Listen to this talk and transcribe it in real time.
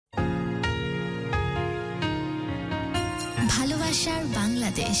ভালোবাসার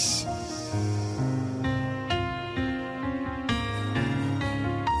Bangladesh.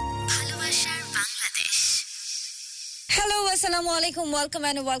 Hello, assalamu alaikum.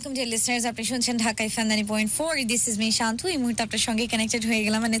 Welcome dear listeners. আপনি শুনছেন Dhaka FM 90.4. This is me Shantu. এই মুহূর্তে আপনার সঙ্গে কানেক্টেড হয়ে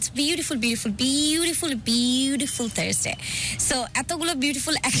গেলাম and it's beautiful Thursday. So এতগুলো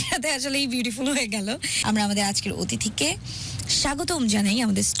বিউটিফুল একসাথে আসলেই বিউটিফুল হয়ে গেল। আমরা আমাদের আজকের অতিথিকে স্বাগতম জানাই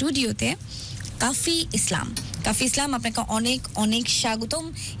আমাদের স্টুডিওতে। কাফি ইসলাম, আপনাকে অনেক স্বাগতম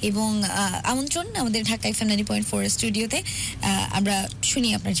এবং আমন্ত্রণ আমাদের ঢাকা FM 90.4 স্টুডিওতে। আমরা শুনি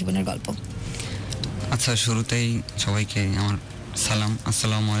আপনার জীবনের গল্প। আচ্ছা, শুরুতেই সবাইকে আমার সালাম,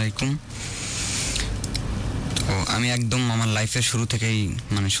 আসসালামু আলাইকুম। তো আমি একদম আমার লাইফের শুরু থেকেই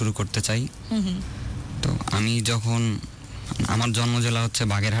শুরু করতে চাই। তো আমি যখন আমার জন্ম জেলা হচ্ছে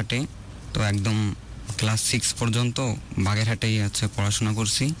বাগেরহাটে, তো একদম ক্লাস 6 পর্যন্ত বাগেরহাটেই পড়াশোনা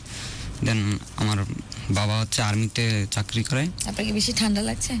করছি। দেন আমার বাবা আর্মিতে চাকরি করে। আপনাকে বেশি ঠান্ডা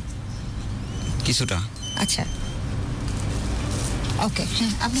লাগছে? কিছুটা। আচ্ছা, ওকে,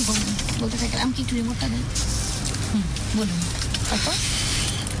 হ্যাঁ, আপনি বলতে থাকেন। আমি কি একটু রিমোটটা দেন? বলুন।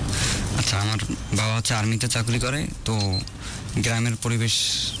 আচ্ছা, আমার বাবা আর্মিতে চাকরি করে। তো গ্রামের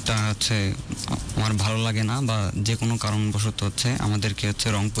পরিবেশটা আমার ভালো লাগে না, বা যে কোনো কারণবশত আমাদেরকে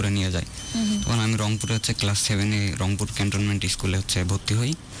রংপুরে নিয়ে যায়। তখন আমি রংপুরে ক্লাস 7-এ রংপুর ক্যান্টনমেন্ট স্কুলে ভর্তি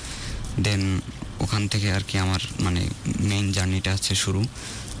হই। দেন ওখান থেকে আমার মেইন জার্নিটা শুরু।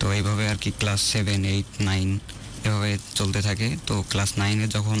 তো এইভাবে ক্লাস 7, 8, 9 এভাবে চলতে থাকে। তো ক্লাস 9-এ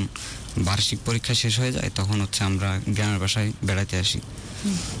যখন বার্ষিক পরীক্ষা শেষ হয়ে যায় তখন আমরা গ্রামের বাসায় বেড়াতে আসি।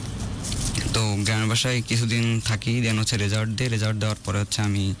 তো গ্রামের বাসায় কিছুদিন থাকি। দেন রেজাল্ট দেওয়ার পরে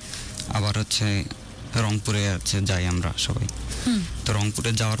আমি আবার রংপুরে যাই আমরা সবাই। তো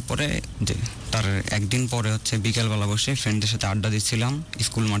রংপুরে যাওয়ার পরে তার একদিন পরে বিকেলবেলা বসে ফ্রেন্ডদের সাথে আড্ডা দিচ্ছিলাম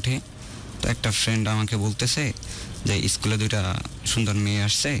স্কুল মাঠে। তো একটা ফ্রেন্ড আমাকে বলতেছে যে স্কুলে 2টা সুন্দর মেয়ে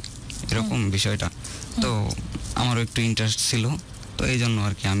আসছে, এরকম বিষয়টা। তো আমারও একটু ইন্টারেস্ট ছিল, তো এই জন্য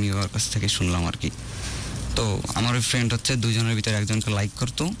আমি ওর কাছ থেকে শুনলাম। তো আমার ওই ফ্রেন্ড 2জনের ভিতরে একজনকে লাইক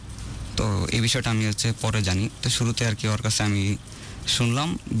করতো। তো এই বিষয়টা আমি পরে জানি। তো শুরুতে ওর কাছে আমি শুনলাম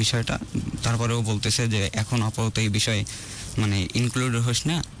বিষয়টা। তারপরেও বলতেছে যে এখন আপাতত এই বিষয়ে ইনক্লুড হোস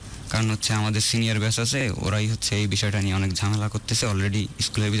না, কারণ আমাদের সিনিয়র ব্যাচ আছে, ওরাই এই বিষয়টা নিয়ে অনেক ঝামেলা করতেছে। অলরেডি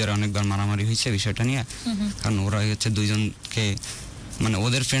স্কুলের ভিতরে অনেকবার মারামারি হয়েছে বিষয়টা নিয়ে, কারণ ওরাই 2জনকে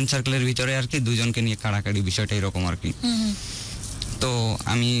ওদের ফ্রেন্ড সার্কেলের ভিতরে 2জনকে নিয়ে কাড়াকাড়ি বিষয়টা এরকম। তো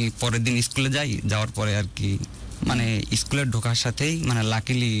আমি পরের দিন স্কুলে যাওয়ার পরে স্কুলে ঢোকার সাথেই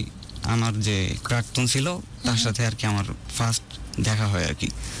লাকিলি আমার যে প্রাক্তন ছিল তার সাথে আমার ফার্স্ট দেখা হয়।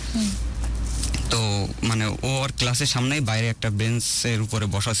 তো ও আর ক্লাসের সামনেই বাইরে একটা বেঞ্চের উপরে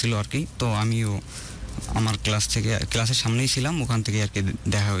বসা ছিল। তো আমিও আমার ক্লাসের সামনেই ছিলাম, ওখান থেকে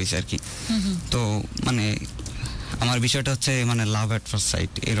দেখা হয়েছে। তো আমার বিষয়টা লাভ এট ফার্স্ট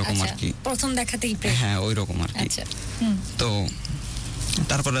সাইট এরকম। প্রথম দেখাতেই প্রেম? হ্যাঁ, ওই রকম। তো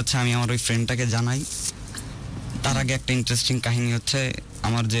তারপর আমি আমার ওই ফ্রেন্ডটাকে জানাই। তার আগে একটা ইন্টারেস্টিং কাহিনী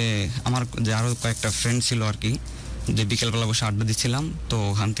আমার যে আরো কয়েকটা ফ্রেন্ড ছিল যে বিকেলবেলা বসে আড্ডা দিচ্ছিলাম। তো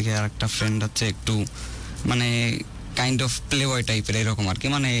ওখান থেকে আর একটা ফ্রেন্ড একটু কাইন্ড অফ প্লে বয় টাইপের এরকম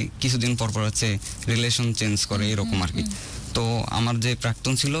কিছুদিন পর রিলেশন চেঞ্জ করে এরকম। তো আমার যে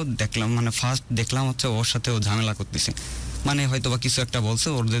প্রাক্তন ছিল দেখলাম ফার্স্ট দেখলাম ওর সাথে ও ঝামেলা করতেছে, হয়তো বা কিছু একটা বলছে।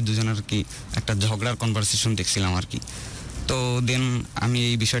 ওদের দুজনের একটা ঝগড়ার কনভারসেশন দেখছিলাম। তো দেন আমি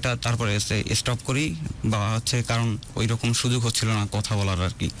এই বিষয়টা তারপরে স্টপ করি, বা কারণ ওই রকম সুযোগ হচ্ছিল না কথা বলার।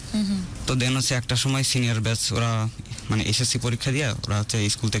 তো দেন একটা সময় সিনিয়র ব্যাচ ওরা এসএসসি পরীক্ষা দিয়ে ওরা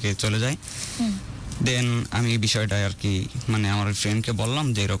স্কুল থেকে চলে যায়। দেন আমি এই বিষয়টা আমার ফ্রেন্ডকে বললাম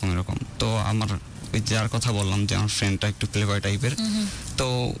যে এরকম। তো আমার ওই যার কথা বললাম যে আমার ফ্রেন্ডটা একটু প্লে বয় টাইপের, তো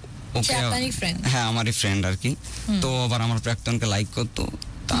ওকে, হ্যাঁ আমারই ফ্রেন্ড। তো আবার আমার প্রাক্তনকে লাইক করতো।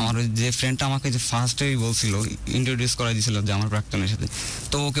 আমার যে ফ্রেন্ডটা আমাকে যে ফার্স্টেই বলছিল, ইন্ট্রোডিউস করা দিয়েছিল যে আমার প্রাক্তনের সাথে,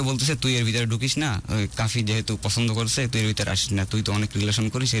 তো ওকে বলতেছে তুই এর ভিতরে ঢুকিস না, কাফি যেহেতু পছন্দ করছে তুই এর ভিতরে আসিস না, তুই তো অনেক রিলেশন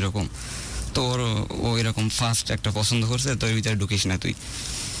করিস এরকম। তো ও এরকম ফার্স্ট একটা পছন্দ করছে, তো এর ভিতরে ঢুকিস না তুই।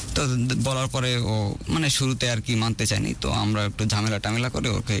 তো বলার পরে ও শুরুতে মানতে চায়নি। তো আমরা একটু ঝামেলা করে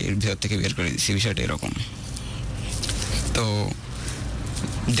ওকে এর ভিতর থেকে বের করে দিচ্ছি, বিষয়টা এরকম। তো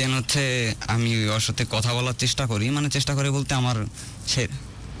দেন আমি ওর সাথে কথা বলার চেষ্টা করি, চেষ্টা করে বলতে আমার সে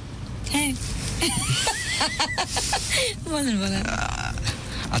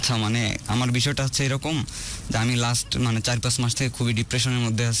আচ্ছা আমার বিষয়টা এরকম যে আমি লাস্ট 4-5 মাস থেকে খুবই ডিপ্রেশনের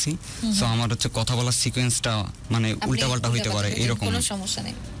মধ্যে আছি। সো আমার কথা বলার সিকোয়েন্সটা উল্টাপাল্টা হইতে পারে এরকম। কোনো সমস্যা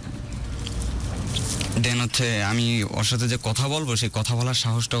নেই। দেন আমি ওর সাথে যে কথা বলবো সেই কথা বলার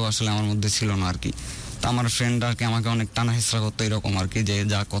সাহসটাও আসলে আমার মধ্যে ছিল না। তো আমার ফ্রেন্ড আর কি আমাকে অনেক টানা হেঁচড়া করতো এরকম আর কি, যে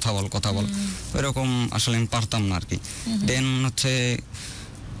যা কথা বল ওইরকম আসলে আমি পারতাম না আর কি। দেন হচ্ছে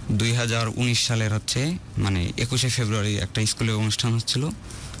 2019 সালের হচ্ছে মানে 21শে ফেব্রুয়ারি একটা স্কুলে অনুষ্ঠান হচ্ছিল।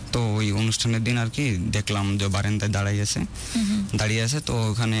 তো ওই অনুষ্ঠানের দিন আর কি দেখলাম যে বারান্দায় দাঁড়িয়ে আছে। তো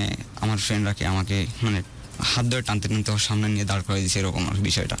ওখানে আমার ফ্রেন্ড আর কি আমাকে মানে হাত ধরে টানতে ওর সামনে নিয়ে দাঁড় করাই দিয়েছে এরকম আর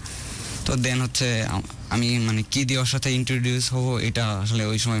বিষয়টা। তো দেন হচ্ছে আমি মানে কি দিয়ে ওর সাথে ইন্ট্রোডিউস হবো এটা আসলে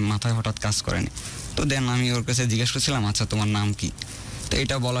ওই সময় মাথায় হঠাৎ কাজ করেনি। তো দেন আমি ওর কাছে জিজ্ঞেস করছিলাম, আচ্ছা তোমার নাম কি? তো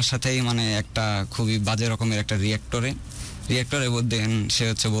এটা বলার সাথেই মানে একটা খুবই বাজে রকমের একটা রিয়াক্টরে দেন সে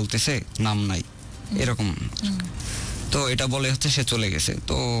হচ্ছে বলতেছে নাম নাই এরকম। তো এটা বলে হচ্ছে সে চলে গেছে।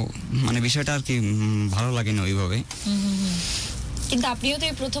 তো মানে বিষয়টা আর কি ভালো লাগেনি ওইভাবে। কিন্তু আপনিও তো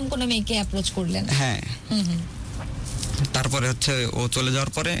এই প্রথম কোনো মেয়েকে অ্যাপ্রোচ করলেন। হ্যাঁ, তারপরে হচ্ছে ও চলে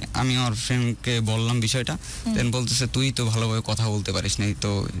যাওয়ার পরে আমি আমার ফ্রেন্ডকে বললাম বিষয়টা। দেন বলতেছে তুই তো ভালোভাবে কথা বলতে পারিস নাই, তো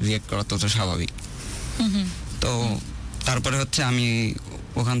রিয়েক্ট করা তো স্বাভাবিক। তো তারপরে হচ্ছে আমি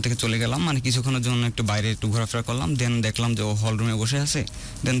ওখান থেকে চলে গেলাম, মানে কিছুক্ষণের জন্য একটু বাইরে একটু ঘোরাফেরা করলাম। দেন দেখলাম যে ও হল রুমে বসে আছে।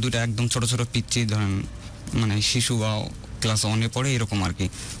 দেন দুইটা একদম ছোট ছোট পিচ্চি ধরেন মানে শিশু বা ক্লাস 1-এ পড়ে এরকম আর কি।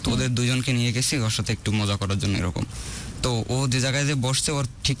 তো ওদের দুজনকে নিয়ে গেছি ওর সাথে একটু মজা করার জন্য এরকম। তো ও যে জায়গায় যে বসছে ওর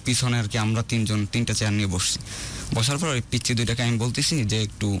ঠিক পিছনে আর কি আমরা তিনটা চেয়ার নিয়ে বসছি। বসার পর ওই পিচ্চি দুইটাকে আমি বলতেছি যে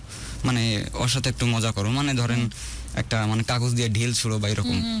একটু মানে ওর সাথে একটু মজা করো, মানে ধরেন একটা মানে কাগজ দিয়ে ঢিল ছুড়ো বা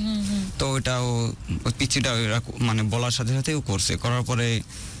এরকম। তো ওইটাও ওই পিচ্চিটা মানে বলার সাথে সাথে ও করছে। করার পরে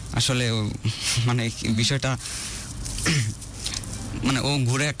আসলে মানে বিষয়টা মানে ও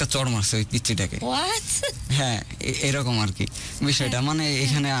ঘুরে একটা চড় মারছে ওই পিচ্চিটাকে। হ্যাঁ, এরকম আর কি বিষয়টা। মানে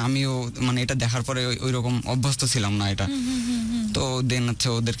এখানে আমিও মানে এটা দেখার পরে ওই রকম অভ্যস্ত ছিলাম না এটা। তো দেন হচ্ছে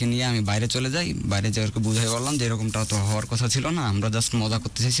ওদেরকে নিয়ে আমি বাইরে চলে যাই। বাইরে যে ওকে বুঝাই বললাম যে এরকমটা তো হওয়ার কথা ছিল না, আমরা জাস্ট মজা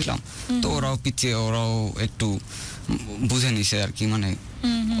করতে চাইছিলাম। তো ওরাও একটু বুঝে নিছে আর কি, মানে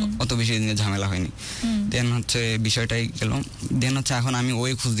অত বেশি ঝামেলা হয়নি। দেন হচ্ছে বিষয়টাই গেল। দেন হচ্ছে এখন আমি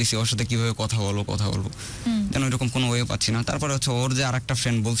ওই খুঁজ দিছি ওর সাথে কিভাবে কথা বলবো। দেন ওইরকম কোনো ওয়ে পাচ্ছি না। তারপরে হচ্ছে ওর যে আরেকটা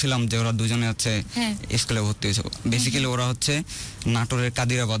ফ্রেন্ড বলছিলাম যে ওরা দুজনে হচ্ছে স্কুলে ভর্তি হয়েছে। বেসিক্যালি ওরা হচ্ছে নাটোরের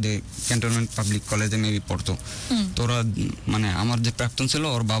কাদিরাবাদে ক্যান্টনমেন্ট পাবলিক কলেজে মেবি পড়তো। তো ওরা মানে আমার যে প্রাক্তন ছিল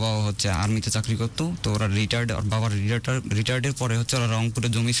ওর বাবাও হচ্ছে আর্মিতে চাকরি করতো। তো ওরা ওর বাবার রিটায়ার্ডের পরে হচ্ছে ওরা রংপুরে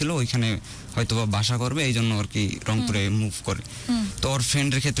জমি ছিল, ওইখানে হয়তো বা বাসা করবে, এই জন্য আর কি রংপুরে মুভ করে। তো ওর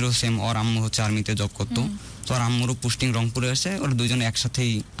ফ্রেন্ডের ক্ষেত্রেও সেম, ওর আম্মু হচ্ছে আর্মিতে জব করতো। তো ওর আম্মুরও পোস্টিং রংপুরে আসে, ওরা দুজনে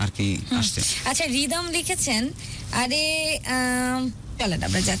একসাথেই আর কি আসছে। আচ্ছা, রিদম লিখেছেন। আরে চলেন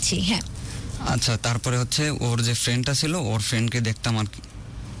আমরা যাচ্ছি। হ্যাঁ, আচ্ছা, তারপরে হচ্ছে ওর যে ফ্রেন্ডটা ছিল ওর ফ্রেন্ডকে দেখতাম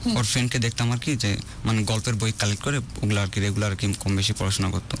আর কি যে মানে গল্পের বই কালেক্ট করে ওগুলো আর কি রেগুলার কি কম বেশি পড়াশোনা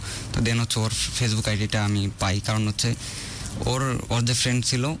করতো। তো দেন হচ্ছে ওর ফেসবুক আইডিটা আমি পাই, কারণ হচ্ছে ওর যে ফ্রেন্ড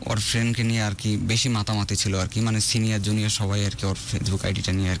ছিল ওর ফ্রেন্ডকে নিয়ে আর কি বেশি মাতামাতি ছিল আর কি, মানে সিনিয়র জুনিয়র সবাই আর কি ওর ফেসবুক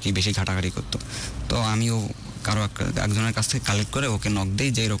আইডিটা নিয়ে আর কি বেশি ঘাটাঘাটি করতো। তো আমিও কারো একজনের কাছ থেকে কালেক্ট করে ওকে নক দেই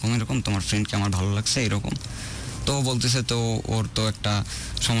যে এরকম তোমার ফ্রেন্ডকে আমার ভালো লাগছে এরকম। তো বলতেছে তো ওর তো একটা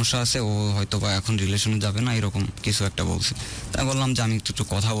সমস্যা আছে, ও হয়তো বা এখন রিলেশনে যাবে না এরকম কিছু একটা বলছে। তাই বললাম যে আমি একটু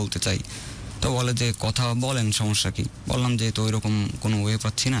কথা বলতে চাই। তো বলে যে কথা বলেন, সমস্যা কি? বললাম যে তো ওইরকম কোনো ওয়ে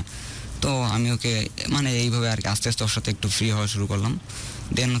পাচ্ছি না। তো আমি ওকে মানে এইভাবে আর কি আস্তে আস্তে ওর সাথে একটু ফ্রি হওয়া শুরু করলাম।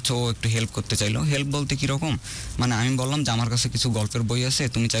 দেন হচ্ছে ও একটু হেল্প করতে চাইলো। হেল্প বলতে কীরকম, মানে আমি বললাম যে আমার কাছে কিছু গল্পের বই আছে,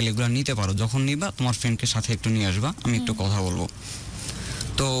 তুমি চাইলে এগুলো নিতে পারো, যখন নিবা তোমার ফ্রেন্ডকে সাথে একটু নিয়ে আসবা, আমি একটু কথা বলবো।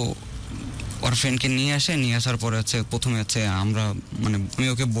 তো ওর ফ্রেন্ডকে নিয়ে আসার পরে হচ্ছে প্রথমে হচ্ছে আমরা মানে আমি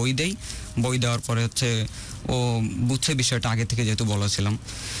ওকে বই দেওয়ার পরে হচ্ছে ও বুঝছে বিষয়টা আগে থেকে যেহেতু বলেছিলাম।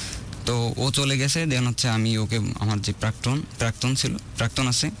 তো ও চলে গেছে। দেন হচ্ছে আমি ওকে আমার যে প্রাক্তন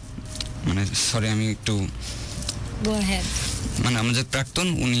আছে, মানে সরি আমি একটু মানে আমার যে প্রাক্তন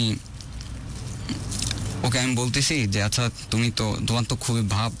উনি, ওকে আমি বলতেছি যে আচ্ছা তোমার তো খুবই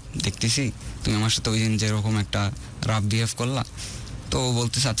ভাব দেখতেছি, তুমি আমার সাথে ওই দিন যেরকম একটা রাফ বিহেভ করলা। তো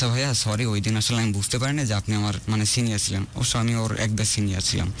বলতেছে আচ্ছা ভাইয়া সরি, ওই দিন আসলে আমি বুঝতে পারিনি যে আপনি আমার মানে সিনিয়র ছিলেন। অবশ্য আমি ওর এক ব্যাচ সিনিয়র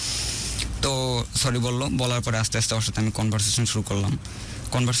ছিলাম। তো সরি বলার পরে আস্তে আস্তে ওর সাথে আমি কনভারসেশন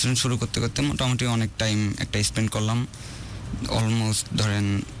শুরু করতে মোটামুটি অনেক টাইম একটা স্পেন্ড করলাম। অলমোস্ট ধরেন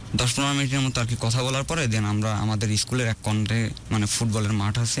 10-15 মিনিটের মতো আর কি কথা বলার পরে দেন আমরা আমাদের স্কুলের এক কর্নারে মানে ফুটবলের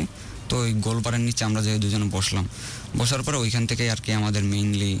মাঠ আছে, তো ওই গোলপাড়ের নিচে আমরা যে দুজনে বসার পরে ওইখান থেকে আর কি আমাদের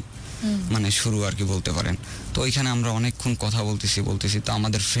মেইনলি মানে শুরু আর কি বলতে পারেন। তো ওইখানে আমরা অনেকক্ষণ কথা বলতেছি। তো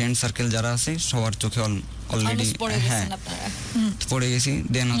আমাদের ফ্রেন্ড সার্কেল যারা আছে সবার চোখে অলরেডি হ্যাঁ পড়ে গেছি।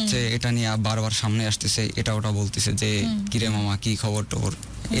 দেন হচ্ছে এটা নিয়ে বারবার সামনে আসতেছে, এটা ওটা বলতেছে যে কিরে মামা কি খবর টবর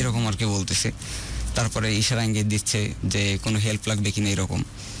এরকম আর কি বলতেছে। তারপরে ইশারা ইঙ্গিত দিচ্ছে যে কোনো হেল্প লাগবে কিনা এরকম।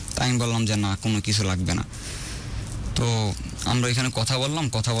 তাই আমি বললাম যে না, কোনো কিছু লাগবে না। তো আমরা ওইখানে কথা বললাম,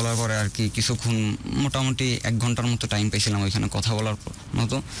 কথা বলার পরে আর কি কিছুক্ষণ মোটামুটি 1 ঘন্টার মতো টাইম পেয়েছিলাম ওইখানে কথা বলার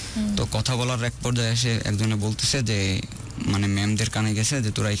মতো। তো কথা বলার এক পর্যায়ে এসে একজনে বলতেছে যে মানে ম্যামদের কানে গেছে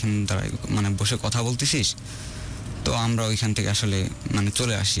যে তোরা এখানে মানে বসে কথা বলতেছিস। তো আমরা ওইখান থেকে আসলে মানে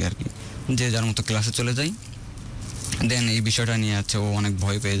চলে আসি আর কি, যে যার মতো ক্লাসে চলে যাই। দেন এই বিষয়টা নিয়ে আছে ও অনেক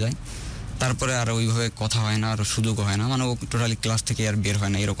ভয় পেয়ে যায়। তারপরে আর ওইভাবে কথা হয় না, আর সুযোগও হয় না, মানে ও টোটালি ক্লাস থেকে আর বের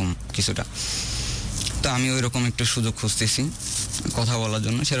হয় না এরকম কিছুটা। তো আমি ওই রকম একটু সুযোগ খুঁজতেছি কথা বলার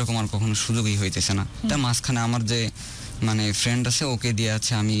জন্য, সেরকম আর কখনো সুযোগই হইতেছে না। তার মাঝখানে আমার যে মানে ফ্রেন্ড আছে ওকে দিয়ে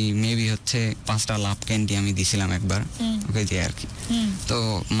আছে, আমি মেবি হচ্ছে 5টা লাভ ক্যান্ডি আমি দিছিলাম একবার ওকে দিয়ে আর কি। তো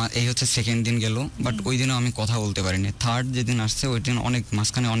এই হচ্ছে সেকেন্ড দিন গেল, বাট ওই দিনও আমি কথা বলতে পারিনি। থার্ড যেদিন আসছে ওই দিন অনেক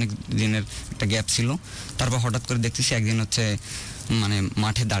মাঝখানে অনেক দিনের একটা গ্যাপ ছিল। তারপর হঠাৎ করে দেখতেছি একদিন হচ্ছে মানে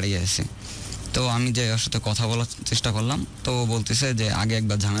মাঠে দাঁড়িয়ে আছে। তো আমি যে ওর সাথে কথা বলার চেষ্টা করলাম, তো বলতেছে যে আগে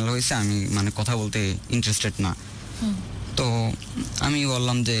একবার ঝামেলা হয়েছে, আমি মানে কথা বলতে ইন্টারেস্টেড না। তো আমি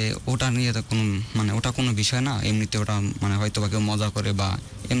বললাম যে ওটা নিয়ে তো কোনো মানে ওটা কোনো বিষয় না, এমনিতে ওটা মানে হয়তো বা কেউ মজা করে বা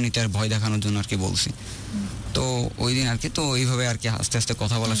এমনিতে আর ভয় দেখানোর জন্য আর কি বলছি। তো ওই দিন আর কি তো এইভাবে আর কি আস্তে আস্তে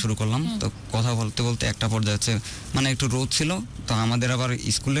কথা বলা শুরু করলাম। তো কথা বলতে বলতে একটা পর্যায়ে হচ্ছে মানে একটু রোদ ছিল। তো আমাদের আবার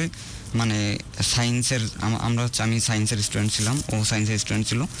স্কুলে মানে সায়েন্সের আমি সায়েন্সের স্টুডেন্ট ছিলাম, ও সায়েন্সের স্টুডেন্ট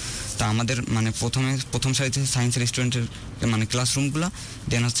ছিল। তা আমাদের মানে প্রথম সারিতে সায়েন্সের স্টুডেন্টের মানে ক্লাসরুমগুলো,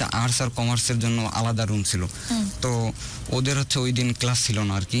 দেন হচ্ছে আর্টস আর কমার্সের জন্য আলাদা রুম ছিল। তো ওদের হচ্ছে ওই দিন ক্লাস ছিল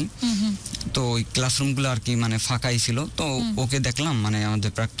না আর কি। তো ওই ক্লাসরুমগুলো আর কি মানে ফাঁকাই ছিল। তো ওকে দেখলাম মানে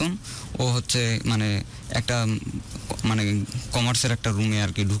আমাদের প্রাক্তন, ও হচ্ছে মানে একটা মানে কমার্সের একটা রুমে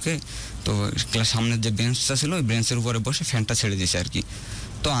আর কি ঢুকে, তো ক্লাস সামনের যে বেঞ্চটা ছিল ওই বেঞ্চের উপরে বসে ফ্যানটা ছেড়ে দিয়েছে আর কি।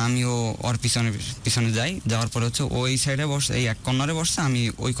 তো আমিও ওর পিছনে যাই, যাওয়ার পরে হচ্ছে ওই সাইডে বসে, এই এক কর্নারে বসছে, আমি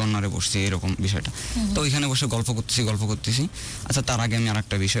ওই কর্নারে বসছি, এরকম বিষয়টা। তো ওইখানে বসে গল্প করতেছি। আচ্ছা, তার আগে আমি আর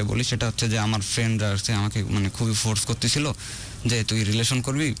একটা বিষয় বলি, সেটা হচ্ছে যে আমার ফ্রেন্ডরা হচ্ছে আমাকে মানে খুবই ফোর্স করতেছিল যে তুই রিলেশন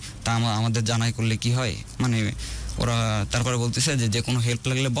করবি, তা আমাদের জানাই করলে কি হয়, মানে ওরা তারপরে বলতেছে যে কোনো হেল্প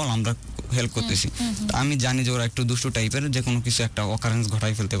লাগলে বল, আমরা হেল্প করতেছি। তো আমি জানি যে ওরা একটু দুষ্টু টাইপের, যে কোনো কিছু একটা অকারেন্স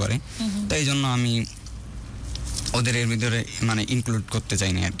ঘটাই ফেলতে পারে। তো এই জন্য আমি ওদের এর ভিতরে মানে ইনক্লুড করতে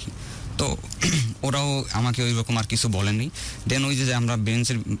চাইনি আর কি। তো ওরাও আমাকে ওই রকম আর কিছু বলেনি। দেন ওই যে আমরা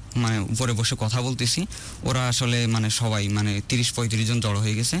বেঞ্চের মানে উপরে বসে কথা বলতেছি, ওরা আসলে মানে সবাই মানে 30-35 জন জড়ো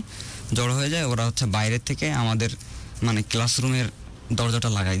হয়ে যায়। ওরা হচ্ছে বাইরের থেকে আমাদের মানে ক্লাসরুমের দরজাটা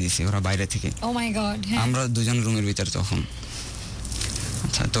লাগাই দিয়েছে ওরা বাইরে থেকে। ও মাই গড। আমরা দুজন রুমের ভিতরে তখন।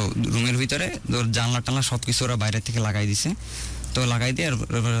 আচ্ছা, তো রুমের ভিতরে জানলা টানলা সবকিছু ওরা বাইরে থেকে লাগাই দিছে। তো লাগাই দিয়ে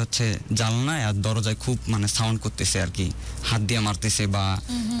এবার হচ্ছে জানলায় আর দরজায় খুব মানে সাউন্ড করতেছে আর কি, হাত দিয়ে মারতেছে বা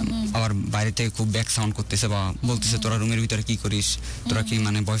আবার বাইরে থেকে খুব ব্যাক সাউন্ড করতেছে বা বলতেছে তোরা রুমের ভিতরে কি করিস, তোরা কি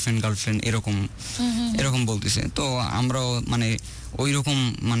মানে বয়ফ্রেন্ড গার্লফ্রেন্ড এরকম বলতেছে। তো আমরাও মানে ওই রকম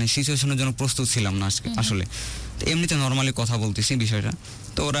মানে সিচুয়েশনের জন্য প্রস্তুত ছিলাম না আসলে। তো এমনিতে নর্মালি কথা বলতেছি বিষয়টা,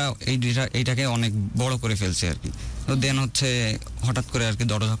 তো ওরা এইটাকে অনেক বড় করে ফেলছে আর কি। তো দেন হচ্ছে হঠাৎ করে আর কি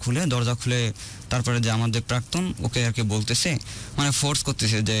দরজা খুলে তারপরে যে আমার যে প্রাক্তন ওকে আর কি বলতেছে, মানে ফোর্স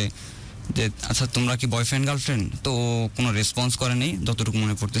করতেছে যে আচ্ছা তোমরা কি বয়ফ্রেন্ড গার্লফ্রেন্ড। তো কোনো রেসপন্স করে নেই যতটুকু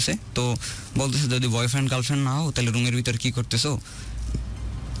মনে পড়তেছে। তো বলতেছে যদি বয়ফ্রেন্ড গার্লফ্রেন্ড না হও তাহলে রুমের ভিতরে কি করতেছো,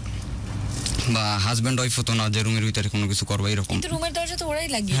 বা হাজব্যান্ড ওয়াইফ হতো না যে রুমের ভিতরে কোনো কিছু করবো এরকম। রুমের দরজা তো ওরাই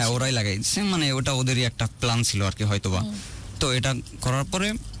লাগিয়েছে। হ্যাঁ, ওরাই লাগাইছে, মানে ওটা ওদেরই একটা প্ল্যান ছিল আর কি হয়তোবা। তো এটা করার পরে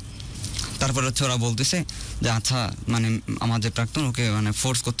তারপরে হচ্ছে ওরা বলতেছে যে আচ্ছা মানে আমাদের প্রাক্তন ওকে মানে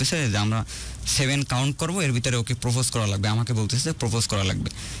ফোর্স করতেছে যে আমরা 7 কাউন্ট করবো, এর ভিতরে ওকে প্রপোজ করা লাগবে, আমাকে বলতেছে প্রপোজ করা লাগবে।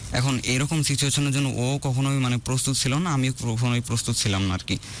 এখন এরকম সিচুয়েশনের জন্য ও কখনোই মানে প্রস্তুত ছিল না, আমিও কখনোই প্রস্তুত ছিলাম না আর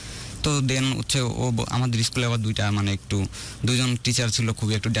কি। তো দেন হচ্ছে ও আমাদের স্কুলে আবার দুজন টিচার ছিল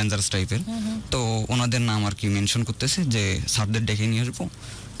খুবই একটু ডেঞ্জারাস টাইপের। তো ওনাদের নাম আর কি মেনশন করতেছে যে স্যারদের ডেকে নিয়ে আসবো,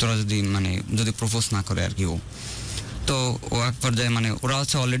 তোরা যদি প্রপোজ না করে আর কি ও। তো ও এক পর্যায়ে মানে ওরা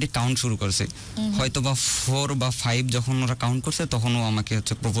হচ্ছে অলরেডি কাউন্ট শুরু করেছে, হয়তো বা 4 বা 5 যখন ওরা কাউন্ট করছে তখন ও আমাকে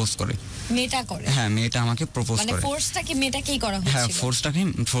হচ্ছে প্রপোজ করে। হ্যাঁ, মেয়েটা আমাকে প্রপোজ করে। মানে ফোর্সটা কি মেয়েটাকেই করা হয়েছিল? হ্যাঁ,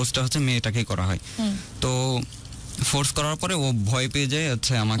 ফোর্সটা হচ্ছে মেয়েটাকেই করা হয়। তো ফোর্স করার পরে ও ভয় পেয়ে যায়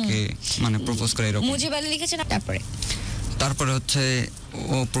হচ্ছে আমাকে মানে প্রপোজ করে এরকম। মুজিব আলী লিখেছেন। তারপরে হচ্ছে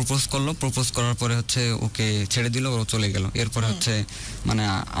ও প্রপোজ করার পরে হচ্ছে ওকে ছেড়ে দিল, ও চলে গেল। এরপরে হচ্ছে মানে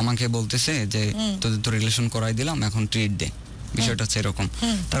আমাকে বলতেছে যে তোদের তো রিলেশন করাই দিলাম, এখন ট্রিট দে, বিষয়টা হচ্ছে এরকম।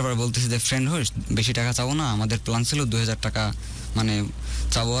 তারপরে বলতেছে যে ফ্রেন্ড হইস, বেশি টাকা চাবো না, আমাদের প্ল্যান ছিল 2000 টাকা মানে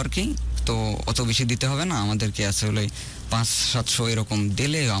চাবো আর কি, তো অত বেশি দিতে হবে না, আমাদেরকে আছে হলে 500-700 এরকম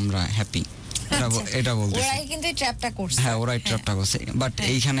দিলে আমরা হ্যাপি, এটা বলতেছে। ওরাই কিন্তু ট্র্যাপটা করছে। হ্যাঁ, ওরাই ট্র্যাপটা করছে। বাট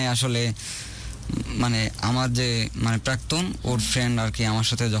এইখানে আসলে মানে আমার যে মানে প্রাক্তন ওর ফ্রেন্ড আর কি আমার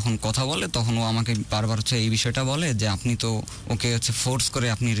সাথে যখন কথা বলে তখন ও আমাকে বারবার হচ্ছে এই বিষয়টা বলে যে আপনি তো ওকে হচ্ছে ফোর্স করে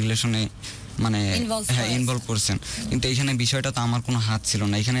আপনি রিলেশনে মানে হ্যাঁ ইনভলভ করছেন, কিন্তু এইখানে বিষয়টা তো আমার কোনো হাত ছিল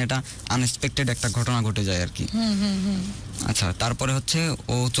না, এখানে এটা আনএক্সপেক্টেড একটা ঘটনা ঘটে যায় আর কি। আচ্ছা, তারপরে হচ্ছে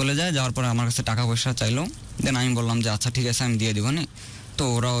ও চলে যায়, যাওয়ার পরে আমার কাছে টাকা পয়সা চাইলো, দেন আমি বললাম যে আচ্ছা ঠিক আছে আমি দিয়ে দিব না। তো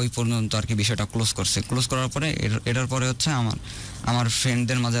ওরা ওই পর্যন্ত আর কি বিষয়টা ক্লোজ করছে। ক্লোজ করার পরে এটার পরে হচ্ছে আমার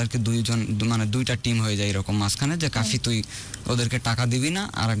ফ্রেন্ডদের মাঝে আর কি মানে দুইটা টিম হয়ে যায় এরকম মাঝখানে, যে কাফি তুই ওদেরকে টাকা দিবি না,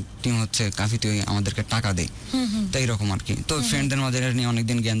 আর এক টিম হচ্ছে কাফি তুই আমাদেরকে টাকা দে, তো এইরকম আর কি। তো ফ্রেন্ডদের মাঝে নিয়ে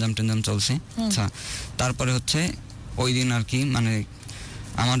অনেকদিন গ্যাঞ্জাম টেঞ্জাম চলছে। আচ্ছা, তারপরে হচ্ছে ওই দিন আর কি মানে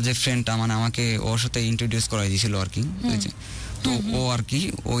আমার যে ফ্রেন্ডটা মানে আমাকে ওর সাথে ইন্ট্রোডিউস করাই দিয়েছিল আর কি, তো ও আর কি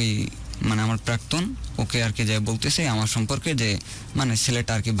ওই মানে আমার প্রাক্তন ওকে আর কি যে বলতেছে আমার সম্পর্কে যে মানে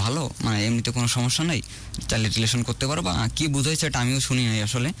ছেলেটা আর কি ভালো, মানে এমনিতে কোনো সমস্যা নেই, চাইলে রিলেশন করতে পারো বা কি বুঝাইছে এটা আমিও শুনি নাই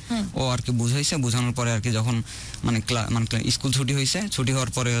আসলে। ও আর কি বুঝাইছে, বোঝানোর পরে আর কি যখন মানে স্কুল ছুটি হয়েছে, ছুটি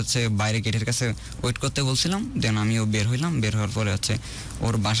হওয়ার পরে হচ্ছে বাইরে গেটের কাছে ওয়েট করতে বলছিলাম, দেন আমিও বের হইলাম। বের হওয়ার পরে হচ্ছে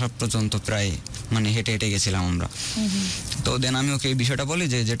ওর বাসা পর্যন্ত প্রায় মানে হেঁটে হেঁটে গেছিলাম আমরা। তো দেন আমি ওকে এই বিষয়টা বলি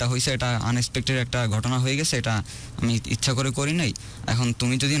যে যেটা হয়েছে এটা আনএক্সপেক্টেড একটা ঘটনা হয়ে গেছে, এটা আমি ইচ্ছা করে করি নাই, এখন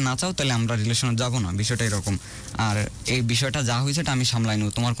তুমি যদি না চাও তাহলে আমরা রিলেশনে যাবো না, বিষয়টা এরকম। আর এই বিষয়টা যা হয়েছে এটা আমি সামলাই নেব,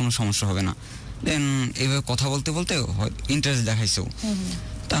 তোমার কোনো সমস্যা হবে না। দেন এইভাবে কথা বলতে বলতে ইন্টারেস্ট দেখাইছেও,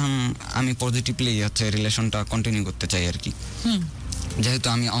 তখন আমি পজিটিভলি হচ্ছে রিলেশনটা কন্টিনিউ করতে চাই আর কি, যেহেতু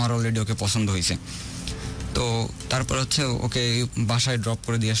আমার অলরেডি ওকে পছন্দ হয়েছে। তো তারপর হচ্ছে ওকে বাসায় ড্রপ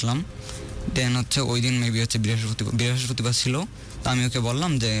করে দিয়ে আসলাম। দেন হচ্ছে ওই দিন মেবি হচ্ছে বৃহস্পতিবার ছিল, তো আমি ওকে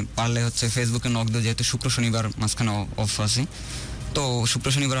বললাম যে পারলে হচ্ছে ফেসবুকে নক দিয়ে, যেহেতু শুক্র শনিবার মাঝখানে অফ আছে, তো শুক্র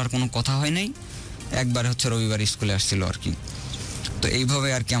শনিবার আর কোনো কথা হয় নাই, একবার হচ্ছে রবিবার স্কুলে আসছিল আর কি। তো এইভাবে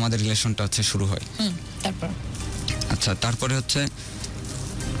আর কি আমাদের রিলেশনটা হচ্ছে শুরু হয়। তারপর আচ্ছা, তারপরে হচ্ছে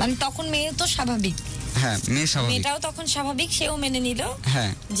মানে তখন মেয়ে তো স্বাভাবিক, হ্যাঁ মেয়ে স্বাভাবিক, মেয়েটাও তখন স্বাভাবিক, সেও মেনে নিল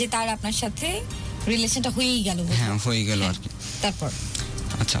হ্যাঁ যে তার আপনার সাথে রিলেশনটা হয়েই গেল। হ্যাঁ হয়ে গেল আর কি। তারপর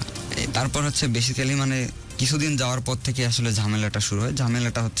আচ্ছা, তারপর হচ্ছে বেসিক্যালি মানে কিছুদিন যাওয়ার পর থেকে আসলে ঝামেলাটা শুরু হয়।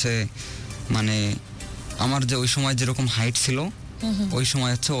 ঝামেলাটা হচ্ছে মানে আমার যে ওই সময় যেরকম হাইট ছিল, ওই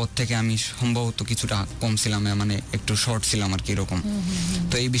সময় হচ্ছে ওর থেকে আমি সম্ভবত কিছুটা কম ছিলাম, মানে একটু শর্ট ছিলাম আর কি এরকম।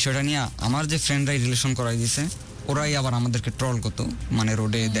 তো এই বিষয়টা নিয়ে আমার যে ফ্রেন্ডরাই রিলেশন করাই দিছে, ওরাই আবার আমাদেরকে ট্রল করতো, মানে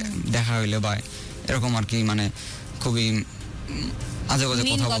রোডে দেখা হইলে বা এরকম আর কি, মানে খুবই আজে বাজে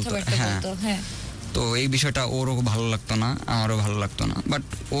কথা বলতো। হ্যাঁ, তো এই বিষয়টা ওরও ভালো লাগতো না, আমারও ভালো লাগতো না, বাট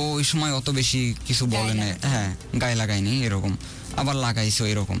ও ওই সময় অত বেশি কিছু বলে না, হ্যাঁ গায়ে লাগায়নি এরকম, আবার লাগাইছে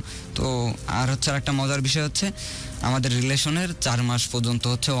এরকম। তো আর হচ্ছে একটা মজার বিষয় হচ্ছে আমাদের রিলেশনের 4 মাস পর্যন্ত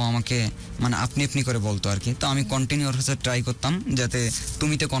হচ্ছে ও আমাকে মানে আপনি আপনি করে বলতো আর কি। তো আমি কন্টিনিউ ওর কাছে ট্রাই করতাম যাতে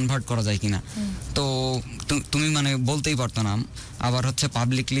তুমিতে কনভার্ট করা যায় কিনা, তো তুমি মানে বলতেই পারতো না। আবার হচ্ছে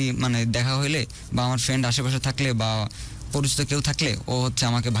পাবলিকলি মানে দেখা হইলে বা আমার ফ্রেন্ড আশেপাশে থাকলে বা পরিচিত কেউ থাকলে ও হচ্ছে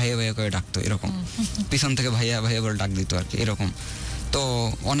আমাকে ভাইয়া ভাইয়া করে ডাকতো এরকম, পিছন থেকে ভাইয়া ভাইয়া বলে ডাক দিত আর কি এরকম। তো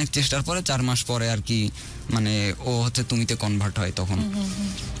অনেক চেষ্টার পরে 4 মাস পরে আর কি মানে ও হচ্ছে তুমিতে কনভার্ট হয় তখন।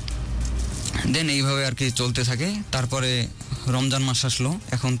 দেন এইভাবে আর কি চলতে থাকে। তারপরে রমজান মাস আসলো,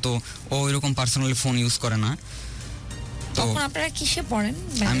 এখন তো ও এরকম পার্সোনালি ফোন ইউজ করে না। তো তখন আপনারা কিসে পড়েন?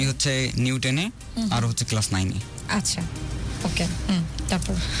 আমি হচ্ছে নিউ 10-এ আর হচ্ছে ক্লাস 9-এ। আচ্ছা, ওকে।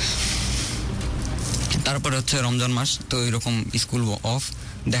 তারপরে হচ্ছে রমজান মাস, তো এরকম স্কুল অফ,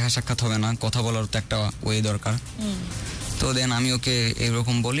 দেখা সাক্ষাৎ হবে না, কথা বলার তো একটা ওয়ে দরকার। তো দেন আমি ওকে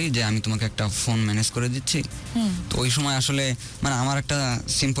এরকম বলি যে আমি তোমাকে একটা ফোন ম্যানেজ করে দিচ্ছি। তো ওই সময় আসলে মানে আমার একটা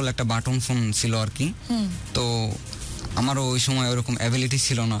সিম্পল একটা বাটন ফোন ছিল আর কি। তো আমারও ওই সময় ওরকম অ্যাবিলিটি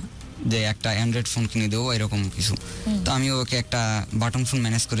ছিল না যে একটা অ্যান্ড্রয়েড ফোন কিনে দেবো এরকম কিছু। তো আমি ওকে একটা বাটন ফোন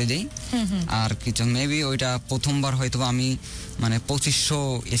ম্যানেজ করে দিই। আর কিছু মেবি ওইটা প্রথমবার হয়তো আমি মানে 2500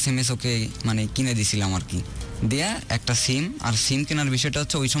 SMS ওকে মানে কিনে দিছিলাম আর কি, দিয়া একটা সিম। আর সিম কেনার বিষয়টা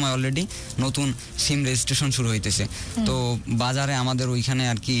হচ্ছে ওই সময় অলরেডি নতুন সিম রেজিস্ট্রেশন শুরু হইতেছে। তো বাজারে আমাদের ওইখানে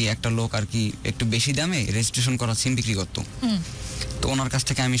আর কি একটা লোক আর কি একটু বেশি দামে রেজিস্ট্রেশন করা সিম বিক্রি করতো। তো ওনার কাছ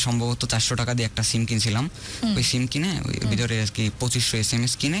থেকে আমি সম্ভবত 400 টাকা দিয়ে একটা সিম কিনছিলাম। ওই সিম কিনে ওই ভিতরে আর কি 2500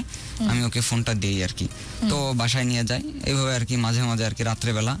 SMS কিনে আমি ওকে ফোনটা দিই আর কি। তো বাসায় নিয়ে যাই এইভাবে আর কি, মাঝে মাঝে আর কি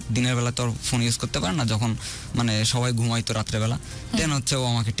রাত্রেবেলা, দিনের বেলা তো ফোন ইউজ করতে পারে না, যখন মানে সবাই ঘুমাইতো রাত্রেবেলা, দেন হচ্ছে ও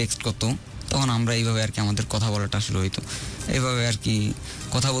আমাকে টেক্সট করতো, তখন আমরা এইভাবে আর কি আমাদের কথা বলাটা শুরু হইতো। এইভাবে আর কি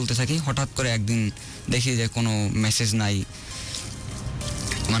কথা বলতে থাকি। হঠাৎ করে একদিন দেখি যে কোনো মেসেজ নাই,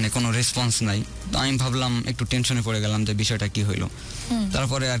 মানে কোনো রেসপন্স নাই। তো আমি ভাবলাম, একটু টেনশনে পড়ে গেলাম যে বিষয়টা কি হইলো।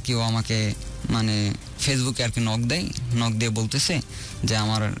 তারপরে আর কি ও আমাকে মানে ফেসবুকে আর কি নক দিয়ে বলতেছে যে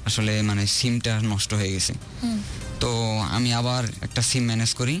আমার আসলে মানে সিমটা নষ্ট হয়ে গেছে। তো আমি আবার একটা সিম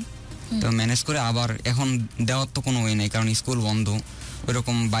ম্যানেজ করি। তো ম্যানেজ করে আবার এখন দেওয়ার তো কোনো ওয়ে নেই, কারণ স্কুল বন্ধ,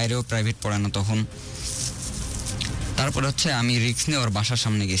 ওইরকম বাইরেও প্রাইভেট পড়ে না তখন। তারপরে হচ্ছে আমি রিস্ক নিয়ে ওর বাসার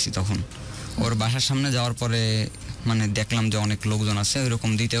সামনে গেছি। তখন ওর বাসার সামনে যাওয়ার পরে মানে দেখলাম যে অনেক লোকজন আছে,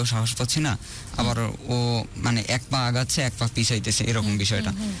 ওইরকম দিতেও সাহস পাচ্ছি না, আবার ও মানে এক পা আগাচ্ছে এক পা পিছাইতেছে এরকম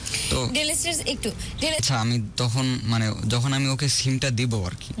বিষয়টা। তো আচ্ছা আমি তখন মানে যখন আমি ওকে সিমটা দিব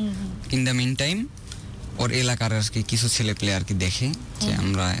আর কি, ইন দ্য মিন টাইম ওর এলাকার আর কি কিছু ছেলে প্লে আর কি দেখে যে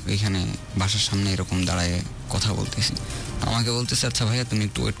আমরা ওইখানে বাসার সামনে এরকম দাঁড়ায় কথা বলতেছি। আমাকে বলতেছে আচ্ছা ভাইয়া তুমি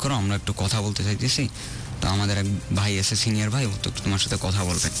একটু ওয়েট করো, আমরা একটু কথা বলতে চাইতেছি। তো আমাদের এক ভাই আছে সিনিয়র ভাই, ও তো তোমার সাথে কথা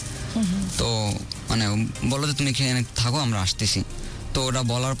বলবে। তো মানে বললো যে তুমি এখানে থাকো আমরা আসতেছি। তো ওরা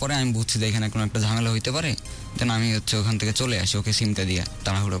বলার পরে আমি বুঝছি যে এখানে কোনো একটা ঝামেলা হইতে পারে, দেন আমি হচ্ছে ওখান থেকে চলে আসি ওকে সিমটা দিয়ে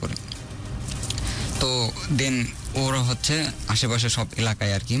তাড়াহুড়ো করে। তো দেন ওরা হচ্ছে আশেপাশে সব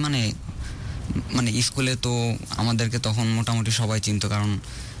এলাকায় আর কি মানে মানে স্কুলে তো আমাদেরকে তখন মোটামুটি সবাই চিনতো, কারণ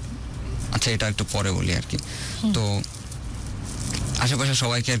আচ্ছা এটা একটু পরে বলি আর কি। তো আশেপাশে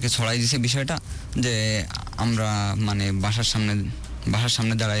সবাইকে আর কি ছড়াই দিছে বিষয়টা যে আমরা মানে বাসার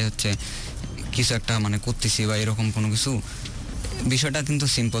সামনে দাঁড়াই হচ্ছে কিছু একটা মানে করতেছি বা এরকম কোনো কিছু। বিষয়টা কিন্তু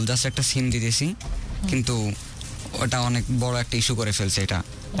সিম্পল, জাস্ট একটা সিম দিতেছি, কিন্তু ওটা অনেক বড় একটা ইস্যু করে ফেলছে। এটা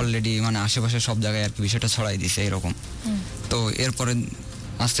অলরেডি মানে আশেপাশে সব জায়গায় আর কি বিষয়টা ছড়াই দিছে এরকম। তো এরপরে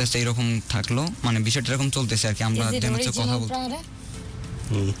আস্তে আস্তে এরকম থাকলো, মানে বিষয়টা এরকম চলতেছে আর কি। আমরা দেন হচ্ছে কথা বলতে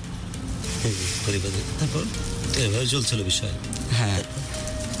চলছিল বিষয়। হ্যাঁ,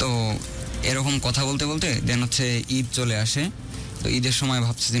 তো এরকম কথা বলতে বলতে দেন হচ্ছে ঈদ চলে আসে। তো ঈদের সময়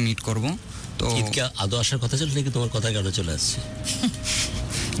ভাবছি যে মিট করব। তো ঈদকে আদৌ আসার কথা ছিল নাকি তোমার কথা কেন চলে আসছে?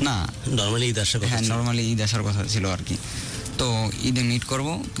 না, নরমালি ঈদ আসার কথা। হ্যাঁ, নরমালি ঈদ আসার কথা ছিল আর কি। তো ঈদে মিট করব,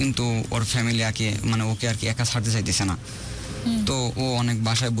 কিন্তু ওর ফ্যামিলি আগে মানে ওকে আর কি একা ছাড়তে চাইতেছে না। তো ও অনেক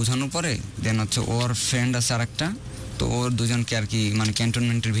বাসায় বোঝানোর পরে দেন হচ্ছে ওর ফ্রেন্ড আছে আর একটা, তো ওর দুজনকে আর কি মানে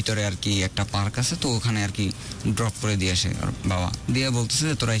ক্যান্টনমেন্টের ভিতরে আর কি একটা পার্ক আছে, তো ওখানে আর কি ড্রপ করে দিয়ে আসে ওর বাবা। দিয়ে বলতেছে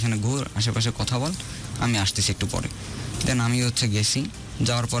যে তোরা এখানে ঘুর, আশেপাশে কথা বল, আমি আসতেছি একটু পরে। দেন আমি হচ্ছে গেছি,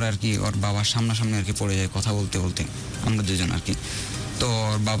 যাওয়ার পরে আর কি ওর বাবার সামনাসামনি আর কি পড়ে যায় কথা বলতে বলতে আমরা দুজন আর কি। তো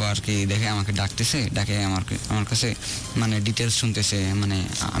ওর বাবা আর কি দেখে আমাকে ডাকে আমার কাছে মানে ডিটেলস শুনতেছে, মানে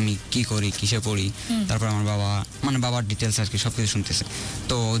আমি কি করি, কিসে পড়ি, তারপর আমার বাবার ডিটেলস আর কি সব কিছু শুনতেছে।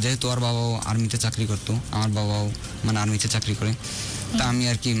 তো যেহেতু ওর বাবাও আর্মিতে চাকরি করতো, আমার বাবাও মানে আর্মিতে চাকরি করে, তা আমি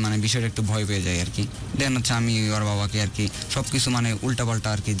আর কি মানে বিষয়টা একটু ভয় পেয়ে যাই আর কি। দেন হচ্ছে আমি ওর বাবাকে আর কি সব কিছু মানে উল্টাপাল্টা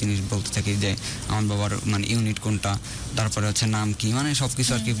আর কি জিনিস বলতে থাকি, যে আমার বাবার মানে ইউনিট কোনটা, তারপরে হচ্ছে নাম কি, মানে সব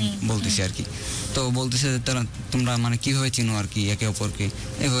কিছু আর কি বলতেছি আর কি। তো বলতেছে যে তোমরা মানে কীভাবে চিনো আর কি একে অপরকে,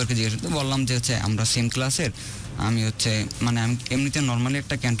 এভাবে আর কি জিজ্ঞেস। তো বললাম যে হচ্ছে আমরা সেম ক্লাসের, আমি হচ্ছে মানে আমি এমনিতে নর্মালি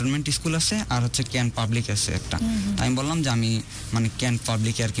একটা ক্যান্টনমেন্ট স্কুল আছে আর হচ্ছে ক্যান্ট পাবলিক আছে একটা। আমি বললাম যে আমি মানে ক্যান্ট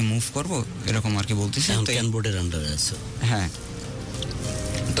পাবলিকে আর কি মুভ করবো এরকম আর কি বলতেছি। ক্যান্ট বোর্ডের আন্ডারে আছে। হ্যাঁ,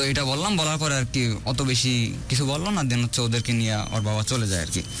 তো এটা বললাম, বলার পরে আর কি অত বেশি কিছু বললো না। দেন হচ্ছে ওদেরকে নিয়ে ওর বাবা চলে যায়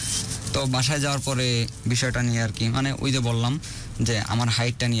আর কি। তো বাসায় যাওয়ার পরে বিষয়টা নিয়ে আর কি মানে ওই যে বললাম যে আমার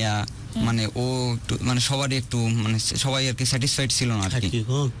হাইটটা নিয়ে মানে ও একটু মানে সবারই একটু মানে সবাই আর কি স্যাটিসফাইড ছিল না আর কি।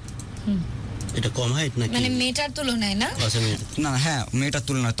 এটা কম হাইট নাকি মানে মেয়েটার তুলনায় না? না, হ্যাঁ, মেয়েটার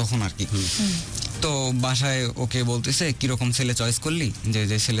তুলনায় তখন আর কি। তো বাসায় ওকে বলতেছে কিরকম ছেলে চয়েস করলি,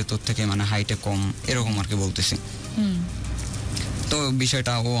 যে ছেলে তোর থেকে মানে হাইটে কম এরকম আর কি বলতেছে। তো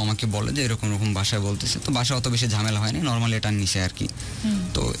বিষয়টা ও আমাকে বলে যে এরকম বাসায় বলতেছে। তো বাসায় অত বেশি ঝামেলা হয়নি, নর্মালি এটা নিছে আর কি।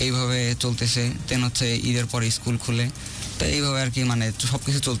 তো এইভাবে চলতেছে। দেন হচ্ছে ঈদের পরে স্কুল খুলে, তো এইভাবে আর কি মানে সব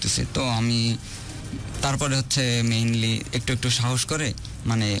কিছু চলতেছে। তো আমি তারপরে হচ্ছে মেইনলি একটু সাহস করে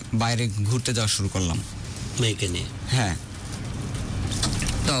মানে বাইরে ঘুরতে যাওয়া শুরু করলাম মেয়েকে নিয়ে। হ্যাঁ,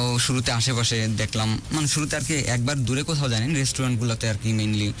 তো শুরুতে আশেপাশে দেখলাম, মানে শুরুতে আর কি একবার দূরে কোথাও জানি রেস্টুরেন্টগুলোতে আর কি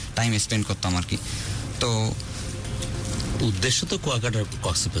মেইনলি টাইম স্পেন্ড করতাম আর কি। তো উদ্দেশ্য তো কুয়াকাটার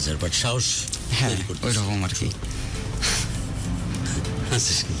কক্সবাজার, বাট সাহস হ্যাঁ ওইরকম আর কি।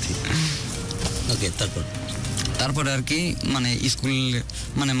 ওকে, তারপরে আর কি মানে স্কুল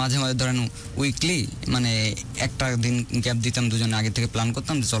মানে মাঝে মাঝে ধরেন উইকলি মানে একটা দিন গ্যাপ দিতাম, দুজনে আগে থেকে প্ল্যান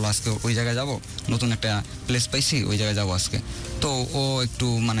করতাম যে চলো আজকে ওই জায়গায় যাব, নতুন একটা প্লেস পাইছি ওই জায়গায় যাবো আজকে। তো ও একটু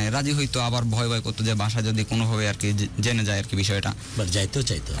মানে রাজি হইতো, আবার ভয় করতো যে বাসা যদি কোনোভাবে আর কি জেনে যায় আর কি বিষয়টা। যাইতেও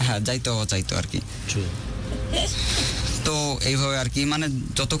চাইতো। হ্যাঁ, যাইতেও চাইতো আর কি। তো এইভাবে আর কি মানে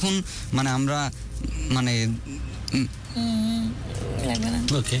যতক্ষণ মানে আমরা মানে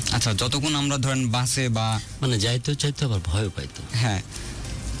আচ্ছা যতক্ষণ আমরা ধরেন বাসে বা মানে যাইতেও চাইতো আবার ভয় পাইতো। হ্যাঁ,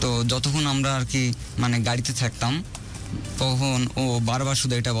 তো যতক্ষণ আমরা আর কি মানে গাড়িতে থাকতাম তখন ও বারবার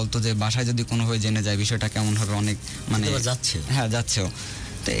শুধু এটা বলতো যে বাসায় যদি কোনোভাবে জেনে যায় বিষয়টা কেমন হবে, অনেক মানে যাচ্ছে। হ্যাঁ, যাচ্ছেও।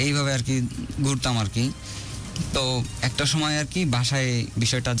 তো এইভাবে আর কি ঘুরতাম আর কি। তো একটা সময় আর কি বাসায়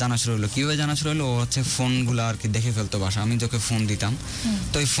বিষয়টা জানা শুরু হলো। কীভাবে জানা শুরু হলো, ও হচ্ছে ফোনগুলো আর কি দেখে ফেলতো বাসা, আমি তোকে ফোন দিতাম।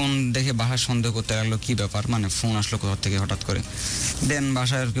 তো এই ফোন দেখে বাসায় সন্দেহ করতে লাগলো কী ব্যাপার, মানে ফোন আসলো কোথা থেকে হঠাৎ করে। দেন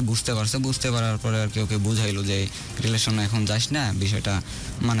বাসায় আর কি বুঝতে পারার পরে আর কি ওকে বুঝাইলো যে রিলেশনে এখন যাস না, বিষয়টা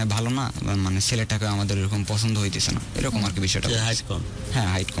মানে ভালো না, মানে ছেলেটাকে আমাদের এরকম পছন্দ হইতেছে না, এরকম আর কি বিষয়টা। হ্যাঁ,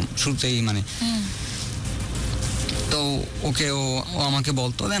 হাইট কম শুরুতেই মানে। তো ওকে ও আমাকে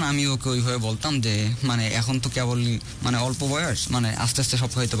বলতো, দেন আমি ওকে ওইভাবে বলতাম যে মানে এখন তো কেবলই মানে অল্প বয়স, মানে আস্তে আস্তে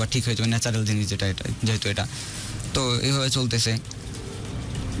সব হয়তো বা ঠিক হয়ে যাবে, ন্যাচারাল জিনিস যেটা, এটা যেহেতু এটা। তো এইভাবে চলতেছে।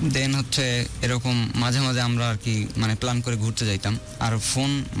 দেন হচ্ছে এরকম মাঝে মাঝে আমরা আর কি মানে প্ল্যান করে ঘুরতে যাইতাম, আর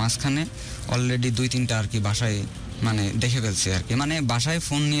ফোন মাঝখানে অলরেডি 2-3টা আর কি বাসায় মানে দেখে ফেলছে আর কি, মানে বাসায়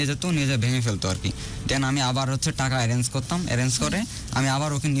ফোন নিয়ে যেত, নিয়ে যা ভেঙে ফেলতো আর কি। দেন আমি আবার হচ্ছে টাকা অ্যারেঞ্জ করতাম, অ্যারেঞ্জ করে আমি আবার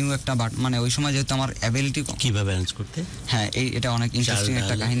ওকে নিউ একটা মানে ওই সময় যেহেতু আমার অ্যাবিলিটি কিভাবে অ্যারেঞ্জ করতে, হ্যাঁ এটা অনেক ইন্টারেস্টিং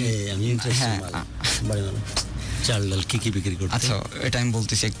একটা কাহিনী। হ্যাঁ, চাল ডাল কি বিক্রি করতে? আচ্ছা, এটা আমি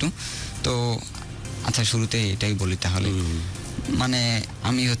বলতেছি একটু। তো আচ্ছা, শুরুতে এটাই বলি তাহলে। মানে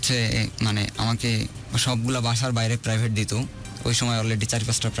আমি হচ্ছে মানে আমাকে সবগুলা বাসার বাইরে প্রাইভেট দিত। ওই সময় অলরেডি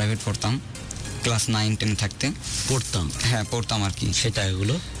 4-5টা প্রাইভেট পড়তাম, ক্লাস 9-10 থাকতে পড়তাম। হ্যাঁ, পড়তাম আর কি। সেটা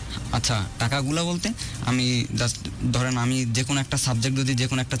এগুলো আচ্ছা, টাকাগুলো বলতে আমি জাস্ট ধরেন আমি যে কোনো একটা সাবজেক্ট যদি যে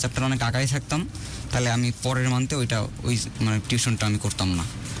কোনো একটা চ্যাপ্টার অনেক আগাই থাকতাম, তাহলে আমি পরের মান্থে ওই মানে টিউশনটা আমি করতাম না,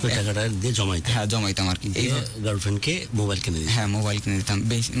 ওই টাকাটা দিয়ে জমাইতাম। হ্যাঁ, জমাইতাম আর কি। এই গার্লফ্রেন্ডকে মোবাইল কিনে দিতাম। হ্যাঁ, মোবাইল কিনে দিতাম।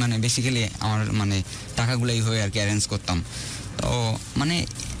 মানে বেসিক্যালি আমার মানে টাকাগুলো এইভাবে আর কি অ্যারেঞ্জ করতাম। তো মানে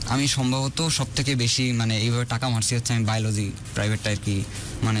আমি সম্ভবত সব থেকে বেশি মানে এইভাবে টাকা মারছি হচ্ছে আমি বায়োলজি প্রাইভেটটা আর কি,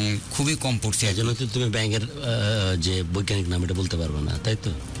 মানে খুবই কম পড়ছি। এই জন্য তো তুমি ব্যাংকের যে বৈজ্ঞানিক নাম এটা বলতে পারবে না, তাই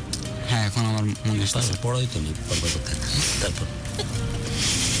তো? হ্যাঁ, এখন আমার মনে আসছে। পড়াই তো নেই পড়বার কথা।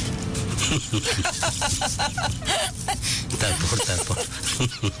 তারপর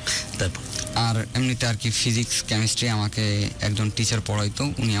তারপর আর এমনিতে আর কি ফিজিক্স কেমিস্ট্রি আমাকে একজন টিচার পড়াইতো।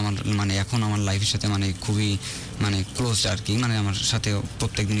 উনি আমার মানে এখন আমার লাইফের সাথে মানে খুবই মানে ক্লোজ আর কি, মানে আমার সাথে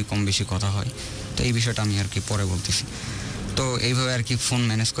প্রত্যেক দিনই কম বেশি কথা হয়। তো এই বিষয়টা আমি আর কি পরে বলতেছি। তো এইভাবে আর কি ফোন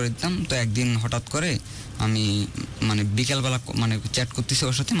ম্যানেজ করে দিতাম। তো একদিন হঠাৎ করে আমি মানে বিকেলবেলা মানে চ্যাট করতেছি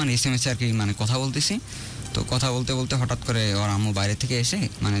ওর সাথে, মানে SMS আর কি মানে কথা বলতেছি। তো কথা বলতে বলতে হঠাৎ করে ওর আম্মু বাইরে থেকে এসে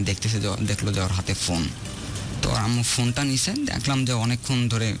মানে দেখলো যে ওর হাতে ফোন। তো ওর আম্মু ফোনটা নিছে, দেখলাম যে অনেকক্ষণ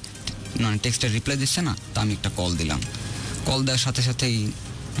ধরে মানে টেক্সটের রিপ্লাই দিচ্ছে না। তো আমি একটা কল দিলাম, কল দেওয়ার সাথে সাথেই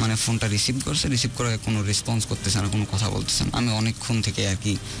মানে ফোনটা রিসিভ করে কোনো রেসপন্স করতেছে না, কোনো কথা বলতেছে না। আমি অনেকক্ষণ থেকে আর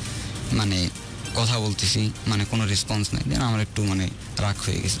কি মানে কথা বলতেছি, মানে কোনো রেসপন্স নেই। দেন আমার একটু মানে রাগ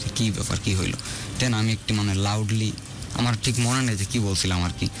হয়ে গেছে, কী ব্যাপার, কী হইলো। দেন আমি একটু মানে লাউডলি, আমার ঠিক মনে নেই যে কী বলছিলাম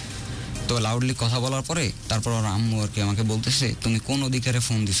আর কি। তো লাউডলি কথা বলার পরে তারপর ওর আম্মু আর কি আমাকে বলতেছে, তুমি কোন অধিকারে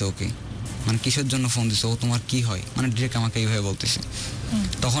ফোন দিছো ওকে, মানে কিসের জন্য ফোন দিছো, ও তোমার কি হয়, মানে ডিরেক্ট আমাকে এইভাবে বলতেছে।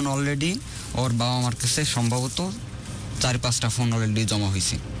 তখন অলরেডি ওর বাবা আমার কাছে সম্ভবত 4-5টা ফোন অলরেডি জমা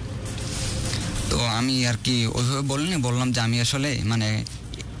হয়েছে। তো আমি আর কি ওইভাবে বললাম যে আমি আসলে মানে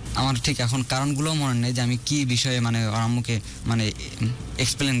আমার ঠিক এখন কারণগুলোও মনে নেই যে আমি কি বিষয়ে মানে ওর আম্মুকে মানে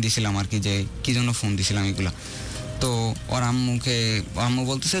এক্সপ্লেন দিয়েছিলাম আর কি, যে কী জন্য ফোন দিয়েছিলাম এগুলা। তো ওর আম্মু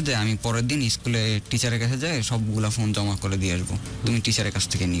বলতেছে যে আমি পরের দিন স্কুলে টিচারের কাছে যাই সবগুলা ফোন জমা করে দিয়ে আসবো, তুমি টিচারের কাছ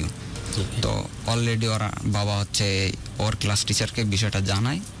থেকে নিও। তো অলরেডি ওর বাবা হচ্ছে ওর ক্লাস টিচারকে বিষয়টা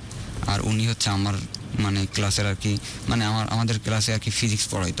জানায়, আর উনি হচ্ছে আমার মানে ক্লাসের আর কি মানে আমাদের ক্লাসে আর কি ফিজিক্স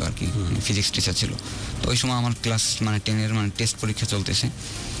পড়াইতো আর কি, ফিজিক্স টিচার ছিল। তো ওই সময় আমার ক্লাস মানে 10-এর মানে টেস্ট পরীক্ষা চলতেছে।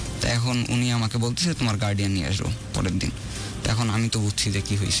 তো এখন উনি আমাকে বলতেছে তোমার গার্ডিয়ান নিয়ে আসবো পরের দিন। তো এখন আমি তো বুঝছি যে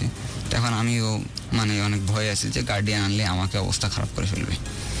কী হয়েছে। তো এখন আমিও মানে অনেক ভয় আছি যে গার্ডিয়ান আনলে আমাকে অবস্থা খারাপ করে ফেলবে।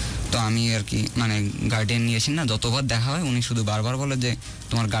 তো আমি আর কি মানে গার্ডিয়ান নিয়ে আসি না, যতবার দেখা হয় উনি শুধু বারবার বলে যে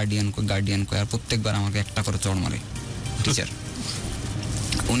তোমার গার্ডিয়ান কই, আর প্রত্যেকবার আমাকে একটা করে চড় মারে টিচার।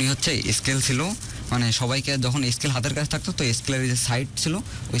 উনি হচ্ছে স্কেল ছিল, মানে সবাইকে যখন স্কেল হাতের কাছে থাকতো তো স্কেলের যে সাইড ছিল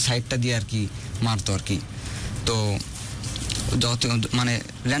ওই সাইডটা দিয়ে আর কি মারতো আর কি। তো যত মানে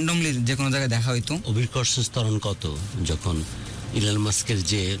র্যান্ডমলি যে কোনো জায়গায় দেখা হইতো। অভিকর্ষ ত্বরণ কত যখন ইলন মাস্কের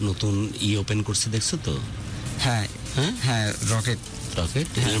যে নতুন ওপেন করছে দেখছো তো? হ্যাঁ হ্যাঁ, রকেট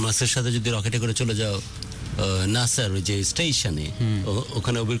ইলন মাস্কের সাথে যদি রকেটে করে চলে যাও নাসার ওই যে স্টেশনে,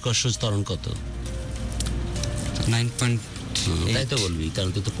 ওখানে অভিকর্ষ ত্বরণ কত? 9.8। তাই তো বলবি, কারণ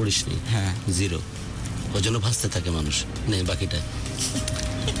তুই তো পড়িস নি। হ্যাঁ, 0। ওই জন্য ভাসতে থাকে মানুষ, নেই বাকিটা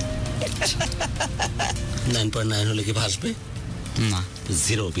 9.9 হলে কি ভাসবে না,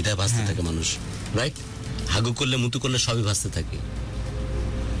 0 বিধায় ভাসতে থাকে মানুষ। রাইট? হাগু করলে মুতু করলে সবই ভাসতে থাকে।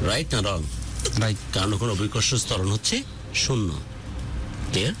 রাইট না রং? রাইট। কারণ ওখানে অভিকর্ষ ত্বরণ হচ্ছে 0।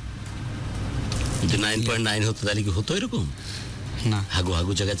 ক্লিয়ার? যদি 9.9 হতো তাহলে কি হতো এরকম? না,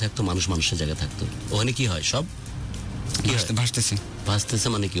 হাগু জায়গায় থাকতো, মানুষের জায়গায় থাকতো। ওখানে কি হয়? সব ভাসতেছে। ভাসতেছে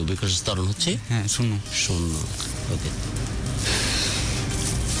মানে কি অভিকর্ষ ত্বরণ হচ্ছে? হ্যাঁ, শূন্য। ওকে,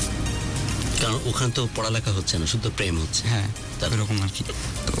 কারণ ওখানে তো পড়ালেখা হচ্ছে না, শুধু প্রেম হচ্ছে। হ্যাঁ, এরকম আর কি।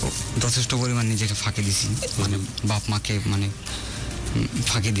 তো যথেষ্ট পরিমাণ নিজেকে ফাঁকি দিছি, মানে বাপ মাকে মানে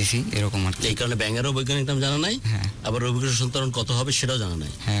ফাঁকি দিছি এরকম আর কি। এই কারণে ব্যাঙেরও বৈজ্ঞানিক নাম জানা নাই। হ্যাঁ, আবার অভিকর্ষ ত্বরণ কত হবে সেটাও জানা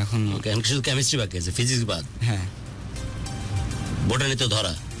নাই। হ্যাঁ, এখন শুধু কেমিস্ট্রি বাকি আছে, ফিজিক্স বাদ। হ্যাঁ, বোটানি তো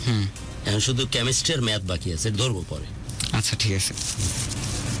ধরা, এখন শুধু কেমিস্ট্রি আর ম্যাথ বাকি আছে, ধরবো পরে। আচ্ছা, ঠিক আছে।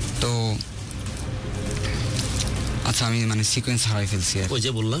 তো আচ্ছা, আমি মানে সিকোয়েন্স হারাই ফেলছি আর। ওই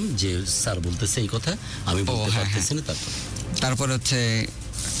যে বললাম যে স্যার বলতেছে এই কথা, আমি বলতে পারতেছি না। তারপরে হচ্ছে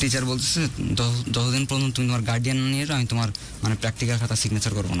টিচার বলতেছে যতদিন পর্যন্ত তুমি তোমার গার্ডিয়ান নিয়ে আমি তোমার মানে প্র্যাকটিক্যাল খাতা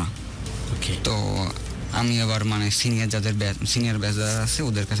সিগনেচার করবো না। ওকে। তো আমি আবার মানে সিনিয়র ব্যাচ যারা আছে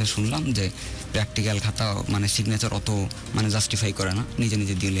ওদের কাছে শুনলাম যে প্র্যাকটিক্যাল খাতা মানে সিগনেচার অত মানে জাস্টিফাই করে না, নিজে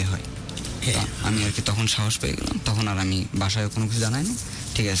নিজে দিলে হয়। আমি আর কি তখন সাহস পেয়ে গেলাম, তখন আর আমি বাসায় কোনো কিছু জানাই না,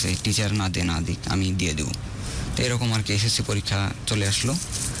 ঠিক আছে টিচার না দিক আমি দিয়ে দেবো। তো এরকম আর কি এসএসসি পরীক্ষা চলে আসলো,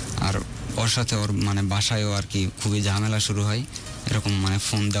 আর ওর সাথে ওর মানে বাসায়ও আর কি খুবই ঝামেলা শুরু হয়, এরকম মানে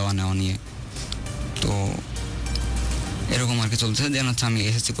ফোন দেওয়া নেওয়া নিয়ে। তো এরকম আর কি চলছে। যেন হচ্ছে আমি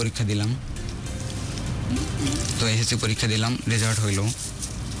এসএসসি পরীক্ষা দিলাম, তো এসএসসি পরীক্ষা দিলাম, রেজাল্ট হইলো।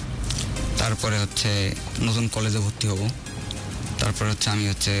 তারপরে হচ্ছে নতুন কলেজে ভর্তি হব। তারপরে হচ্ছে আমি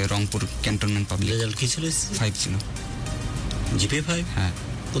হচ্ছে রংপুর ক্যান্টনমেন্ট পাবলিক। রেজাল্ট কি ছিল? 5 ছিল। জিপিএ 5? হ্যাঁ।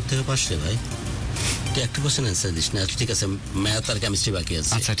 কোত্থেকে পাস রে ভাই? তুই একটা কোশ্চেন অ্যান্সার দিস না। ঠিক আছে, ম্যাথ আর কেমিস্ট্রি বাকি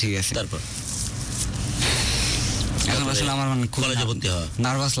আছে। আচ্ছা, ঠিক আছে। তারপর এখন আসলে আমার মানে খুব কলেজে ভর্তি হওয়া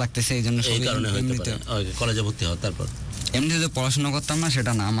নার্ভাস লাগতেছে, এই জন্য এই কারণে হতে পারে। কলেজে ভর্তি হওয়া, তারপর এমনি যে পড়াশোনা করতাম না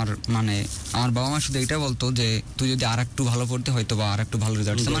সেটা না, আমার মানে আমার বাবা মা শুধু এটা বলতো যে তুই যদি আর একটু ভালো পড়তে হয়তো বা আর একটু ভালো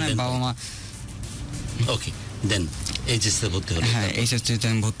রেজাল্ট, মানে বাবা মা। ওকে, দেন এইচএসসি ভর্তি হলাম। হ্যাঁ, এইচএসসিতে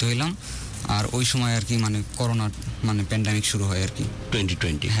আমি ভর্তি হইলাম। আর ওই সময় আর কি মানে করোনা মানে প্যান্ডামিক শুরু হয় আর কি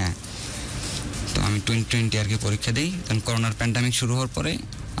 2020। হ্যাঁ, তো আমি 2020 আর কি পরীক্ষা দিই। কারণ করোনার প্যান্ডামিক শুরু হওয়ার পরে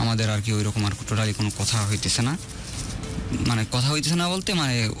আমাদের আর কি ওইরকম আর টোটালি কোনো কথা হইতেছে না, মানে কথা হইতেছে না বলতে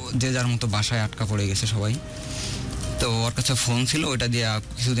মানে যে যার মতো বাসায় আটকা পড়ে গেছে সবাই। তো ওর কাছে ফোন ছিল, ওটা দিয়ে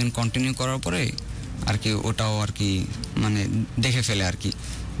কিছুদিন কন্টিনিউ করার পরে আর কি ওটাও আর কি মানে দেখে ফেলে আর কি।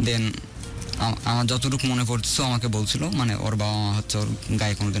 দেন আমার যতটুকু মনে পড়ছে আমাকে বলছিল মানে ওর বাবা মা হচ্ছে ওর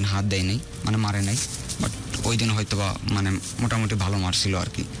গায়ে কোনোদিন হাত দেয় নাই, মানে মারে নাই, বাট ওই দিন হয়তো বা মানে মোটামুটি ভালো মারছিল আর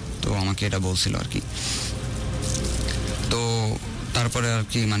কি। তো আমাকে এটা বলছিল আর কি। তো তারপরে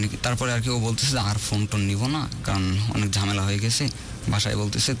আর কি ও বলতেছে আর ফোন টোন নিব না, কারণ অনেক ঝামেলা হয়ে গেছে। বাসায়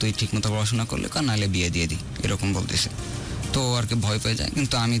বলতেছে তুই ঠিক মতো পড়াশোনা করলে কার নাহলে বিয়ে দিয়ে দিই, এরকম বলতেছে। তো আর কি ভয় পেয়ে যায়,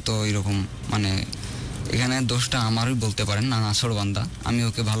 কিন্তু আমি তো এরকম মানে এখানে দোষটা আমারই বলতে পারেন না, নাছর বান্দা। আমি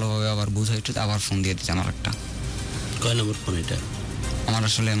ওকে ভালোভাবে আবার বুঝাইতে আবার ফোন দিয়ে দিচ্ছি আমার একটা। কয় নম্বর ফোন এটা? আমার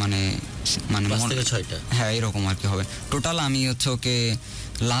আসলে মানে 5 থেকে 6টা। হ্যাঁ, এরকম আর কি হবে টোটাল। আমি হচ্ছে ওকে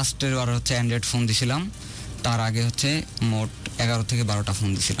লাস্টের বার হচ্ছে অ্যান্ড্রয়েড ফোন দিছিলাম, তার আগে হচ্ছে মোট 11 থেকে 12টা ফোন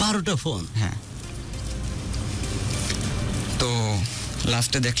দিছিলাম। 12টা ফোন? হ্যাঁ। তো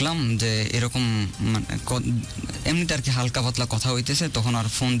লাস্টে দেখলাম যে এরকম মানে এমনিতে আর কি হালকা পাতলা কথা হইতেছে, তখন আর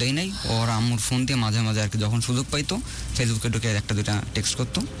ফোন দেই নাই। ওর আম্মুর ফোন দিয়ে মাঝে মাঝে আর কি যখন সুযোগ পাইতো ফেসবুকে ঢুকে 1-2টা টেক্সট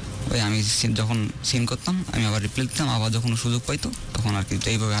করতো। ওই আমি যখন সিন করতাম আমি আবার রিপ্লাই দিতাম, আবার যখন সুযোগ পাইতো তখন আর কি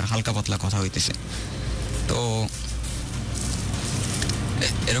এইভাবে আর হালকা পাতলা কথা হইতেছে। তো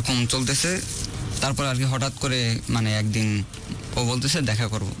এরকম চলতেছে। তারপর আর কি হঠাৎ করে মানে একদিন ও বলতেছে দেখা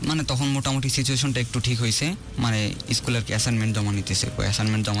করবো, মানে তখন মোটামুটি সিচুয়েশনটা একটু ঠিক হয়েছে, মানে স্কুলের কি অ্যাসাইনমেন্ট জমা নিতেছে, ওই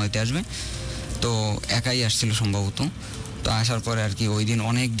অ্যাসাইনমেন্ট জমা দিতে আসবে। তো একাই আসছিল সম্ভবত। তো আসার পরে আর কি ওই দিন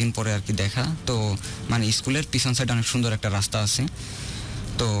অনেক দিন পরে আর কি দেখা। তো মানে স্কুলের পিছন সাইডে অনেক সুন্দর একটা রাস্তা আছে।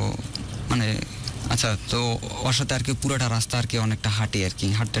 তো মানে আচ্ছা, তো ওর সাথে আর কি পুরোটা রাস্তা আর কি অনেকটা হাঁটি আর কি,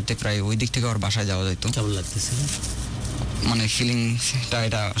 হাঁটতে হাঁটতে প্রায় ওই দিক থেকে ওর বাসায় যাওয়া যেত। কেমন লাগতেছিল? মানে ফিলিংসটা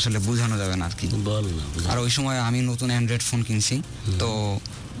এটা আসলে বোঝানো যাবে না আর কি। বল না। আর ওই সময় আমি নতুন অ্যান্ড্রয়েড ফোন কিনছি, তো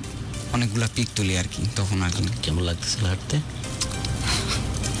অনেকগুলা পিক তুলি আর কি তখন আর কি। কেমন লাগতেছিল হাঁটতে?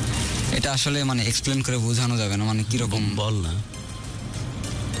 এটা আসলে মানে এক্সপ্লেন করে বোঝানো যাবে না, মানে কিরকম। বল না।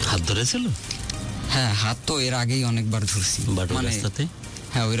 হাত ধরেছিল? হ্যাঁ, হাত তো এর আগেই অনেকবার ধরছি। মানে রাস্তাতে?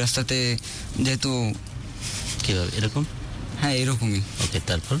 হ্যাঁ, ওই রাস্তাতে যেহেতু। কিভাবে এরকম? হ্যাঁ, এরকমই। ওকে,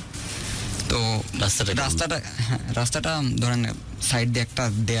 তারপর? তো রাস্তাটা ধরেন সাইড দিয়ে একটা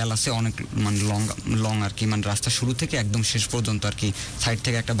দেয়াল আছে অনেক মানে লং আর কি, মানে রাস্তা শুরু থেকে একদম শেষ পর্যন্ত আর কি সাইড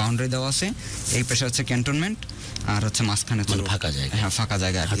থেকে একটা বাউন্ডারি দেওয়া আছে। এই পাশে হচ্ছে ক্যান্টনমেন্ট আর হচ্ছে মাঝখানে ফাঁকা জায়গা। হ্যাঁ, ফাঁকা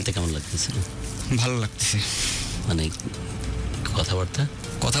জায়গা। হাঁটতে কেমন লাগতেছে? ভালো লাগতেছে। মানে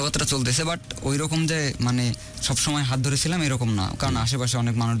কথাবার্তা চলতেছে, বাট ওই রকম যে মানে সবসময় হাত ধরেছিলাম এরকম না, কারণ আশেপাশে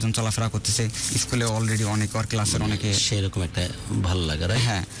অনেক মানুষজন চলাফেরা করতেছে, স্কুলে অলরেডি অনেক আর ক্লাসের অনেকে, সেরকম একটা ভালো লাগা।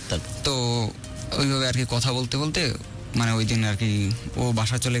 হ্যাঁ। তো ওইভাবে আর কি কথা বলতে বলতে মানে ওই দিন আর কি ও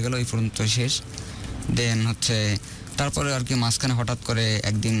বাসা চলে গেল, এই পর্যন্ত শেষ। দেন হচ্ছে তারপরে আর কি মাঝখানে হঠাৎ করে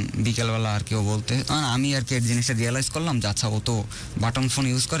একদিন বিকেলবেলা আর কি ও বলতে, আমি আর কি এই জিনিসটা রিয়েলাইজ করলাম যে আচ্ছা ও তো বাটন ফোন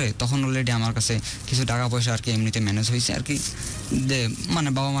ইউজ করে। তখন অলরেডি আমার কাছে কিছু টাকা পয়সা আর কি এমনিতে ম্যানেজ হয়েছে আর কি, যে মানে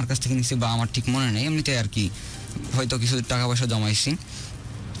বাবা মার কাছ থেকে নিচ্ছি বা আমার ঠিক মনে নেই, এমনিতে আর কি হয়তো কিছু টাকা পয়সা জমাইছি।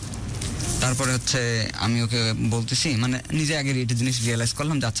 তারপরে হচ্ছে আমি ওকে বলতেছি, মানে নিজে আগে এটা জিনিস রিয়েলাইজ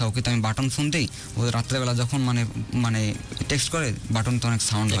করলাম যে আচ্ছা ওকে তো আমি বাটন ফোন দিই, ও রাত্রেবেলা যখন মানে টেক্সট করে বাটন তো অনেক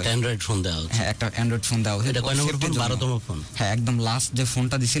সাউন্ড হয়। অ্যান্ড্রয়েড ফোন দেওয়া হচ্ছে? হ্যাঁ, একটা অ্যান্ড্রয়েড ফোন দেওয়া হচ্ছে। এটা কয় নম্বর ফোন? 12তম ফোন? হ্যাঁ, একদম লাস্ট যে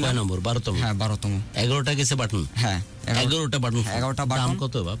ফোনটা দিছিলাম। কয় নম্বর? 12তম? হ্যাঁ, 12তম। 11টা গেছে বাটন? হ্যাঁ, 11টা বাটন। 11টা বাটন। দাম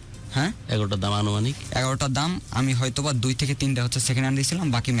কত বাপ? হ্যাঁ, 11টার দাম আনুমানিক? 11টার দাম আমি হয়তোবা 2 থেকে 3টা হচ্ছে সেকেন্ড হ্যান্ড দিয়েছিলাম,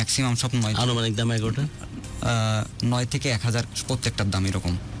 বাকি ম্যাক্সিমাম সব 9। আনুমানিক দাম 11টা 9 থেকে 1000 প্রত্যেকটার দাম,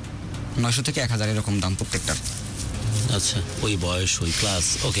 এরকম 900 থেকে 1000 এরকম দাম প্রত্যেকটার। আচ্ছা, ওই বয়স, ওই ক্লাস,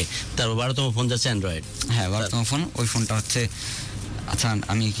 ওকে। তারপর 12তম ফোন যাচ্ছে অ্যান্ড্রয়েড? হ্যাঁ, 12তম ফোন। ওই ফোনটা হচ্ছে, আচ্ছা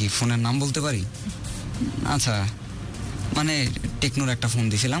আমি কি ফোনের নাম বলতে পারি? আচ্ছা, মানে টেকনোর একটা ফোন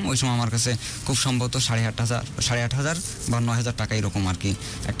দিয়েছিলাম ওই সময়, আমার কাছে খুব সম্ভবত 8,500 বা 9,000 টাকা এরকম আর কি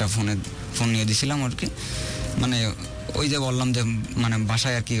একটা ফোন নিয়ে দিয়েছিলাম আর কি। মানে ওই যে বললাম যে মানে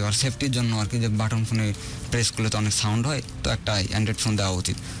বাসায় আর কি আর সেফটির জন্য আর কি, যে বাটন ফোনে প্রেস করলে তো অনেক সাউন্ড হয়, তো একটা অ্যান্ড্রয়েড ফোন দেওয়া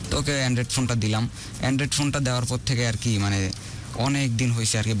উচিত। তো ওকে অ্যান্ড্রয়েড ফোনটা দিলাম। অ্যান্ড্রয়েড ফোনটা দেওয়ার পর থেকে আর কি মানে অনেক দিন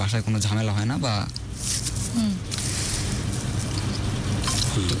হয়েছে আর কি বাসায় কোনো ঝামেলা হয় না বা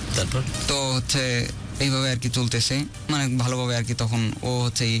তারপর তো হচ্ছে এইভাবে আর কি চলতেছে, মানে ভালোভাবে আর কি। তখন ও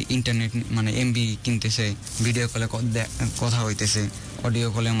হচ্ছে ইন্টারনেট মানে এমবি কিনতেছে, ভিডিও কলে কথা হইতেছে, অডিও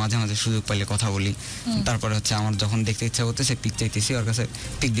কলে মাঝে মাঝে সুযোগ পাইলে কথা বলি। তারপরে হচ্ছে আমার যখন দেখতে ইচ্ছা করতেছে পিক চাইতেছি, ওর কাছে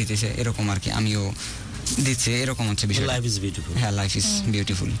পিক দিতেছে, এরকম আর কি আমিও দিচ্ছি, এরকম হচ্ছে বিষয়। Life is beautiful. হ্যাঁ, লাইফ ইজ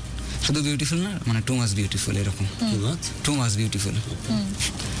বিউটিফুল। শুধু বিউটিফুল না, মানে টু মাচ বিউটিফুল, এরকম টু মাচ বিউটিফুল।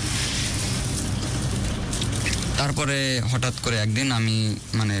 তারপরে হঠাৎ করে একদিন আমি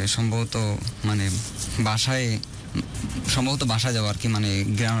মানে সম্ভবত বাসায় যাবো আর কি, মানে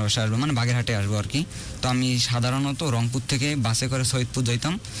গ্রামের বাসায় আসবো, মানে বাগেরহাটে আসবো আর কি। তো আমি সাধারণত রংপুর থেকে বাসে করে সৈয়দপুর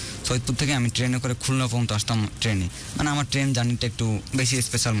যাইতাম, সৈয়দপুর থেকে আমি ট্রেনে করে খুলনা পর্যন্ত আসতাম ট্রেনে। মানে আমার ট্রেন জার্নিটা একটু বেশি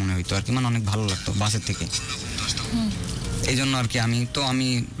স্পেশাল মনে হইতো আর কি, মানে অনেক ভালো লাগতো বাসের থেকে। এই জন্য আর কি আমি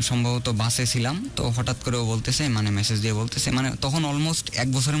সম্ভবত বাসে ছিলাম, তো হঠাৎ করে ও বলতেছে, মানে মেসেজ দিয়ে বলতেছে, মানে তখন অলমোস্ট 1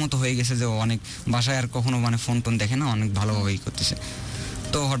 বছরের মতো হয়ে গেছে যে ও অনেক বাসায় আর কখনো মানে ফোন টোন দেখে না, অনেক ভালোভাবেই করতেছে।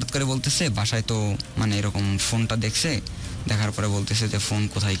 তো হঠাৎ করে বলতেছে বাসায় তো মানে এরকম ফোনটা দেখছে, দেখার পরে বলতেছে যে ফোন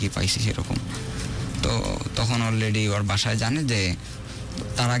কোথায় কি পাইছিস এরকম। তো তখন অলরেডি ওর বাসায় জানে যে,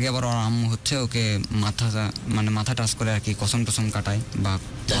 তার আগে আবার ওর আম্মু হচ্ছে ওকে মাথা টাচ করে আর কি কসম টসম কাটায় বা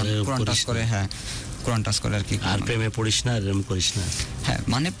কোরআন টাচ করে। হ্যাঁ, কোরআন টাচ করে আর কি। আর প্রেমে পড়িস না, এরকম করিস না। হ্যাঁ,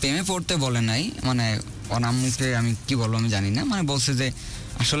 মানে প্রেমে পড়তে বলে নাই, মানে ওর আম্মুকে আমি কি বলবো আমি জানি না, মানে বলছে যে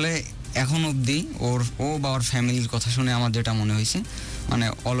আসলে এখন অবধি ও বা ওর ফ্যামিলির কথা শুনে আমার যেটা মনে হয়েছে, মানে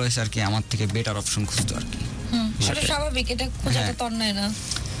অলওয়েজ আর কি আমার থেকে বেটার অপশন খুঁজতো আর কি। সেটা স্বাভাবিক, এটা খোঁজা তো অন্যায় না,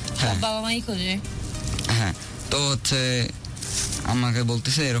 বাবা মাই খোঁজে। হ্যাঁ, তো হচ্ছে আমাকে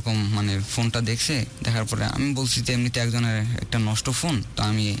বলতেছে এরকম, মানে ফোনটা দেখছে, দেখার পরে আমি বলছি যে এমনিতে একজনের একটা নষ্ট ফোন, তো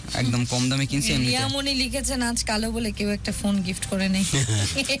আমি একদম কম দামে কিনছি। রিয়ামণি লিখেছেন আজ কালো বলে কেউ একটা ফোন গিফট করে নেই।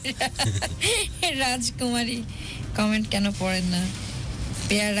 রাজকুমারী কমেন্ট কেন পড়েন না?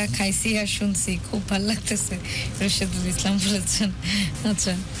 পেয়ারা খাইছি আর শুনছি, খুব ভালো লাগতেছে, রশিদুল ইসলাম বলেছেন।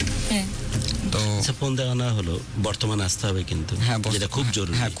 আচ্ছা, হ্যাঁ, তো ফোন দেওয়া না হলো বর্তমানে আসতে হবে কিন্তু, যেটা খুব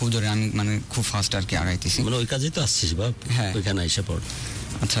জরুরি। হ্যাঁ, খুব জরুরি। আমি মানে খুব ফাস্ট আর কি আগাইতেছি, মানে ওই কাজেই তো আসছিস বাপ। হ্যাঁ, ওইখানে এসে পড়।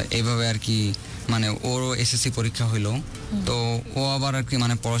 আচ্ছা, এইভাবে আর কি মানে ওরও এসএসসি পরীক্ষা হইলো, তো ও আবার আর কি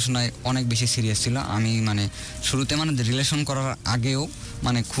মানে পড়াশোনায় অনেক বেশি সিরিয়াস ছিল। আমি মানে শুরুতে মানে রিলেশন করার আগেও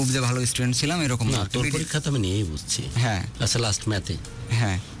মানে খুব যে ভালো স্টুডেন্ট ছিলাম এরকম না। তোর পরীক্ষা তো আমি নিয়েই বুঝছি। হ্যাঁ, আচ্ছা, লাস্ট ম্যাথে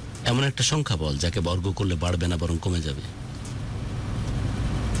হ্যাঁ এমন একটা সংখ্যা বল যাকে বর্গ করলে বাড়বে না বরং কমে যাবে।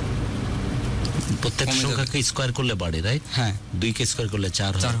 প্রত্যেকটা সংখ্যাকে স্কোয়ার করলে বাড়ে, রাইট? হ্যাঁ, 2 কে স্কোয়ার করলে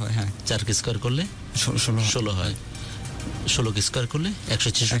 4 হয়। হ্যাঁ, 4 কে স্কোয়ার করলে 16 হয়। 16 কে স্কোয়ার করলে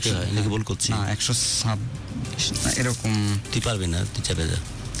 166 হয়। নাকি ভুল করছি? না, 126 এরকম। তুই পারবি না, তুই চাপে যা।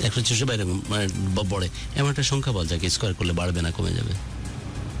 166 বা এরকম মানে বড়ে এমন একটা সংখ্যা বল যাকে স্কোয়ার করলে বাড়বে না কমে যাবে।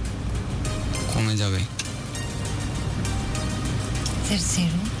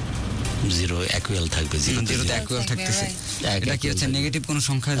 জিরো ইকুয়াল থাকবে। জিরোতে ইকুয়াল থাকতেছে। এটা কি হচ্ছে নেগেটিভ কোন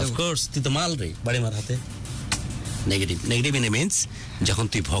সংখ্যা? অফ কোর্স, তুই তো মাল রে, বাড়ি মার হাতে। নেগেটিভ মিনস যখন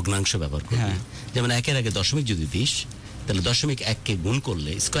তুই ভগ্নাংশ ব্যবহার করবি, যেমন 1-এর আগে দশমিক যদি দিস, তাহলে 0.1 কে গুণ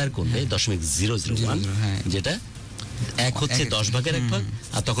করলে স্কয়ার করলে 0.001, যেটা 1 হচ্ছে 10 ভাগের 1 ভাগ,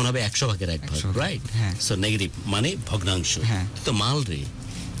 আর তখন হবে 100 ভাগের 1 ভাগ, রাইট? সো নেগেটিভ মানে ভগ্নাংশ। তো মাল রে,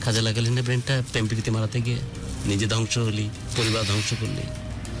 কাজে লাগালি না ব্রেনটা প্রেম প্রীতি মারাতে গিয়ে, নিজে ধ্বংস হলি, পরিবার ধ্বংস করলি।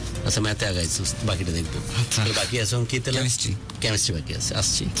 আচ্ছা ম্যাথে আগাইছিস, বাকিটা দেখবো। আচ্ছা। বাকি আছে কি? কেমিস্ট্রি। কেমিস্ট্রি বাকি আছে,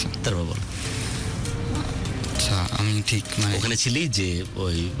 আসছি। তারপর বল। আচ্ছা আমি ঠিক মানে ওখানে ছিলি যে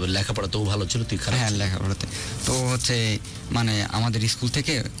ওই লেখাপড়া তো ভালো ছিল, তুই খারাপ? হ্যাঁ লেখাপড়াতে তো হচ্ছে মানে আমাদের স্কুল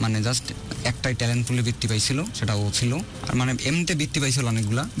থেকে মানে জাস্ট একটাই ট্যালেন্ট পুলে বৃত্তি পাইছিল, সেটা ও ছিল। আর মানে এমনিতে বৃত্তি পাইছিল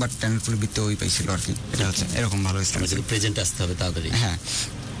অনেকগুলা, বাট ট্যালেন্ট পুলে বৃত্তি ওই পাইছিল আর কি। এটা হচ্ছে এরকম ভালো স্টুডেন্ট। প্রেজেন্ট আসতে হবে তাড়াতাড়ি। হ্যাঁ,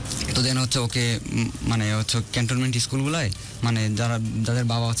 তো দেন হচ্ছে ওকে মানে হচ্ছে ক্যান্টনমেন্ট স্কুলগুলায় মানে যাদের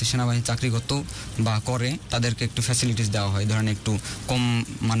বাবা হচ্ছে সেনাবাহিনী চাকরি করতো বা করে, তাদেরকে একটু ফ্যাসিলিটিস দেওয়া হয়, ধরেন একটু কম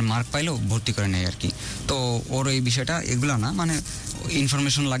মানে মার্ক পাইলেও ভর্তি করে নেয় আর কি। তো ওর এই বিষয়টা এগুলো না, মানে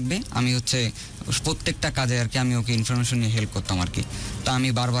ইনফরমেশন লাগবে, আমি হচ্ছে প্রত্যেকটা কাজে আর কি আমি ওকে ইনফরমেশন নিয়ে হেল্প করতাম আর কি। তো আমি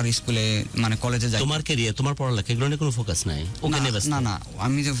বারবার স্কুলে মানে কলেজে যাই। তোমার ক্যারিয়ার, তোমার পড়ালেখা এগুলো নিয়ে কোনো ফোকাস নাই? ওকে নিয়ে ব্যস্ত? না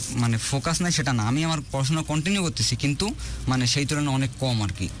আমি যে মানে ফোকাস নাই সেটা না, আমি আমার পড়াশোনা কন্টিনিউ করতেছি, কিন্তু মানে সেই তুলনায় অনেক কম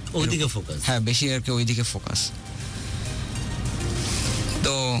আর কি। ওইদিকে ফোকাস? হ্যাঁ, বেশি আর কি ওইদিকে ফোকাস।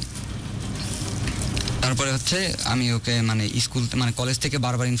 তো তারপরে হচ্ছে আমি ওকে মানে স্কুল মানে কলেজ থেকে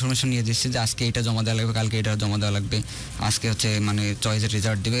বারবার ইনফরমেশন নিয়ে দিচ্ছি যে আজকে এটা জমা দেওয়া লাগবে, কালকে এটা জমা দেওয়া লাগবে, আজকে হচ্ছে মানে চয়েসের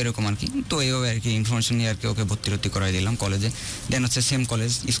রেজাল্ট দেবে, এরকম আর কি। তো এইভাবে আর কি ইনফরমেশন নিয়ে আর কি ওকে ভর্তি করাই দিলাম কলেজে। দেন হচ্ছে সেম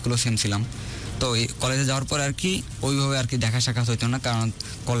কলেজ, স্কুলও সেম ছিলাম। তো এই কলেজে যাওয়ার পর আর কি ওইভাবে আর কি দেখা সাক্ষাৎ হইতো না, কারণ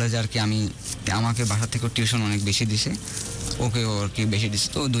কলেজে আর কি আমাকে বাসা থেকে টিউশন অনেক বেশি দিছে, ওকে আর কি বেশি দিছে।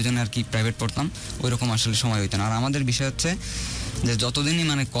 তো দুজনে আর কি প্রাইভেট পড়তাম, ওইরকম আসলে সময় হইতো না। আর আমাদের বিষয় হচ্ছে যে যতদিনই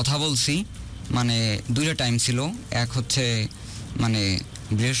মানে কথা বলছি মানে দুইটা টাইম ছিল, এক হচ্ছে মানে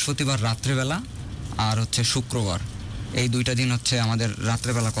বৃহস্পতিবার রাত্রেবেলা আর হচ্ছে শুক্রবার, এই দুইটা দিন হচ্ছে আমাদের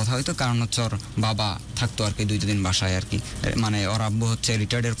রাত্রেবেলা কথা হইতো, কারণ হচ্ছে ওর বাবা থাকতো আর কি দুইটা দিন বাসায় আর কি। মানে ওর আব্বু হচ্ছে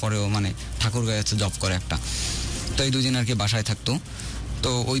রিটায়ার্ডের পরেও মানে ঠাকুরগাঁয়ে হচ্ছে জব করে একটা, তো এই দুই দিন আর কি বাসায় থাকতো।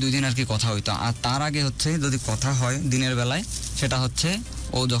 তো ওই দুই দিন আর কি কথা হইতো। আর তার আগে হচ্ছে যদি কথা হয় দিনের বেলায়, সেটা হচ্ছে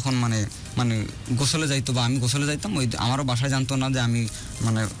ও যখন মানে গোসলে যাইতো বা আমি গোসলে যাইতাম, ওই আমারও বাসায় জানতো না যে আমি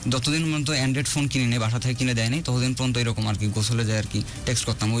মানে যতদিন পর্যন্ত অ্যান্ড্রয়েড ফোন কিনে নেই, বাসা থেকে কিনে দেয়নি, ততদিন পর্যন্ত এরকম আর কি গোসলে যায় আর কি টেক্সট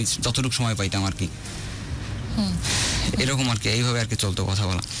করতাম, ওই যতটুকু সময় পাইতাম আর কি, এরকম আর কি। এইভাবে আর কি চলতো কথা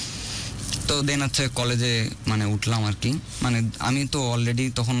বলা। তো দেন হচ্ছে কলেজে মানে উঠলাম আর কি। মানে আমি তো অলরেডি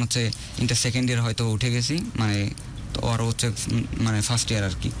তখন হচ্ছে ইন্টার সেকেন্ড ইয়ার হয়তো উঠে গেছি, মানে তো আরও হচ্ছে মানে ফার্স্ট ইয়ার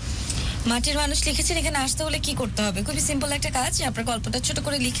আর কি। মাটির মানুষ লিখেছেন এখানে আসতে হলে কি করতে হবে? খুবই সিম্পল একটা কাজ, আপনার গল্পটা ছোট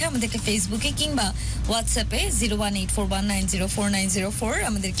করে লিখে আমাদেরকে ফেসবুকে কিংবা হোয়াটসঅ্যাপে 01841904904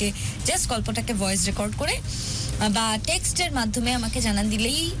 আমাদেরকে জাস্ট গল্পটাকে ভয়েস রেকর্ড করে বা টেক্সটের মাধ্যমে আমাকে জানান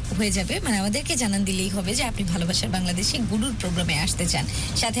দিলেই হয়ে যাবে। মানে আমাদেরকে জানান দিলেই হবে যে আপনি ভালোবাসার বাংলাদেশে গুরুর প্রোগ্রামে আসতে চান,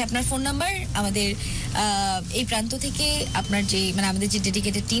 সাথে আপনার ফোন নাম্বার। আমাদের এই প্রান্ত থেকে আপনার যে মানে আমাদের যে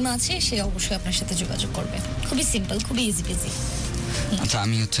ডেডিকেটেড টিম আছে সে অবশ্যই আপনার সাথে যোগাযোগ করবে। খুবই সিম্পল, খুবই ইজি পেজি। আচ্ছা,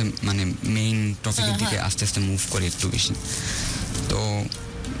 আমি হচ্ছে মানে মেইন টপিকের দিকে আস্তে আস্তে মুভ করি একটু বেশি। তো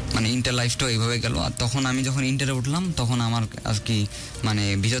মানে ইন্টার লাইফটাও এইভাবে গেল। আর তখন আমি যখন ইন্টারে উঠলাম তখন আমার আর কি মানে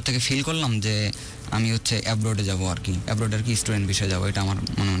ভিতর থেকে ফিল করলাম যে আমি হচ্ছে অ্যাব্রোডে যাবো আর কি, অ্যাব্রোড আর কি স্টুডেন্ট বিষয়ে যাবো, এটা আমার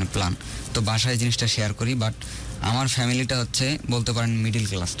মনে প্ল্যান। তো বাসায় জিনিসটা শেয়ার করি, বাট আমার ফ্যামিলিটা হচ্ছে বলতে পারেন মিডিল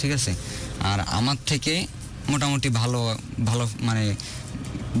ক্লাস, ঠিক আছে। আর আমার থেকে মোটামুটি ভালো মানে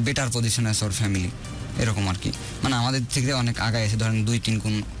বেটার পজিশনে আছে ওর ফ্যামিলি, এরকম আর কি। মানে আমাদের থেকে অনেক আগায় আছে, ধরেন 2-3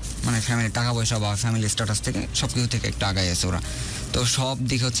 গুণ, মানে ফ্যামিলি টাকা পয়সা বা ফ্যামিলি স্ট্যাটাস থেকে সব কিছু থেকে একটু আগায় আছে ওরা। তো সব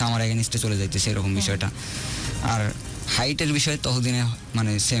দিক হচ্ছে আমার এগেনিস্টে চলে যাইতেছে এরকম বিষয়টা। আর হাইটের বিষয় ততদিনে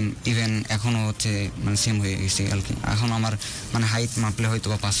মানে সেম, ইভেন এখনও হচ্ছে মানে সেম হয়ে গেছে আর কি। এখন আমার মানে হাইট মাপলে হয়তো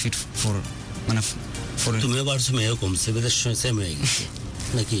বা 5 ফিট 4 মানে 4। তুমিও বাড়ছো, মেয়েও কমছে, বেদের সেম হয়ে গেছে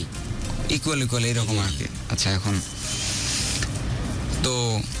নাকি? ইকুয়াল এরকম আর কি। আচ্ছা, এখন তো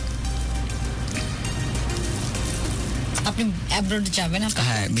আপনি অ্যাব্রোড যাবেন?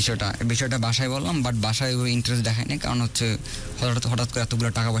 হ্যাঁ, বিষয়টা বাসায় বললাম, বাট বাসায় ওই ইন্টারেস্ট দেখায়নি, কারণ হচ্ছে হঠাৎ করে এতগুলো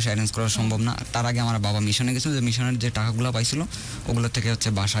টাকা পয়সা অ্যারেঞ্জ করা সম্ভব না। তার আগে আমার বাবা মিশনে গেছিল, যে মিশনের যে টাকাগুলো পাইছিল ওগুলো থেকে হচ্ছে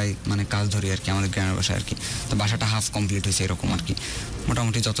বাসায় মানে কাজ ধরি আর কি, আমাদের গ্রামের বাসায় আর কি। তো বাসাটা হাফ কমপ্লিট হয়েছে এরকম আর কি।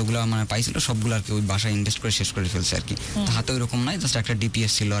 মোটামুটি যতগুলো মানে পাইছিল সবগুলো আর কি ওই বাসায় ইনভেস্ট করে শেষ করে ফেলছে আর কি। তো হাতে ওই রকম নাই, জাস্ট একটা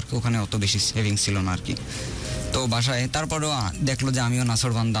ডিপিএস ছিল আর কি, ওখানে অত বেশি সেভিংস ছিল না আর কি। তো বাসায় তারপরেও দেখলো যে আমিও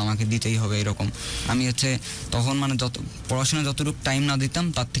নাসর বান্দা, আমাকে দিতেই হবে এরকম। আমি হচ্ছে তখন মানে পড়াশোনায় যতটুকু টাইম না দিতাম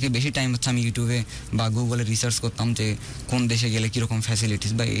তার থেকে বেশি টাইম হচ্ছে আমি ইউটিউবে বা গুগলে রিসার্চ করতাম যে কোন দেশে গেলে কীরকম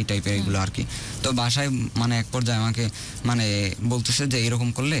ফ্যাসিলিটিস বা এই টাইপের এগুলো আর কি। তো বাসায় মানে এক পর্যায়ে আমাকে মানে বলতেছে যে এরকম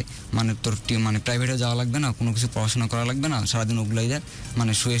করলে মানে তোর মানে প্রাইভেটে যাওয়া লাগবে না, কোনো কিছু পড়াশোনা করা লাগবে না, সারাদিন ওগুলোই দেখ,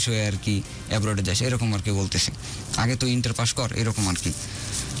 মানে শুয়ে আর কি অ্যাব্রোডে যাস, এরকম আর কি বলতেছে। আগে তো ইন্টার পাস কর, এরকম আর কি।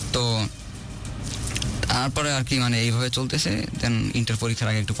 তো তারপরে আর কি মানে এইভাবে চলতেছে। দেন ইন্টার পরীক্ষার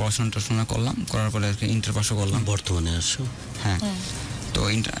আগে একটু পড়াশোনা করলাম, করার পরে আর কি ইন্টার পাসও করলাম। বর্তমানে আসো? হ্যাঁ, তো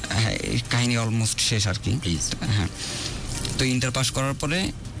হ্যাঁ, কাহিনী অলমোস্ট শেষ আর কি। হ্যাঁ, তো ইন্টার পাস করার পরে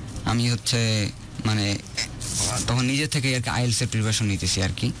আমি হচ্ছে মানে তখন নিজে থেকে আর কি আইএলটিএস এর প্রিপারেশন নিতেছি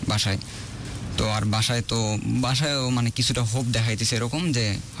আর কি বাসায়। তো আর বাসায়ও মানে কিছুটা হোপ দেখাইতেছে এরকম যে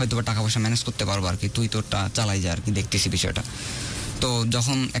হয়তো বা টাকা পয়সা ম্যানেজ করতে পারবো আর কি, তুই তোরটা চালাই যা আর কি, দেখতেছি বিষয়টা। তো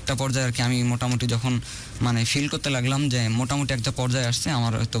যখন একটা পর্যায়ে আর কি আমি মোটামুটি যখন মানে ফিল করতে লাগলাম যে মোটামুটি একটা পর্যায়ে আসছে,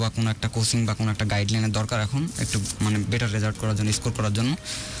 আমার হয়তো বা কোনো একটা কোচিং বা কোনো একটা গাইডলাইনের দরকার এখন একটু মানে বেটার রেজাল্ট করার জন্য, স্কোর করার জন্য,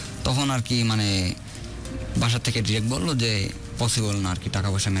 তখন আর কি মানে বাসা থেকে ডিরেক্ট বললো যে পসিবল না আর কি টাকা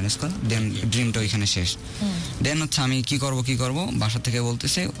পয়সা ম্যানেজ করা, দেন ড্রিমটা ওইখানে শেষ। দেন হচ্ছে আমি কি করব বাসা থেকে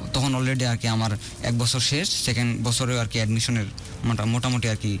বলতেছে, তখন অলরেডি আর কি আমার 1 বছর শেষ, সেকেন্ড বছরেও আর কি অ্যাডমিশনের মোটামুটি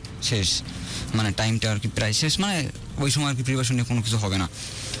আর কি শেষ, মানে টাইমটা আর কি প্রায় শেষ, মানে ওই সময় আর কি প্রিপারেশন নিয়ে কোনো কিছু হবে না।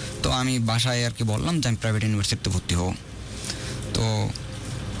 তো আমি বাসায় আর কি বললাম যে আমি প্রাইভেট ইউনিভার্সিটিতে ভর্তি হব। তো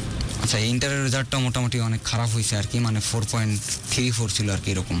আচ্ছা, ইন্টারের রেজাল্টটা মোটামুটি অনেক খারাপ হয়েছে আর কি, মানে 4.34 ছিল আর কি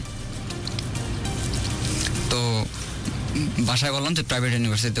এরকম। তো বাসায় বললাম যে প্রাইভেট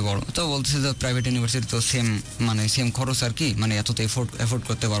ইউনিভার্সিটিতে পড়ো, তো বলতেছে যে প্রাইভেট ইউনিভার্সিটি তো সেম খরচ আর কি, মানে এত তো এফোর্ড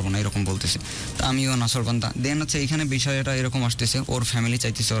করতে পারবো না এরকম বলতেছে। তো আমিও নাসরবান্ধা। দেন হচ্ছে এখানে বিষয়টা এরকম আসতেছে, ওর ফ্যামিলি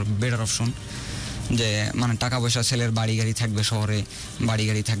চাইতেছে ওর বেটার অপশন, যে মানে টাকা পয়সা, ছেলের বাড়ি গাড়ি থাকবে, শহরে বাড়ি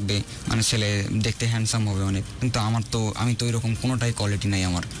গাড়ি থাকবে, মানে ছেলে দেখতে হ্যান্ডসাম হবে অনেক। কিন্তু আমি তো এরকম কোনোটাই কোয়ালিটি নাই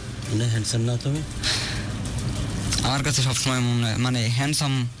আমার। হ্যান্ডসাম না তুমি? আমার কাছে সবসময় মনে হয় মানে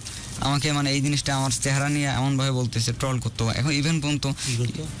হ্যান্ডসাম, আমাকে মানে এই জিনিসটা আমার চেহারা নিয়ে এমনভাবে বলতেছে, ট্রল করতে হয় এখন ইভেন পর্যন্ত,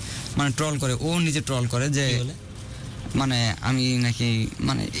 মানে ট্রল করে, ও নিজে ট্রল করে যে মানে আমি নাকি,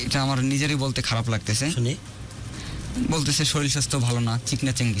 মানে এটা আমার নিজেরই বলতে খারাপ লাগতেছে, বলতেছে শরীর স্বাস্থ্য ভালো না,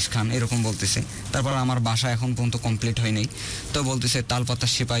 চিকনা চেঙ্গিস খান এরকম বলতেছে। তারপর আমার বাসা এখন পর্যন্ত কমপ্লিট হয় নাই, তো বলতেছে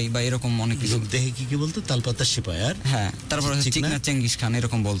তালপাতার সিপাই বা এরকম অনেক কিছু দেখে কি বলতো, তালপাতার সিপাই, আর হ্যাঁ, তারপরে চিকনা চেঙ্গিস খান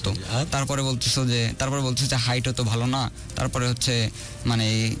এরকম বলতো। তারপরে বলতেছে যে হাইটও তো ভালো না, তারপরে হচ্ছে মানে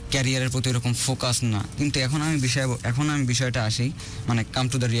ক্যারিয়ারের প্রতি এরকম ফোকাস না। কিন্তু এখন আমি বিষয়টা আসি, মানে কাম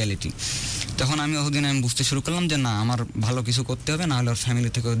টু দ্য রিয়ালিটি। তখন আমি ওদিন বুঝতে শুরু করলাম যে না, আমার ভালো কিছু করতে হবে, না হলে ওর ফ্যামিলি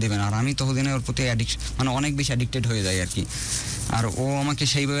থেকেও দেবে না। আর আমি ততদিনে ওর প্রতি মানে অনেক বেশি অ্যাডিক্টেড হয়ে যায় আর কি। আর ও আমাকে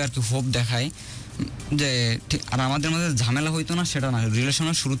সেইভাবে আর কি হোপ দেখায় যে আর আমাদের মধ্যে ঝামেলা হইতো না সেটা না,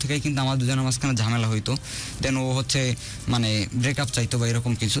 রিলেশনের শুরু থেকেই কিন্তু আমার দুজনের মাঝখানে ঝামেলা হইতো। দেন ও হচ্ছে মানে ব্রেকআপ চাইতো বা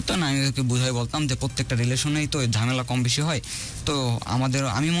এরকম কিছু। তো না, আমি ওকে বুঝাই বলতাম যে প্রত্যেকটা রিলেশনেই তো ঝামেলা কম বেশি হয়, তো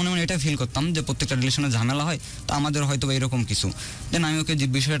আমি মনে এটা ফিল করতাম যে প্রত্যেকটা রিলেশনে ঝামেলা হয়, তো আমাদের হয়তো বা এরকম কিছু। দেন আমি ওকে যে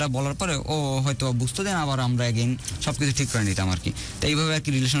বিষয়টা বলার পরে ও হয়তো বুঝতো, দেন আবার আমরা এগেইন সব কিছু ঠিক করে নিতাম আর কি। তো এইভাবে আর কি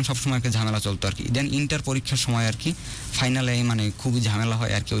রিলেশন সবসময় আর কি ঝামেলা চলতো আর কি। দেন ইন্টার পরীক্ষার সময় আর কি ফাইনালে মানে খুবই ঝামেলা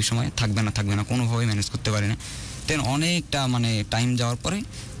হয় আর কি, ওই সময় থাকবে না কোনোভাবেই ম্যানেজ করতে পারি না। দেন অনেকটা মানে টাইম যাওয়ার পরে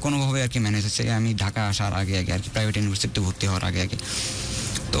কোনোভাবে আর কি ম্যানেজ হচ্ছে। আমি ঢাকা আসার আগে আর কি প্রাইভেট ইউনিভার্সিটিতে ভর্তি হওয়ার আগে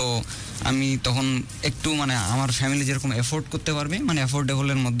তো আমি তখন একটু মানে আমার ফ্যামিলি যেরকম এফোর্ড করতে পারবে, মানে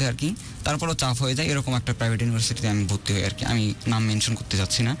অ্যাফোর্ডেবলের মধ্যে আর কি, তারপরেও চাপ হয়ে যায়, এরকম একটা প্রাইভেট ইউনিভার্সিটিতে আমি ভর্তি হই আর কি। আমি নাম মেনশন করতে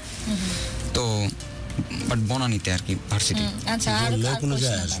চাচ্ছি না, তো বাট বনানীতে আর কি ভার্সিটি।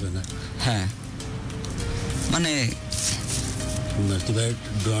 হ্যাঁ, মানে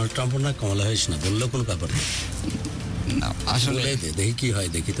ডোনাল্ড ট্রাম্প না কমলা হয়েছে না বললেও কোনো ব্যাপার নেই, আসলে দেখি কি হয়,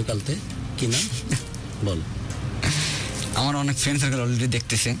 দেখি তো কালতে কি না বল। আমার অনেক ফ্রেন্ড সার্কেল অলরেডি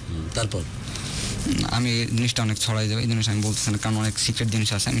দেখতেছে, তারপর আমি জিনিসটা অনেক ছড়াই যাবে এই জিনিস আমি বলতেছি না, কারণ অনেক সিক্রেট জিনিস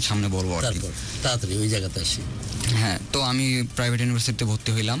আছে, আমি সামনে বলবো আর কি। তাড়াতাড়ি ওই জায়গাতে আসি। হ্যাঁ, তো আমি প্রাইভেট ইউনিভার্সিটিতে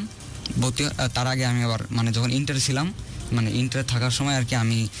ভর্তি হইলাম। তার আগে আমি আবার মানে যখন ইন্টারে ছিলাম, মানে ইন্টারে থাকার সময় আর কি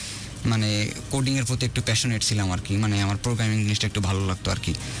আমি মানে কোডিংয়ের প্রতি একটু প্যাশনেট ছিলাম আর কি, মানে আমার প্রোগ্রামিং জিনিসটা একটু ভালো লাগতো আর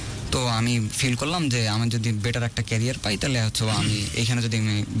কি। তো আমি ফিল করলাম যে আমি যদি বেটার একটা ক্যারিয়ার পাই, তাহলে হচ্ছে আমি এইখানে যদি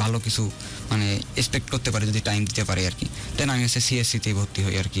আমি ভালো কিছু মানে এক্সপেক্ট করতে পারি, যদি টাইম দিতে পারি আর কি, দেন আমি হচ্ছে সিএসসিতেই ভর্তি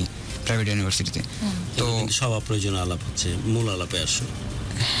হই আর কি, প্রাইভেট ইউনিভার্সিটিতে। তো সব প্রয়োজন আলাপ হচ্ছে, মূল আলাপে আসো।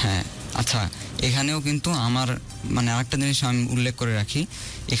 হ্যাঁ, আচ্ছা, এখানেও কিন্তু আমার মানে আরেকটা জিনিস আমি উল্লেখ করে রাখি,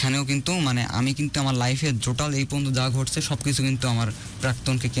 এখানেও কিন্তু মানে আমি কিন্তু আমার লাইফে টোটাল এই পর্যন্ত যা ঘটছে সব কিছু কিন্তু আমার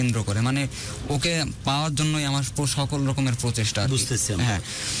প্রাক্তনকে কেন্দ্র করে, মানে ওকে পাওয়ার জন্যই আমার সকল রকমের প্রচেষ্টা। হ্যাঁ,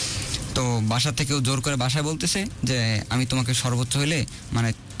 তো বাসা থেকেও জোর করে বাসায় বলতেছে যে আমি তোমাকে সর্বোচ্চ হইলে মানে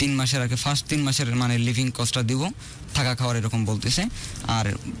 3 মাসের আর কি, ফার্স্ট 3 মাসের মানে লিভিং কস্টটা দিব, থাকা খাওয়ার এরকম বলতেছে, আর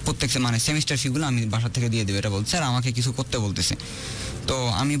প্রত্যেক মানে সেমিস্টার ফিগুলো আমি বাসা থেকে দিয়ে দেবো এটা বলছে, আর আমাকে কিছু করতে বলতেছে। তো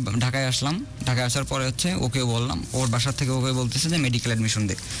আমি ঢাকায় আসলাম, ঢাকায় আসার পরে হচ্ছে ওকেও বললাম, ওর বাসার থেকে ওকে বলতেছে যে মেডিকেল অ্যাডমিশন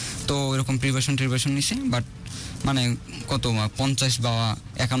দে। তো এরকম প্রিপারেশন নিছে, বাট মানে কত 50 বা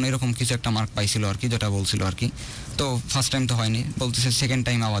 51 এরকম কিছু একটা মার্ক পাইছিল আর কি, যেটা বলছিল আর কি। তো ফার্স্ট টাইম তো হয়নি, বলতেছে সেকেন্ড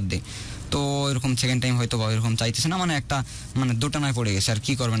টাইম আবার দে। তো এরকম সেকেন্ড টাইম হয়তো বা এরকম চাইতেছে না, মানে একটা মানে দোটানায় পড়ে গেছে আর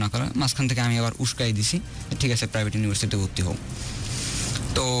কি করবে না করে। মাঝখান থেকে আমি আবার উস্কাই দিছি, ঠিক আছে প্রাইভেট ইউনিভার্সিটিতে ভর্তি হোক।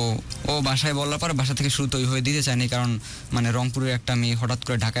 তো ও বাসায় বলার পর বাসা থেকে শুরু তো হয়ে দিতে চায়নি, কারণ মানে রংপুরের একটা মেয়ে হঠাৎ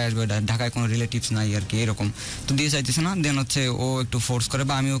করে ঢাকায় আসবে, ঢাকায় কোনো রিলেটিভস নাই আর কি, এরকম তো দিয়ে চাইতেছে না। দেন হচ্ছে ও একটু ফোর্স করে,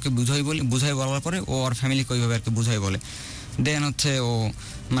 বা আমি ওকে বুঝাই বলার পরে ও ওর ফ্যামিলিকে ওইভাবে আর কি বুঝাই বলে। দেন হচ্ছে ও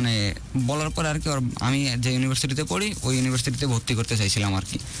মানে বলার পরে আর কি ওর, আমি যে ইউনিভার্সিটিতে পড়ি ওই ইউনিভার্সিটিতে ভর্তি করতে চাইছিলাম আর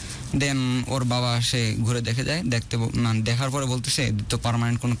কি। দেন ওর বাবা সে ঘুরে দেখে যায়, দেখার পরে বলতেছে তো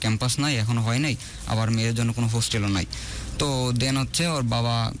পার্মানেন্ট কোনো ক্যাম্পাস নাই, এখনো হয় নাই, আবার মেয়ের জন্য কোনো হোস্টেলও নাই। তো দেন হচ্ছে ওর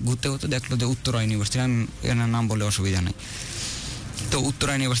বাবা ঘুরতে ঘুরতে দেখলো যে উত্তরা ইউনিভার্সিটি, আমি এর নাম বলে অসুবিধা নেই, তো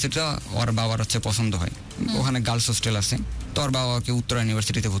উত্তরা ইউনিভার্সিটিটা ওর বাবার হচ্ছে পছন্দ হয়, ওখানে গার্লস হোস্টেল আছে। তো ওর বাবা ওকে উত্তরা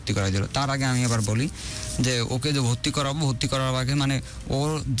ইউনিভার্সিটিতে ভর্তি করাই দিল। তার আগে আমি আবার বলি যে ওকে যে ভর্তি করার আগে মানে ওর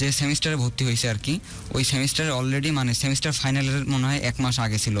যে সেমিস্টারে ভর্তি হয়েছে আর কি, ওই সেমিস্টারে অলরেডি মানে সেমিস্টার ফাইনালের মনে হয় 1 মাস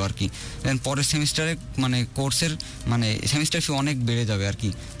আগে ছিল আর কি। দেন পরের সেমিস্টারে মানে কোর্সের মানে সেমিস্টার ফি অনেক বেড়ে যাবে আর কি।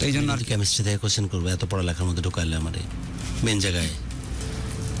 তো এই জন্য আর কেমিস্ট্রি থেকে কোশ্চেন করবো, এত পড়ালেখার মধ্যে ঢুকাইলে আমার মেন জায়গায়।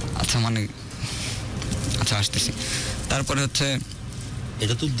 আচ্ছা মানে আচ্ছা আসতেছি। তারপরে হচ্ছে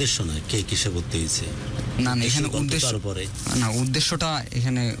এটা তো উদ্দেশ্য নয় কে কিসে ভর্তি হয়েছে, না না এখানে উদ্দেশ্যটা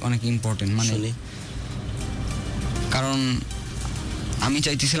এখানে অনেক ইম্পর্টেন্ট, মানে কারণ আমি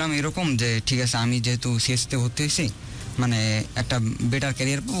চাইতেছিলাম এরকম যে ঠিক আছে আমি যেহেতু সিএসসিতে ভর্তি হয়েছি, মানে একটা বেটার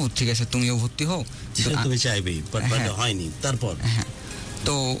ক্যারিয়ার পাবো, ঠিক আছে তুমিও ভর্তি হও, তুমি চাইবেই, হয়নি। তারপর হ্যাঁ,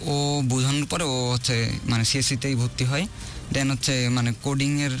 তো ও বোঝানোর পরে ও হচ্ছে মানে সিএসসিতেই ভর্তি হয়। দেন হচ্ছে মানে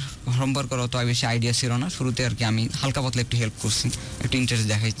কোডিংয়ের সম্পর্কে অত বেশি আইডিয়া ছিল না শুরুতে আর কি, আমি হালকা পাতলা একটু হেল্প করছি, একটু ইন্টারেস্ট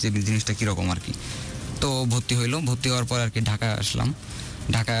দেখাইছি যে জিনিসটা কীরকম আর কি। তো ভর্তি হওয়ার পর আর কি ঢাকায় আসলাম।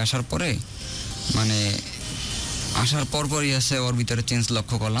 ঢাকায় আসার পরে মানে আসার পরপরই আছে ওর ভিতরে চেঞ্জ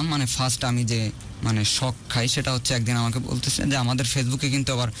লক্ষ্য করলাম। মানে ফার্স্ট আমি যে মানে শখ খাই সেটা হচ্ছে একদিন আমাকে বলতেছে যে আমাদের ফেসবুকে কিন্তু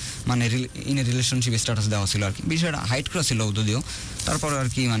আবার মানে ইন এ রিলেশনশিপ স্ট্যাটাস দেওয়া ছিল আর কি, বিষয়টা হাইড করা ছিল যদিও। তারপর আর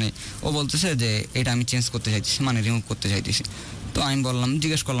কি মানে ও বলতেছে যে এটা আমি চেঞ্জ করতে চাইতেছি, মানে রিমুভ করতে চাইতেছি। তো আমি বললাম,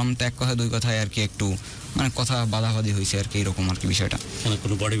 জিজ্ঞেস করলাম, তো এক কথা দুই কথায় আর কি একটু মানে কথা বাদাবাদি হয়েছে আর কি, এরকম আর কি বিষয়টা।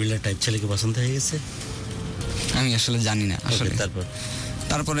 কোনো বডি বিল্ডার টাইপ ছেলেকে পছন্দ হয়ে গেছে আমি আসলে জানি না আসলে।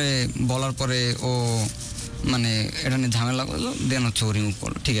 তারপরে বলার পরে ও মানে এটা নিয়ে ঝামেলা করলো, দেন হচ্ছে ও রিমুভ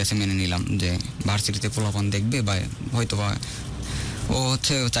করলো। ঠিক আছে মেনে নিলাম যে ভার্সিটিতে পোলাপান দেখবে, বা হয়তো বা ও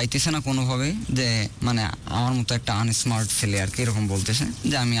হচ্ছে চাইতেছে না কোনোভাবে যে মানে আমার মতো একটা আনস্মার্ট ছেলে আর কি, এরকম বলতেছে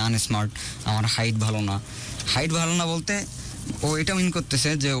যে আমি আনস্মার্ট, আমার হাইট ভালো না বলতে ও এটা মিন করতেছে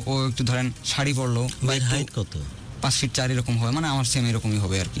যে ও একটু ধরেন শাড়ি পরলো, বা হাইট কত 5 ফিট 4 এরকম হবে, মানে আমার সেম এরকমই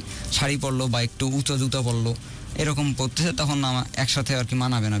হবে আর কি। শাড়ি পরলো বা একটু উঁচু জুতা পরলো এরকম পড়তেছে, তখন আমার একসাথে আর কি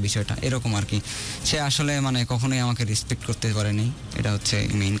মানাবে না বিষয়টা, এরকম আর কি। সে আসলে মানে কখনোই আমাকে রেসপেক্ট করতে পারেনি, এটা হচ্ছে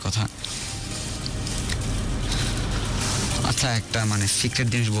মেইন কথা। আচ্ছা একটা মানে সিক্রেট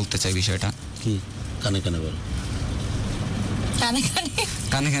জিনিস বলতে চাই, বিষয়টা কি? কানে কানে বল।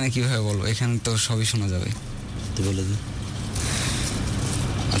 কানে কানে কিভাবে বলবো, এখানে তো সবই শোনা যাবে, তো বলে দে।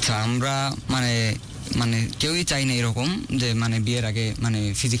 আচ্ছা আমরা মানে মানে কেউই চাই না এরকম যে মানে বিয়ের আগে মানে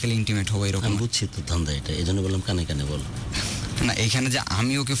ফিজিক্যালি ইন্টিমেট হবো এরকম। বুঝছি তো ধান্দা এটা, এই জন্য বললাম কানে কানে বল। না এখানে যে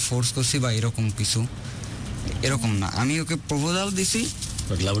আমি ওকে ফোর্স করছি বা এরকম কিছু, এরকম না, আমি ওকে প্রপোজাল দিছি,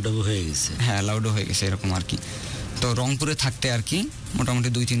 লাউডাবু হয়ে গেছে। হ্যাঁ লাউডও হয়ে গেছে এরকম আর কি। তো রংপুরে থাকতে আর কি মোটামুটি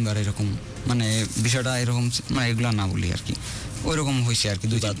 2-3 বার এরকম মানে বিষয়টা এরকম, মানে এগুলা না বলি আর কি, ওইরকম হয়েছে আর কি।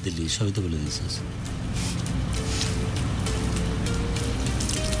 বাদ দিলি, সবই তো বলে দিয়েছিস।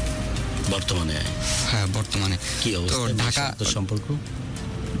 বর্তমানে কি অবস্থা? ঢাকা সম্পর্ক,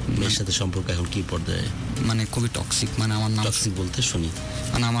 মেয়ের সাথে সম্পর্ক এখন কি পর্যায়ে? মানে খুবই টক্সিক, মানে আমার নাম টক্সিক বলতে শুনি,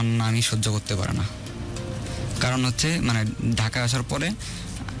 মানে আমার নামই সহ্য করতে পারে না। কারণ হচ্ছে মানে ঢাকা আসার পরে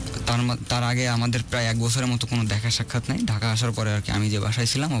তার আগে আমাদের প্রায় 1 বছরের মতো কোনো দেখা সাক্ষাৎ নেই। ঢাকা আসার পরে আর কি আমি যে বাসায়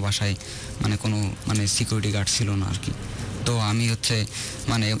ছিলাম ও বাসায় মানে কোনো মানে সিকিউরিটি গার্ড ছিল না আর কি। তো আমি হচ্ছে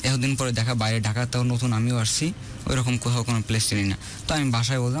মানে এতদিন পরে দেখা, বাইরে ঢাকাতেও নতুন আমিও আসছি, ওইরকম কোথাও কোনো প্লেস চিনি না। তো আমি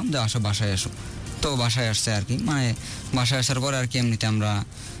বাসায় বললাম যে বাসায় আসো, তো বাসায় আসছে আর কি। মানে বাসায় আসার পরে আর কি এমনিতে আমরা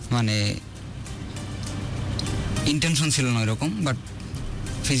মানে ইন্টেনশন ছিল না ওইরকম, বাট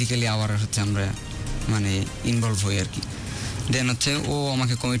ফিজিক্যালি আবার হচ্ছে আমরা মানে ইনভলভ হই আর কি। দেন হচ্ছে ও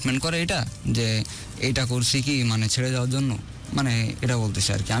আমাকে কমিটমেন্ট করে এটা যে এইটা করছি কি মানে ছেড়ে যাওয়ার জন্য, মানে এটা বলতেছে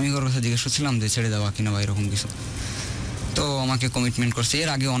আর কি। আমি ওর কাছে জিজ্ঞেস করছিলাম যে ছেড়ে যাওয়া কিনা বা এরকম কিছু, তো আমাকে কমিটমেন্ট করছে। এর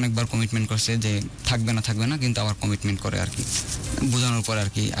আগে অনেকবার কমিটমেন্ট করছে যে থাকবে না, কিন্তু আবার কমিটমেন্ট করে আর কি, বোঝানোর পরে আর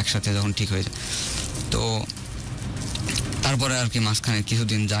কি একসাথে যখন ঠিক হয়ে যায়। তো তারপরে আর কি মাঝখানে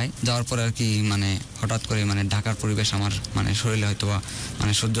কিছুদিন যাওয়ার পরে আর কি মানে হঠাৎ করে মানে ঢাকার পরিবেশ আমার মানে শরীরে হয়তো বা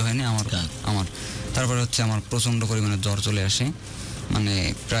মানে সহ্য হয়নি আমার তারপরে হচ্ছে আমার প্রচণ্ড পরিমাণে জ্বর চলে আসে, মানে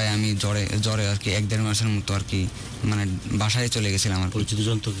প্রায় আমি জ্বরে আর কি 1-1.5 মাসের মতো আর কি মানে বাসায় চলে গেছিলাম। আমার পরিচিত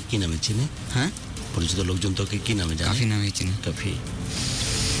জন তোকে কি নামে চিনে? হ্যাঁ, পরিচিত লোকজন তোকে কি নামে জানে? কাফি নামেই চিনি। কাফি।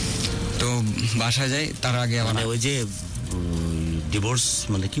 তো বাসায় যাই, তার আগে আবার ওই যে ডিভোর্স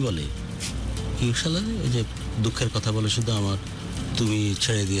মানে কি বলে, কি শালা ওই যে দুঃখের কথা বলে শুধু আমার, তুমি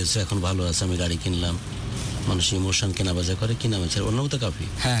ছেড়ে দিয়েছো এখন ভালো আছে, আমি গাড়ি কিনলাম, মানুষ ইমোশন কেনা বেচা করে, কিনা বেচা ওর নাম তো কাফি।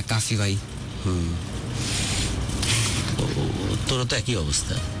 হ্যাঁ কাফি ভাই। তোর তো একই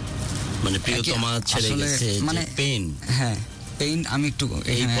অবস্থা, মানে প্রিয়তমা ছেড়ে গেছে, মানে পেইন। হ্যাঁ পেইন, আমি একটু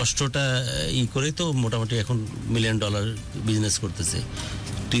এই কষ্টটা করে তো মোটামুটি এখন $1 মিলিয়ন বিজনেস করতেছে।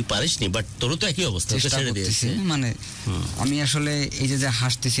 তুই পারিসনি, বাট তোরও তো একই অবস্থা, ছেড়ে দিয়েছে। মানে আমি আসলে এই যে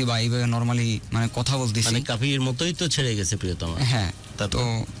হাসতেছি বা এইভাবে নরমালি মানে কথা বলতেছি, মানে কাফির মতোই তো ছেড়ে গেছে প্রিয়তমা। হ্যাঁ তো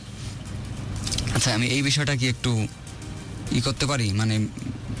আচ্ছা আমি এই বিষয়টা কি একটু করতে পারি, মানে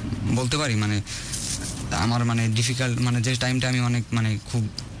বলতে পারি, মানে আমার মানে ডিফিকাল্ট, মানে যে টাইমটা আমি অনেক মানে খুব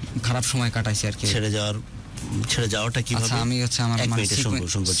খারাপ সময় কাটাইছি আর কি। ছেড়ে যাওয়াটা কিভাবে? আচ্ছা আমি হচ্ছে আমার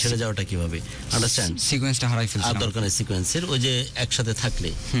শুনবো ছেড়ে যাওয়াটা কিভাবে, আন্ডারস্ট্যান্ড? সিকোয়েন্সটা হারাই ফেলছি। আর দরকার নেই সিকোয়েন্সের, ওই যে একসাথে থাকলে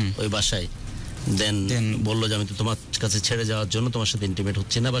ওই বাসায়, দেন বললো যে আমি তো তোমার কাছে ছেড়ে যাওয়ার জন্য তোমার সাথে ইন্টিমেট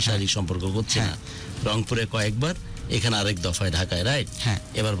হচ্ছে না বা শারীরিক সম্পর্ক করছে না, রংপুরে কয়েকবার, এখানে আরেক দফায় ঢাকায়, রাইট? হ্যাঁ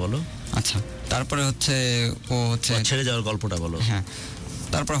এবার বলো। আচ্ছা তারপরে হচ্ছে ও হচ্ছে ছেড়ে যাওয়ার গল্পটা বলো। হ্যাঁ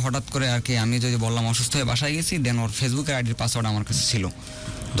তারপরে হঠাৎ করে আর কি আমি যদি বললাম অসুস্থ হয়ে বাসায় গেছি, দেন ওর ফেসবুকের আইডির পাসওয়ার্ড আমার কাছে ছিল।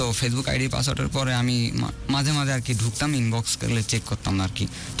 তো ফেসবুক আইডি পাসওয়ার্ডের পরে আমি মাঝে মাঝে আর কি ঢুকতাম, ইনবক্স করলে চেক করতাম আর কি।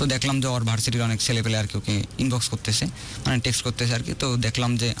 তো দেখলাম যে ওর ভার্সিটির অনেক ছেলেপেলে আর কি ওকে ইনবক্স করতেছে, মানে টেক্সট করতেছে আর কি। তো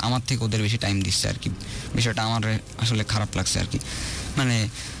দেখলাম যে আমার থেকে ওদের বেশি টাইম দিচ্ছে আর কি। বিষয়টা আমার আসলে খারাপ লাগছে আর কি। মানে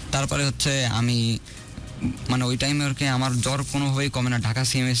তারপরে হচ্ছে আমি মানে ওই টাইমে আর কি আমার জ্বর কোনোভাবেই কমে না। ঢাকা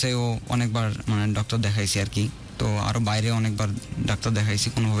সিএমএসেও অনেকবার মানে ডক্টর দেখাইছি আর কি। তো আরও বাইরে অনেকবার ডাক্তার দেখাইছি,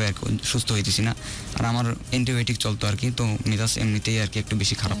 কোনোভাবে আর কি সুস্থ হইতেছি না। আর আমার অ্যান্টিবায়োটিক চলতো আর কি। তো মেজাজ এমনিতেই আর কি একটু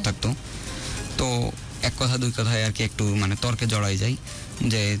বেশি খারাপ থাকতো। তো এক কথা দুই কথায় আর কি একটু মানে তর্কে জড়াই যাই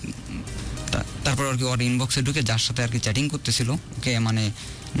যে তারপর আর কি ওর ইনবক্সে ঢুকে যার সাথে আর কি চ্যাটিং করতেছিল ওকে মানে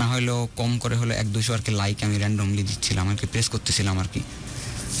না হলেও কম করে হলে 100-200 আর কি লাইক আমি র্যান্ডমলি দিচ্ছিলাম আর কি, প্রেস করতেছিলাম আর কি,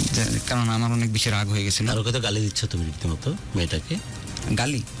 কারণ আমার অনেক বেশি রাগ হয়ে গেছিল। আর ওকে তো গালি দিচ্ছ তুমি রীতিমতো মেয়েটাকে।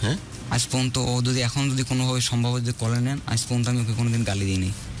 গালি? হ্যাঁ আজ পর্যন্ত ও যদি এখন যদি কোনোভাবে সম্ভব যদি কলে নেন, আজ পর্যন্ত আমি ওকে কোনোদিন গালি দিইনি।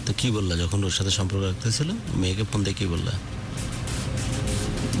 তো কি বললা যখন ওর সাথে সম্পর্ক রাখতেছিল? মেয়েকে ফোন দিয়ে কি বললা?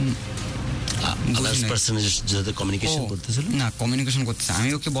 না কমিউনিকেশন করতেছে, আমি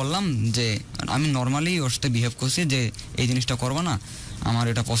ওকে বললাম যে আমি নর্মালি ওর সাথে বিহেভ করছি যে এই জিনিসটা করবো না, আমার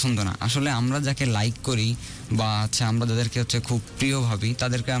এটা পছন্দ না। আসলে আমরা যাকে লাইক করি বা হচ্ছে আমরা যাদেরকে হচ্ছে খুব প্রিয় ভাবি,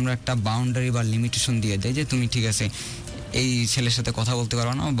 তাদেরকে আমরা একটা বাউন্ডারি বা লিমিটেশন দিয়ে দেয় যে তুমি ঠিক আছে এই ছেলের সাথে কথা বলতে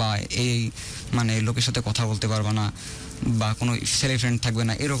পারবা না বা এই মানে লোকের সাথে কথা বলতে পারবা না বা কোনো ছেলে ফ্রেন্ড থাকবে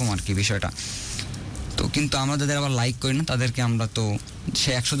না, এরকম আর কি বিষয়টা। তো কিন্তু আমরা যাদের আবার লাইক করি না তাদেরকে আমরা তো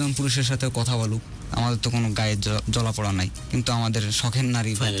সে 100 জন পুরুষের সাথে কথা বলুক, আমাদের তো কোনো গায়ে জ্বলা পড়া নাই, কিন্তু আমাদের শখের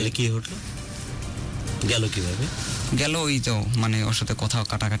নারী কি হলো, গেল কিভাবে গেল ওই তো মানে ওর সাথে কথা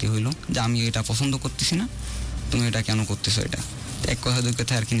কাটাকাটি হইলো যে আমি এটা পছন্দ করতেছি না, তুমি এটা কেন করতেছো। এটা এক কথা দুই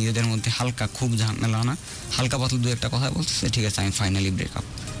কথা আর কি নিজেদের মধ্যে হালকা, খুব ঝামেলা না, হালকা পাতলা দু একটা কথা বলতেছে, ঠিক আছে আমি ফাইনালি ব্রেকআপ,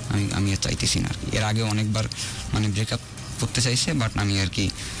 আমি আর চাইতেছি না আর কি। এর আগে অনেকবার মানে ব্রেকআপ করতে চাইছে, বাট আমি আর কি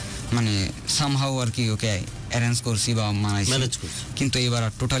মানে সামহাউ আর কি ওকে অ্যারেঞ্জ করছি বা মানাইছি, কিন্তু এবার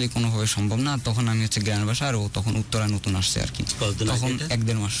আর টোটালি কোনোভাবে সম্ভব না। তখন আমি হচ্ছে গ্রামের বাসা আর ও তখন উত্তরায় নতুন আসছে আর কি, তখন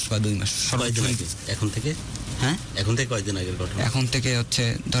 1-1.5 মাস বা 2 মাস। এখন থেকে? হ্যাঁ এখন থেকে কয়দিন আগের ঘটনা? এখন থেকে হচ্ছে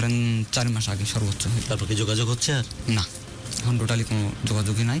ধরেন 4 মাস আগে সর্বোচ্চ। তারপর কি যোগাযোগ হচ্ছে? আর না, এখন টোটালি কোনো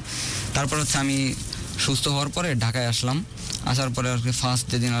যোগাযোগই নাই। তারপর হচ্ছে আমি সুস্থ হওয়ার পরে ঢাকায় আসলাম, আসার পরে আর কি ফার্স্ট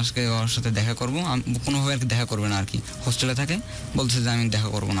যেদিন আজকে ওর সাথে দেখা করবো, কোনোভাবে আর কি দেখা করবে না আর কি, হোস্টেলে থাকে, বলছে যে আমি দেখা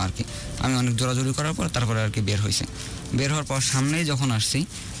করবো না আর কি। আমি অনেক জোরাজোরি করার পর তারপরে আর কি বের হয়েছে। বের হওয়ার পর সামনেই যখন আসছি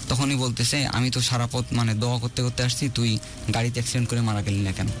তখনই বলতেছে আমি তো সারা পথ মানে দোয়া করতে করতে আসছি, তুই গাড়িতে অ্যাক্সিডেন্ট করে মারা গেলি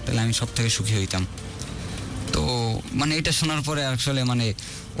না কেন, তাহলে আমি সব থেকে সুখী হইতাম। তো মানে এটা শোনার পরে আসলে মানে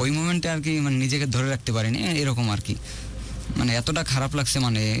ওই মোমেন্টে আর কি মানে নিজেকে ধরে রাখতে পারিনি, এরকম আর কি, মানে এতটা খারাপ লাগছে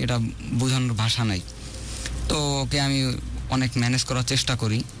মানে এটা বোঝানোর ভাষা নাই। তো ওকে আমি অনেক ম্যানেজ করার চেষ্টা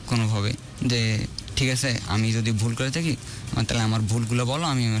করি কোনোভাবে, যে ঠিক আছে আমি যদি ভুল করে থাকি তাহলে আমার ভুলগুলো বলো,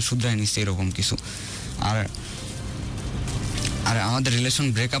 আমি শুধরাই নিচ্ছি, এরকম কিছু। আর আমাদের রিলেশন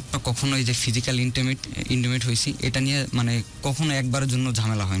ব্রেকআপটা কখনোই যে ফিজিক্যাল ইন্টিমেট হয়েছি এটা নিয়ে মানে কখনো একবারের জন্য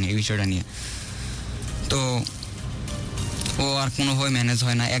ঝামেলা হয়নি এই বিষয়টা নিয়ে। তো ও আর কোনোভাবে ম্যানেজ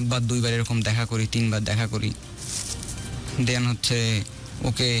হয় না, 1-2 এরকম দেখা করি, 3 দেখা করি, দেন হচ্ছে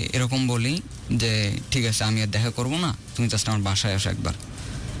ওকে এরকম বলি যে ঠিক আছে আমি আর দেখা করবো না, তুমি জাস্ট আমার বাসায় আসো একবার।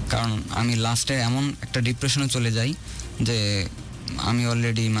 কারণ আমি লাস্টে এমন একটা ডিপ্রেশনে চলে যাই যে আমি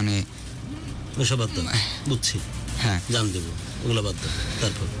অলরেডি মানে বুঝছি, হ্যাঁ জান দেব ওগুলো বাদ দাও।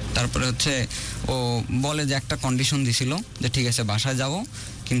 তারপরে হচ্ছে ও বলে যে একটা কন্ডিশন দিছিল যে ঠিক আছে বাসায় যাব,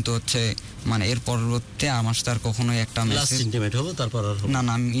 কিন্তু হচ্ছে মানে এর পরবর্তীতে আমার সাথে আর কখনোই একটা লাস্ট ইন্টিমেট হলো তারপর আর না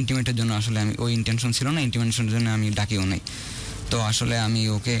আমি ইন্টিমেটের জন্য আসলে আমি ওই ইন্টেনশন ছিল না, ইন্টিমেটের জন্য আমি ডাকিও নাই। তো আসলে আমি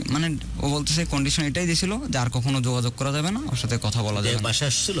ওকে মানে ও বলতেছে কন্ডিশন এটাই দিয়েছিল যে আর কখনো যোগাযোগ করা যাবে না, ওর সাথে কথা বলা যাবে না। বাসায়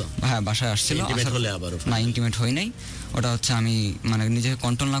আসছিল? হ্যাঁ বাসায় আসছিল। না ইন্টিমেট হই নাই, ওটা হচ্ছে আমি মানে নিজেকে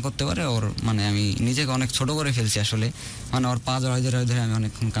কন্ট্রোল না করতে পারে ওর মানে আমি নিজেকে অনেক ছোট করে ফেলছি আসলে, মানে ওর পা জড়াই ধরে আমি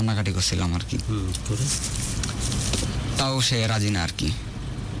অনেকক্ষণ কান্নাকাটি করছিলাম আর কি। তাও সে রাজি না আর কি।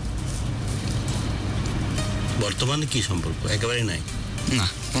 বর্তমানে কি সম্পর্ক? একেবারে নাই? না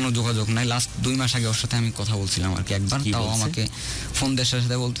কোনো যোগাযোগ নাই। লাস্ট 2 মাস আগে ওর সাথে আমি কথা বলছিলাম আর কি একবার, তাও আমাকে ফোন দেওয়ার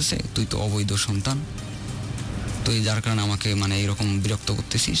সাথে বলতেছে তুই তো অবৈধ সন্তান, তুই যার কারণে আমাকে মানে এরকম বিরক্ত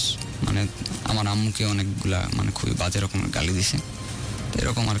করতেছিস। মানে আমার আম্মুকে অনেকগুলা মানে খুবই বাজে রকমের গালি দিছে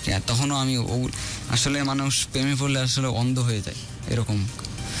এরকম আর কি। তখনও আমি আসলে মানুষ প্রেমে পড়লে আসলে অন্ধ হয়ে যায় এরকম।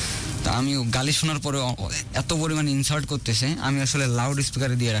 তা আমি গালি শোনার পরে এত পরিমাণে ইনসাল্ট করতেছে, আমি আসলে লাউড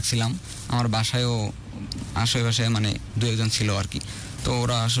স্পিকারে দিয়ে রাখছিলাম। আমার বাসায়ও আশেপাশে মানে 2-1 ছিল আর কি, তো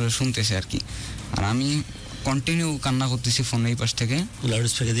ওরা আসলে শুনতেছে আর কি। আর আমি কন্টিনিউ কান্না করতেছি ফোন এই পাশ থেকে। লাউড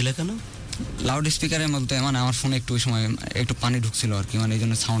স্পিকার দিলে কেন? লাউড স্পিকারের মধ্যে মানে আমার ফোনে একটু ওই সময় একটু পানি ঢুকছিল আর কি, মানে এই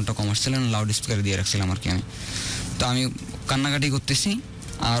জন্য সাউন্ডটা কম আসছিল না, লাউড স্পিকারে দিয়ে রাখছিলাম আর কি আমি। তো আমি কান্নাকাটি করতেছি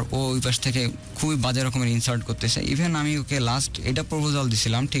আর ও ওই পাশ থেকে খুবই বাজে রকমের ইনসাল্ট করতেছে। ইভেন আমি ওকে লাস্ট এটা প্রপোজাল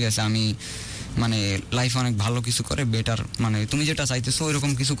দিছিলাম, ঠিক আছে আমি মানে লাইফে অনেক ভালো কিছু করে বেটার মানে তুমি যেটা চাইতেছো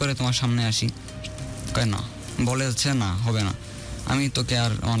ওইরকম কিছু করে তোমার সামনে আসি, না বলে হচ্ছে না হবে না, আমি তোকে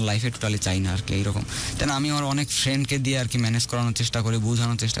আর আমার লাইফে টোটালি চাই না আর কি এইরকম। তাই আমি আমার অনেক ফ্রেন্ডকে দিয়ে আর কি ম্যানেজ করানোর চেষ্টা করি,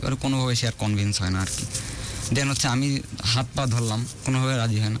 বোঝানোর চেষ্টা করি, কোনোভাবে সে আর কনভিন্স হয় না আর কি। দেন হচ্ছে আমি হাত পা ধরলাম, কোনোভাবে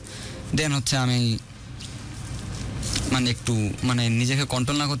রাজি হয় না। দেন হচ্ছে আমি মানে একটু মানে নিজেকে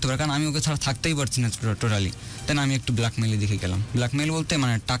কন্ট্রোল না করতে পারি, কারণ আমি ওকে ছাড়া থাকতেই পারছি না টোটালি। দেন আমি একটু ব্ল্যাকমেইলে দেখে গেলাম। ব্ল্যাকমেইল বলতে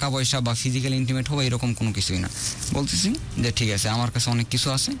মানে টাকা পয়সা বা ফিজিক্যাল ইন্টিমেট হবে এরকম কোনো কিছুই না। বলতেছি যে ঠিক আছে আমার কাছে অনেক কিছু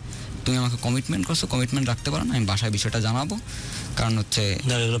আছে, তুমি আমাকে কমিটমেন্ট করছো, কমিটমেন্ট রাখতে পারো না, আমি বাসায় বিষয়টা জানাবো। কারণ হচ্ছে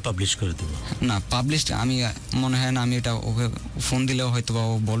পাবলিশ করে দেবো না, পাবলিশ আমি মনে হয় না, আমি এটা ওকে ফোন দিলেও হয়তো বা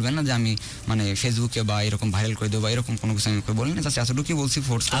ও বলবে না যে আমি মানে ফেসবুকে বা এরকম ভাইরাল করে দেবো বা এরকম কোনো কিছু আমি ওকে বলি না। এতটুকুই বলছি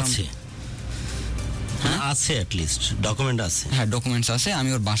ফোর্স আছে, আছে অ্যাট লিস্ট ডকুমেন্ট আছে। হ্যাঁ ডকুমেন্টস আছে, আমি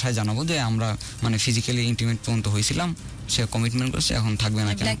ওর বাসায় জানাবো যে আমরা মানে ফিজিক্যালি ইন্টিমেট পর্যন্ত হয়েছিলাম, সে কমিটমেন্ট করছে, এখন থাকবে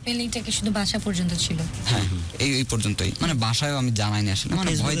না কেন। ব্ল্যাকমেইলিংটা কি শুধু বাসা পর্যন্ত ছিল? হ্যাঁ এই পর্যন্তই, মানে বাসায়ও আমি জানাইনি আসলে,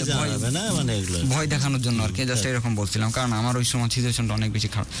 মানে ভয় দেখানোর জন্য আর কি, জাস্ট এরকম বলছিলাম। কারণ আমার ওই সময় সিচুয়েশনটা অনেক বেশি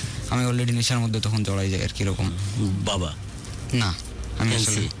খারাপ, আমি অলরেডি নেশার মধ্যে তখন জড়াই যাই আর কি এরকম। বাবা না আমি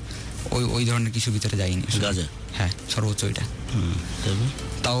আসলে ওই ধরনের কিছু ভিতরে যাইনি। হ্যাঁ সর্বোচ্চ ওইটা,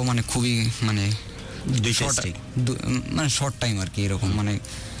 তাও মানে খুবই মানে মানে শর্ট টাইম আর কি এরকম। মানে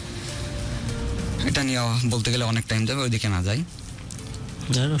এটা নিয়ে বলতে গেলে অনেক টাইম যাবে, ওইদিকে না যাই।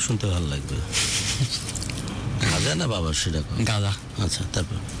 শুনতে ভালো লাগবে। গাঁজা না বাবা? সেটা গাঁজা। আচ্ছা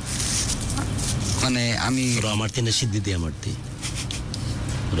তারপর মানে আমি আমারতি না সিদ্ধি দিয়ে আমারতি?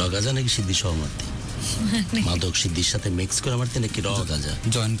 গাঁজা নাকি সিদ্ধি সহ আমারতি? মাদক সিদ্ধির সাথে মিক্স করে আমারতি নাকি গাঁজা?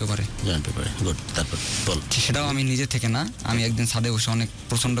 জয়েন্ট পেপারে। গুড। তারপর বল। সেটাও আমি নিজে থেকে না, আমি একদিন ছাদে বসে অনেক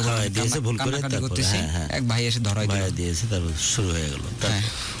প্রচন্ড কান্নাকাটি করতেছি, এক ভাই এসে ধরাই দিয়েছে, তারপর শুরু হয়ে গেল। হ্যাঁ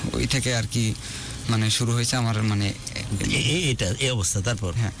ওই থেকে আর কি মানে শুরু হয়েছে আমার মানে এটা এই অবস্থা।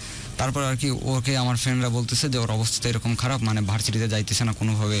 তারপর হ্যাঁ তারপর আর কি ওকে আমার ফ্রেন্ডরা বলতেছে যে ওর অবস্থা এরকম খারাপ, মানে ভার্সিটিতে যাইতেছে না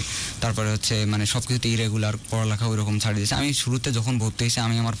কোনোভাবে, তারপরে হচ্ছে মানে সব কিছুতে ইরেগুলার, পড়ালেখা ওইরকম ছাড়ি দিয়েছে। আমি শুরুতে যখন ভর্তি হয়েছি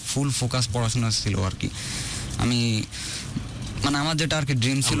আমি আমার ফুল ফোকাস পড়াশোনা ছিল আর কি, আমি মানে আমার যেটা আর কি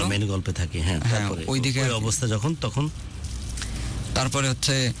ড্রিম ছিল মেন গল্পে থাকি। হ্যাঁ ওইদিকে অবস্থা যখন তখন তারপরে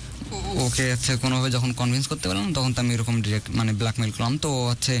হচ্ছে ওকে হচ্ছে কোনোভাবে যখন কনভিন্স করতে পারলাম তখন তো আমি এরকম ডিরেক্ট মানে ব্ল্যাকমেইল করলাম। তো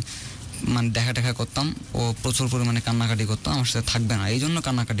হচ্ছে মানে দেখা করতাম, ও প্রচুর পরিমাণে কান্নাকাটি করতো, আমার সাথে থাকবে না, এই জন্য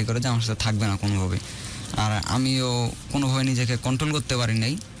কান্নাকাটি করে যে আমার সাথে থাকবে না কোনোভাবে। আর আমিও কোনোভাবে নিজেকে কন্ট্রোল করতে পারি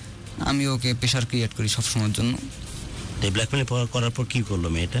নাই, আমি ওকে প্রেশার ক্রিয়েট করি সবসময়ের জন্য। ব্ল্যাকমেইল করার পর কি করলো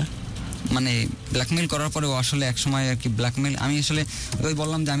মেয়েটা? মানে ব্ল্যাকমেইল করার পরে ও আসলে এক সময় আর কি ব্ল্যাকমেইল, আমি আসলে ওই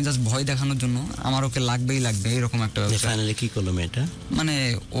বললাম যে আমি জাস্ট ভয় দেখানোর জন্য, আমার ওকে লাগবে এরকম একটা ব্যাপার। ফাইনালি কি করলো মেয়েটা? মানে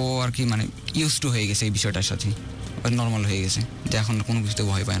ও আর কি মানে ইউজ টু হয়ে গেছে এই বিষয়টার সাথে, নর্মাল হয়ে গেছে যে এখন কোনো কিছুতে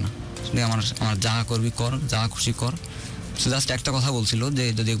ভয় পায় না, আমার যা করবি কর, যা খুশি কর। জাস্ট একটা কথা বলছিল যে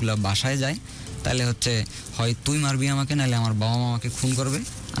যদি এগুলো বাসায় যায় তাহলে হচ্ছে হয় তুই মারবি আমাকে, নাহলে আমার বাবা মা আমাকে খুন করবে,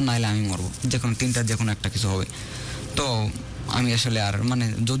 আর নাহলে আমি মরবো, যে কোনো তিনটার যে কোনো একটা কিছু হবে। তো আমি আসলে আর মানে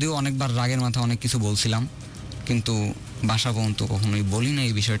যদিও অনেকবার রাগের মাথায় অনেক কিছু বলছিলাম, কিন্তু বাসা পর্যন্ত কখনোই বলি না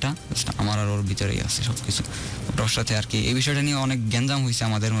এই বিষয়টা, আমার আর ওর ভিতরেই আছে সব কিছু। ওর সাথে আর কি এই বিষয়টা নিয়ে অনেক গ্যাঞ্জাম হয়েছে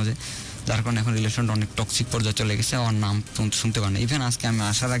আমাদের মাঝে, যার কারণে এখন রিলেশনটা অনেক টক্সিক পর্যায়ে চলে গেছে। ওর নাম শুনতে পারে না। ইভেন আজকে আমি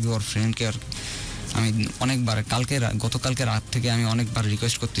আসার আগে ওর ফ্রেন্ডকে আর আমি অনেকবার গতকালকে রাত থেকে আমি অনেকবার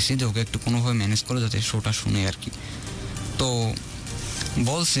রিকোয়েস্ট করতেছি যে ওকে একটু কোনোভাবে ম্যানেজ করে যাতে শোটা শুনে আর কি। তো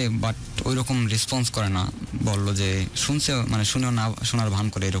বলছে বাট ওই রকম রেসপন্স করে না, বললো যে শুনছে মানে শুনেও না শোনার ভান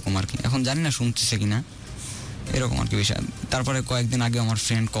করে এরকম আর কি। এখন জানি না শুনতেছে কিনা, এরকম আর কি বিষয়। তারপরে কয়েকদিন আগে আমার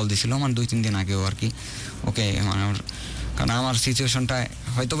ফ্রেন্ড কল দিছিল, মানে 2-3 দিন আগেও আর কি। ওকে মানে কারণ আমার সিচুয়েশনটা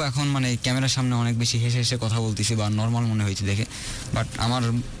হয়তো বা এখন মানে ক্যামেরার সামনে অনেক বেশি হেসে হেসে কথা বলতেছি বা নর্মাল মনে হয়েছে দেখে, বাট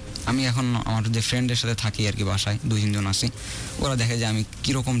আমি এখন আমার যে ফ্রেন্ডের সাথে থাকি আর কি, বাসায় 2-3 জন আছি, ওরা দেখে যে আমি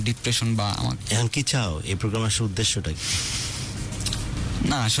কীরকম ডিপ্রেশন বা আমার। এখন কি চাও এই প্রোগ্রামের উদ্দেশ্যটা কি?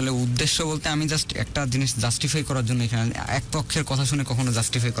 না আসলে উদ্দেশ্য বলতে আমি জাস্ট একটা জিনিস জাস্টিফাই করার জন্য এখানে। এক পক্ষের কথা শুনে কখনো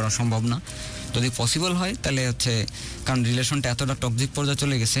জাস্টিফাই করা সম্ভব না, যদি পসিবল হয় তাহলে হচ্ছে, কারণ রিলেশনটা এতটা টক্সিক পর্যায়ে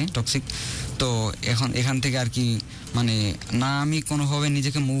চলে গেছে, টক্সিক। তো এখান থেকে আর কি মানে না আমি কোনোভাবে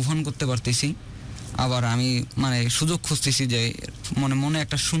নিজেকে মুভ অন করতে পারতেছি, আবার আমি মানে সুযোগ খুঁজতেছি যে মনে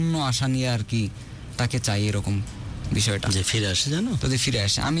একটা শূন্য আশা নিয়ে আর কি তাকে চাই, এরকম বিষয়টা যে ফিরে আসে, জানো যদি ফিরে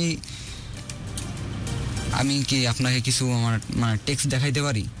আসে। আমি কি আপনাকে কিছু আমার মানে টেক্সট দেখাইতে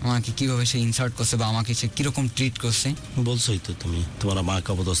পারি আমাকে কিভাবে সে ইনসার্ট করছে বা আমাকে সে কিরকম ট্রিট করছে? বলছোই তো তুমি তোমার মাকে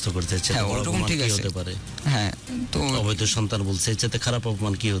অপদস্থ করতে চাইছে, হ্যাঁ ওরকম ঠিক আছে, হতে পারে। হ্যাঁ তো অবৈধ সন্তান বলছে, এর চাইতে খারাপ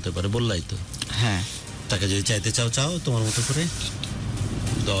অপমান কি হতে পারে? বললাই তো। হ্যাঁ তাকে যদি চাইতে চাও তোমার মতো করে,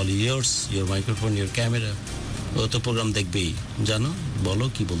 all years, your microphone, your camera, ও তো প্রোগ্রাম দেখবেই। জানো, বলো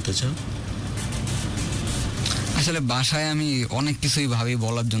কি বলতে চাও। আসলে বাসায় আমি অনেক কিছুই ভাবি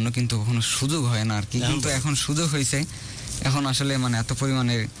বলার জন্য, কিন্তু কখনো সুযোগ হয় না আর কি। কিন্তু এখন সুযোগ হয়েছে, এখন আসলে মানে এত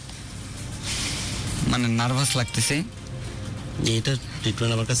পরিমাণে মানে নার্ভাস লাগতেছে। এটা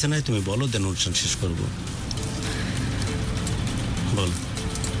ট্রিটমেন্ট আমার কাছে নাই, তুমি বলো, দেন অনুষ্ঠান শেষ করবো। বল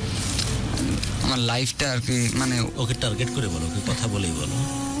আমার লাইফটা আর কি মানে। ওকে টার্গেট করে বলো, ওকে কথা বলেই বলো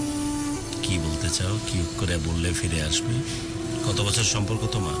কি বলতে চাও, কি করে বললে ফিরে আসবে। কত বছর সম্পর্ক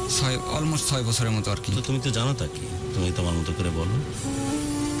তোমার? অলমোস্ট 6 বছরের মতো আর কি। তো তুমি তো জানো তা কি, তুমি তোমার মতো করে বলো।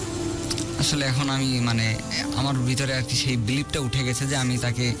 আসলে এখন আমি মানে আমার ভিতরে আর কি সেই বিলিভটা উঠে গেছে যে আমি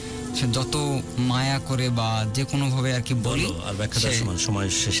তাকে সে যত মায়া করে বা যে কোনোভাবে আর কি বলি। আর ব্যাখ্যাটা সময়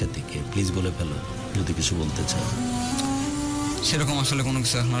শেষের দিকে প্লিজ বলে ফেলো যদি কিছু বলতে চাও। সেরকম আসলে কোনো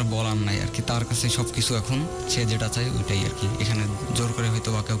কিছু এখন আর বলার নাই আর কি, তার কাছে সব কিছু এখন সে যেটা চায় ওইটাই আর কি। এখানে জোর করে হয়তো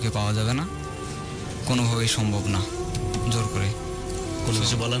বা কাউকে পাওয়া যাবে না, কোনোভাবেই সম্ভব না জোর করে কোনো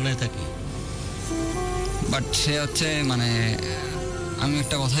কিছু বলার নাই তাকে। বাট সে হচ্ছে মানে আমি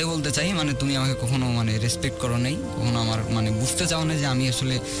একটা কথাই বলতে চাই, মানে তুমি আমাকে কখনো মানে রেসপেক্ট করো নাই, কখনো আমার মানে বুঝতে চাও না যে আমি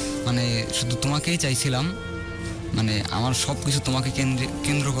আসলে মানে শুধু তোমাকেই চাইছিলাম, মানে আমার সব কিছু তোমাকে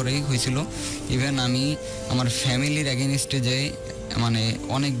কেন্দ্র করেই হয়েছিল। ইভেন আমি আমার ফ্যামিলির এগেনস্টে যে মানে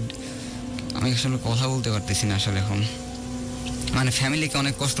অনেক, আমি আসলে কথা বলতে পারতেছি না আসলে এখন, মানে ফ্যামিলিকে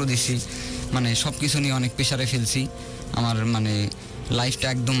অনেক কষ্ট দিছি, মানে সব কিছু নিয়ে অনেক প্রেশারে ফেলছি। আমার মানে লাইফটা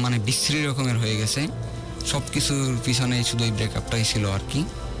একদম মানে বিশ্রী রকমের হয়ে গেছে, সব কিছুর পিছনে শুধু ওই ব্রেকআপটাই ছিল আর কি।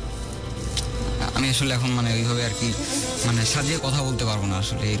 আমি আসলে এখন মানে ওইভাবে আর কি মানে সাজিয়ে কথা বলতে পারবো না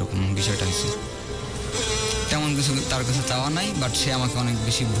আসলে, এইরকম বিষয়টা হয়েছে। তেমন কিছু তার কাছে চাওয়া নাই, বাট সে আমাকে অনেক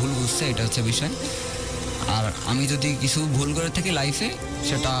বেশি ভুল বুঝছে, এটা হচ্ছে বিষয়। আর আমি যদি কিছু ভুল করে থাকি লাইফে,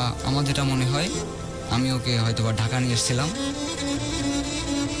 সেটা আমার যেটা মনে হয়, আমি ওকে হয়তো বা ঢাকা নিয়ে এসেছিলাম।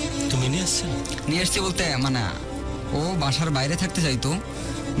 তুমি নিয়ে এসছি বলতে মানে ও বাসার বাইরে থাকতে চাইতো,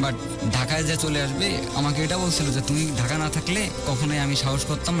 বাট ঢাকায় যে চলে আসবে আমাকে এটা বলছিল যে তুমি ঢাকা না থাকলে কখনোই আমি সাহস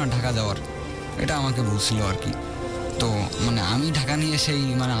করতাম না ঢাকা যাওয়ার, এটা আমাকে বলছিল আর কি। তো মানে আমি ঢাকা নিয়ে সেই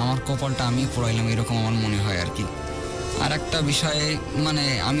মানে আমার কপালটা আমি পোড়াইলাম, এরকম আমার মনে হয় আর কি। আর একটা বিষয়ে মানে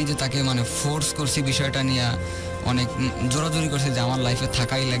আমি যে তাকে মানে ফোর্স করছি বিষয়টা নিয়ে, অনেক জোরাজোরি করছে যে আমার লাইফে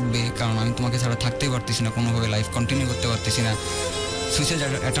থাকাই লাগবে, কারণ আমি তোমাকে ছাড়া থাকতেই পারতেছি না, কোনোভাবে লাইফ কন্টিনিউ করতে পারতেছি না। সুইসাইড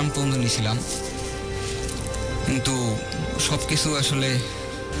অ্যাটেম্প্ট পর্যন্ত নিয়েছিলাম, কিন্তু সব কিছু আসলে।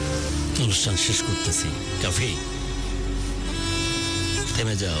 অনুষ্ঠান শেষ করতেছি, কাফি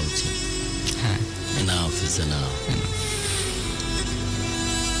থেমে যাওয়া উচিত। হ্যাঁ, এনাফ ইজ এনাফ।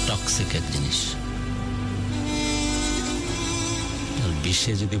 টক্সিক এক জিনিস, আর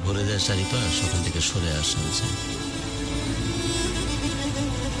বিশ্বে যদি ভরে যায় চারিপাশ, ওখান থেকে সরে আসা উচিত।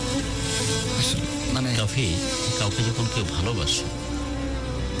 মানে কাফি, কাউকে যখন কেউ ভালোবাসে,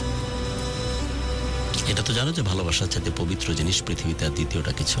 এটা তো জানো যে ভালোবাসার চাইতে পবিত্র জিনিস পৃথিবীতে আর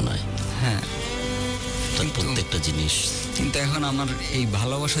দ্বিতীয়টা কিছু নাই। হ্যাঁ, তার প্রত্যেকটা জিনিস। কিন্তু এখন আমার এই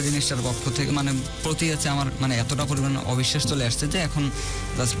ভালোবাসা জিনিসটার পক্ষ থেকে মানে প্রতি আছে আমার মানে এতটা পরিমাণ অবিশ্বাস চলে আসছে যে এখন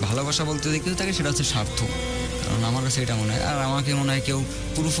জাস্ট ভালোবাসা বলতে যদি কেউ থাকে সেটা হচ্ছে স্বার্থ, কারণ আমার কাছে এটা মনে হয়। আর আমাকে মনে হয় কেউ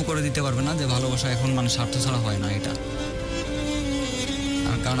প্রুফও করে দিতে পারবে না যে ভালোবাসা এখন মানে স্বার্থ ছাড়া হয় না এটা।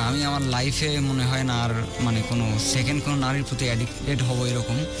 আর কারণ আমি আমার লাইফে মনে হয় না আর মানে কোনো সেকেন্ড কোনো নারীর প্রতি অ্যাডিক্টেড হবো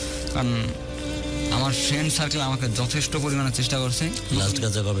এরকম, কারণ আমার ফ্রেন্ড সার্কেল আমাকে যথেষ্ট পরিমাণে চেষ্টা করছে। লাস্ট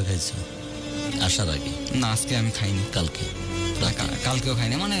গাঁজা কবে খাইছো? আসার আগে? না, আজকে আমি খাইনি। কালকে? কালকেও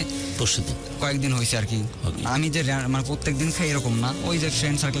খাইনি, মানে পরশুদিন কয়েকদিন হয়েছে আর কি। আমি যে মানে প্রত্যেক দিন খাই এরকম না, ওই যে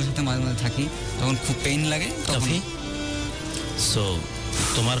ফ্রেন্ড সার্কেলের সাথে মাঝে মাঝে থাকি তখন খুব পেইন লাগে তখন। সো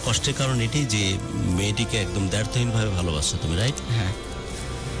তোমার কষ্টের কারণ এটাই যে মেয়েটিকে একদম দ্ব্যর্থহীনভাবে ভালোবাসো তুমি, রাইট? হ্যাঁ।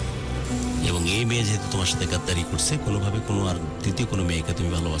 এবং এই মেয়ে যেহেতু তোমার সাথে গাদ্দারি করছে, কোনোভাবে কোনো আর দ্বিতীয় কোনো মেয়েকে তুমি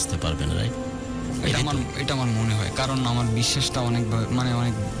ভালোবাসতে পারবে না, রাইট? এটা আমার মনে হয়, কারণ আমার বিশ্বাসটা অনেক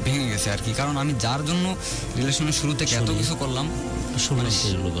অনেক ভেঙে গেছে আর কি। কারণ আমি যার জন্য রিলেশনের শুরু থেকে এত কিছু করলাম।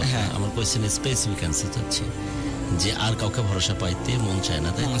 হ্যাঁ, আমার কোয়েশ্চেনে স্পেসিফিক অ্যান্সার চাচ্ছি যে আর কাউকে ভরসা পাইতে মন চায় না,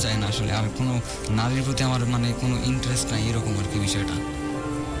 তাই? মন চায় না আসলে, আর কোনো নারীর প্রতি আমার মানে কোনো ইন্টারেস্ট নাই এরকম আর কি বিষয়টা।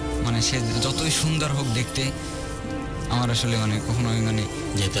 মানে সে যতই সুন্দর হোক দেখতে, আমার আসলে মানে কখনো আমি মানে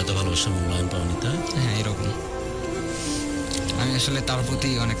যেহেতু এত ভালোবাসা মূল্যায়ন পাওনি, তা হ্যাঁ এরকম আমি আসলে তার প্রতি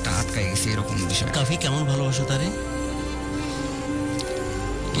অনেকটা আটকাই গেছি এরকম বিষয়। কাফি কেমন ভালোবাসো তারে?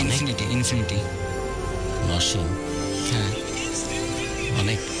 ইনফিনিটি নসীম। হ্যাঁ,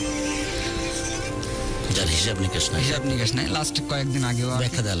 অনেক, যার হিসাব নিকাশ নাই। লাস্ট কয়েকদিন আগেও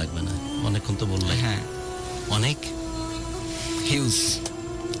ব্যাখ্যা দেওয়া লাগবে না, অনেকক্ষণ তো বললে। হ্যাঁ, অনেক হিউজ,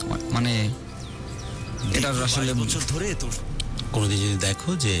 মানে এটা আসলে বছর ধরে তোর কোনোদিন যদি দেখো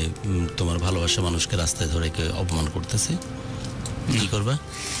যে তোমার ভালোবাসা মানুষকে রাস্তায় ধরে কেউ অপমান করতেছে, কি করবা?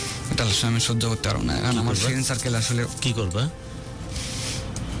 এটা আসলে আমি সহ্য করতে পারবো না, কারণ আমার ফ্রেন্ড সার্কেল আসলে। কি করবা?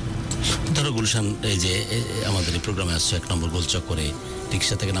 ধরো গুলশান, এই যে আমাদের এই প্রোগ্রামে আসছো, 1 নম্বর গোলচক করে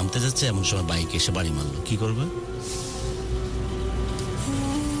রিক্সা থেকে নামতে যাচ্ছে, এমন সময় বাইকে এসে বাড়ি মারলো, কি করবা?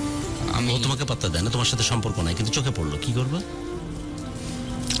 ও তোমাকে পাত্তা দেয় না, তোমার সাথে সম্পর্ক নাই, কিন্তু চোখে পড়লো, কি করবা?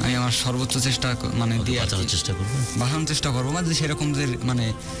 আমি আমার সর্বোচ্চ চেষ্টা মানে দিয়ে বাঁচানোর চেষ্টা করবো, মানে সেরকম যে মানে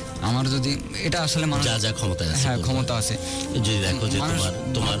আমার যদি এটা আসলে যা ক্ষমতা আছে, হ্যাঁ ক্ষমতা আছে, যদি দেখো যে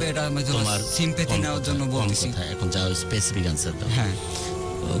তোমার সিম্প্যাথি নেওয়ার জন্য বলতেছি এখন, যা স্পেসিফিক অ্যান্সার দাও। হ্যাঁ,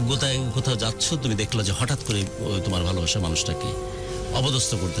 কোথাও যাচ্ছ, তুমি দেখলা যে হঠাৎ করে তোমার ভালোবাসা মানুষটাকে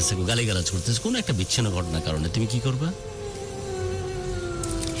অপদস্থ করতেছে, গালিগালাজ করতেছে, কোনো একটা বিচ্ছিন্ন ঘটনার কারণে, তুমি কি করবা?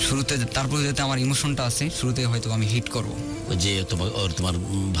 শুরুতে তারপরে যেতে আমার ইমোশনটা আছে, শুরুতে হয়তো আমি হিট করবো, যে তোমার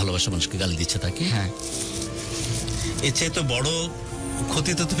ভালোবাসা মানুষকে গালি দিচ্ছে তাকে। হ্যাঁ, এর চেয়ে তো বড়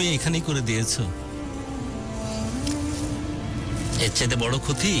ক্ষতি তো তুমি এখানেই করে দিয়েছো। এর চাইতে বড়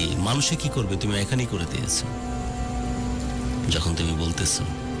ক্ষতি মানুষে কি করবে তুমি এখানেই করে দিয়েছো, যখন তুমি বলতেছো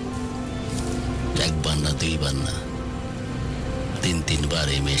 1 বার না 2 বার না 3 বার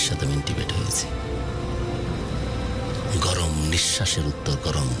এই মেয়ের সাথে আমি ইন্টিমেট হয়েছি। গরম নিঃশ্বাসের উত্তর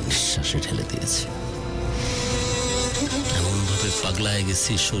গরম নিঃশ্বাসে ঠেলে দিয়েছে, এমন ভাবে পাগলায়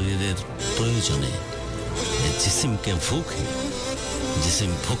গেছি শরীরের প্রয়োজনে, জিসিমকে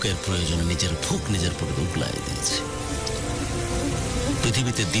জিসিম ভুকের প্রয়োজনে নিজের ভুক নিজের পরে উগলায় দিয়েছে।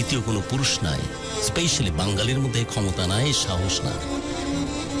 পৃথিবীতে দ্বিতীয় কোনো পুরুষ নাই, স্পেশালি বাঙালির মধ্যে ক্ষমতা নাই, সাহস না,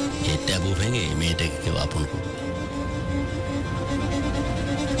 এই ট্যাবু ভেঙে মেয়েটাকে কেউ আপন করবে।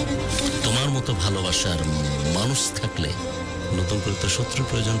 তোমার মতো ভালোবাসার মানুষ থাকলে নতুন করে তো শত্রুর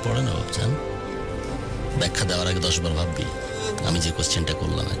প্রয়োজন পড়ে না বাবজান। ব্যাখ্যা দেওয়ার আগে 10 বার ভাববি। আমি যে কোশ্চেনটা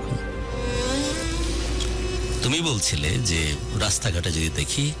করলাম এখন, তুমি বলছিলে যে রাস্তাঘাটে যদি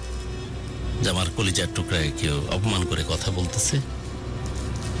দেখি যে আমার কলিজার টুকরাকে কেউ অপমান করে কথা বলতেছে,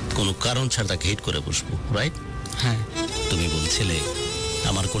 কোনো কারণ ছাড়া তাকে হিট করে বসবো, রাইট? হ্যাঁ। তুমি বলছিলে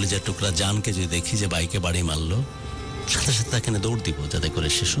আমার কলিজার টুকরা জানকে যদি দেখি যে বাইকে বাড়ি মারলো, সাথে সাথে তাকে দৌড় দিব যাতে করে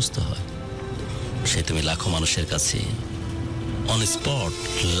সে সুস্থ হয়। সে তুমি লাখো মানুষের কাছে অন স্পট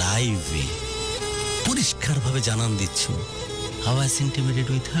লাইভে পরিষ্কারভাবে জানান দিচ্ছ how I intimated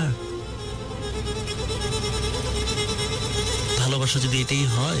with her. ভালোবাসা যদি এটাই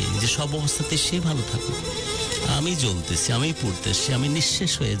হয় যে সব অবস্থাতে সে ভালো থাকুক, আমি জ্বলতেছি, আমি পড়তেছি, আমি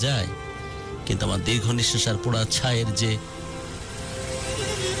নিঃশেষ হয়ে যাই, কিন্তু আমার দীর্ঘ নিঃশ্বাস আর পোড়া ছায়ের যে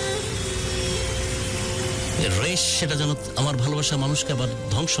রেশ, সেটা যেন আমার ভালোবাসা মানুষকে আবার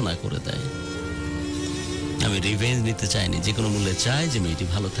ধ্বংস না করে দেয়। আমি রিভেঞ্জ নিতে চাইনি, যে কোনো মূল্যে চাই যে মেয়েটি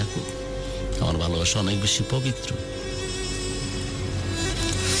ভালো থাকুক। আমার ভালোবাসা অনেক বেশি পবিত্র,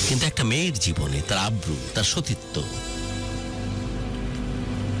 কিন্তু একটা মেয়ের জীবনে তার আব্রু, তার সতীত্ব,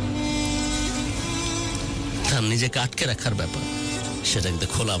 তার নিজেকে আটকে রাখার ব্যাপার, সেটা কিন্তু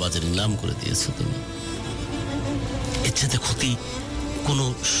খোলা বাজারে নিলাম করে দিয়েছো তুমি। এর সাথে ক্ষতি কোনো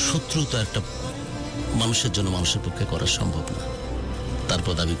শত্রুতা একটা মানুষের জন্য মানুষের পক্ষে করা সম্ভব না।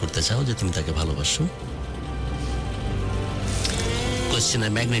 তারপর দাবি করতে চাও যে তুমি তাকে ভালোবাসো।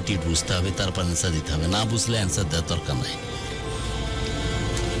 কোয়েশ্চেনের ম্যাগনিটিউড বুঝতে হবে, তারপর অ্যান্সার দিতে হবে। না বুঝলে অ্যান্সার দেওয়ার দরকার নাই।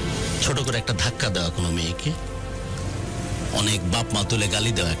 ছোট করে একটা ধাক্কা দেওয়া কোনো মেয়েকে, অনেক বাপ মা তুলে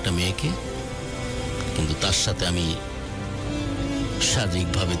গালি দেওয়া একটা মেয়েকে, কিন্তু তার সাথে আমি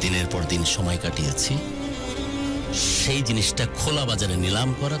শারীরিকভাবে দিনের পর দিন সময় কাটিয়েছি, সেই জিনিসটা খোলা বাজারে নিলাম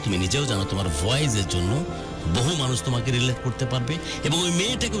করা, তুমি নিজেও জানো তোমার ভয়েসের জন্য বহু মানুষ তোমাকে রিলেট করতে পারবে এবং ওই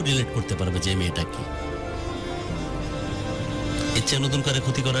মেয়েটাকেও রিলেট করতে পারবে যে মেয়েটা কি। এর চেয়ে নতুন করে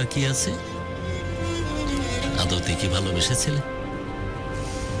ক্ষতি করার কি আছে? আদতে কি ভালোবেসেছিলে?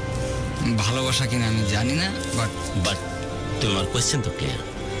 ভালোবাসা কিনা আমি জানি না, বাট তোমার কোয়েশ্চেন তো ক্লিয়ার।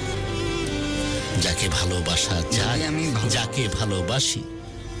 যাকে ভালোবাসা যায়, যাকে ভালোবাসি,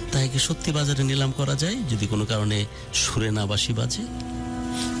 তাই কি সত্যি বাজারে নিলাম করা যায় যদি কোনো কারণে সুরে না বাসি বাজে?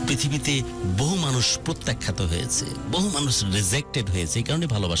 পৃথিবীতে বহু মানুষ প্রত্যাখ্যাত হয়েছে, বহু মানুষ রিজেক্টেড হয়েছে, এই কারণে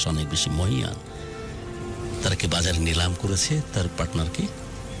ভালোবাসা অনেক বেশি মহিয়ান। তারা কি বাজারে নিলাম করেছে তার পার্টনারকে?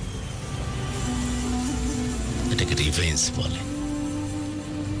 এটাকে রিভেঞ্জ বলে,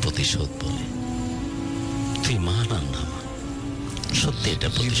 প্রতিশোধ বলে। তুই মান আর না মান, সত্যি এটা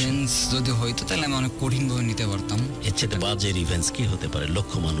রিভেঞ্জ যদি হইতো তাহলে আমি অনেক কঠিন ভাবে নিতে পারতাম। এর চেয়ে বাজে রিভেঞ্জ কি হতে পারে?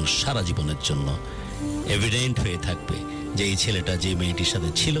 লক্ষ মানুষ সারা জীবনের জন্য এভিডেন্ট হয়ে থাকবে যে এই ছেলেটা যে মেয়েটির সাথে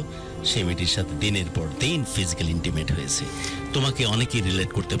ছিল সেই মেয়েটির সাথে দিনের পর দিন ফিজিক্যাল ইন্টিমেট হয়েছে। তোমাকে অনেকেই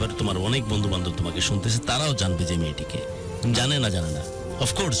রিলেট করতে পারে, তোমার অনেক বন্ধু বান্ধব তোমাকে শুনতেছে, তারাও জানবে যে মেয়েটিকে। জানে না জানে না,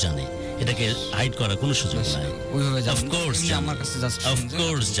 অফকোর্স জানে, এটাকে হাইড করার কোনো সুযোগ নাই।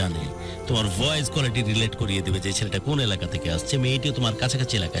 অফকোর্স জানে। তোমার ভয়েস কোয়ালিটি রিলেট করিয়ে দেবে যে ছেলেটা কোন এলাকা থেকে আসছে। মেয়েটিও তোমার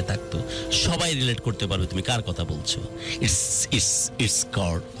কাছাকাছি এলাকায় থাকতো, সবাই রিলেট করতে পারবে তুমি কার কথা বলছো। It's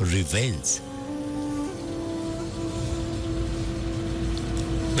called revenge.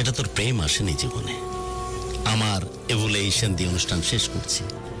 এটা তোর প্রেম আসেনি জীবনে। আমার এভুলেশন দিয়ে অনুষ্ঠান শেষ করছি।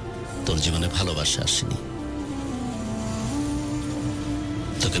 তোর জীবনে ভালোবাসা আসেনি,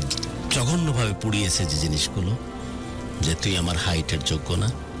 তোকে জঘন্যভাবে পুড়িয়েছে যে জিনিসগুলো, যে তুই আমার হাইটের যোগ্য না,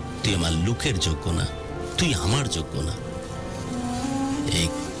 তুই আমার লুকের যোগ্য না, তুই আমার যোগ্য না। এই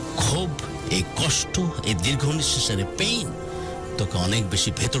ক্ষোভ, এই কষ্ট, এই দীর্ঘ নিঃশ্বাসের পেইন তোকে অনেক বেশি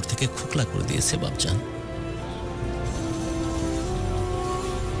ভেতর থেকে খোকলা করে দিয়েছে বাপজান।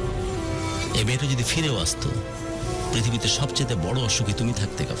 এই মেয়েটা যদি ফিরেও আসতো, পৃথিবীতে সবচেয়ে বড় অসুখী তুমি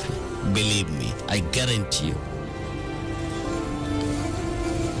থাকতে কাফি। Believe me, I guarantee you.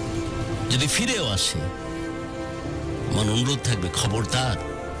 যদি ফিরেও আসে, আমার অনুরোধ থাকবে, খবরদার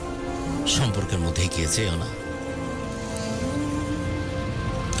সম্পর্কের মধ্যে এগিয়ে যেও না।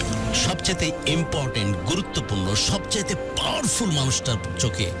 সবচেয়ে ইম্পর্টেন্ট, গুরুত্বপূর্ণ, সবচেয়ে পাওয়ারফুল মানুষটার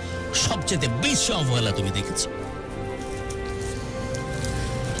চোখে সবচেয়ে বেশি অবহেলা তুমি দেখেছো।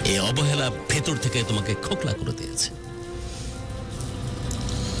 এই অবহেলা ভেতর থেকে তোমাকে খোকলা করে দিয়েছে।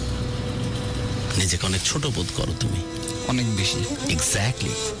 নিজেকে অনেক ছোট বোধ করো তুমি, অনেক বেশি।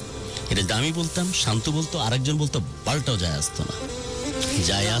 এক্স্যাক্টলি। এটা আমি বলতাম, শান্ত বলতো, আরেকজন বলতো, পাল্টাও যায় আসতো না।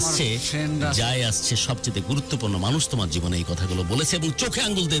 যায় আসছে সবচেয়ে গুরুত্বপূর্ণ মানুষ তোমার জীবনে এই কথাগুলো বলেছে এবং চোখে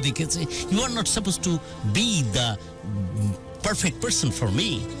আঙ্গুল দিয়ে দেখেছে। You are not suppose two B the perfect person for me.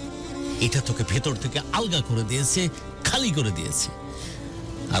 এটা তোকে ভেতর থেকে আলগা করে দিয়েছে, খালি করে দিয়েছে।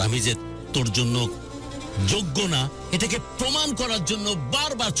 আর আমি যে তোর জন্য যোগ্য না, এটাকে প্রমাণ করার জন্য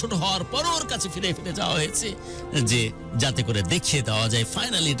বারবার ছোট হওয়ার পর ওর কাছে ফিরে ফিরে যাওয়া হয়েছে, যে যাতে করে দেখিয়ে দেওয়া যায়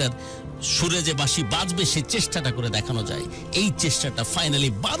ফাইনালি এটার সুরে যে বাঁশি বাজবে সেই চেষ্টাটা করে দেখানো যায়। এই চেষ্টাটা ফাইনালি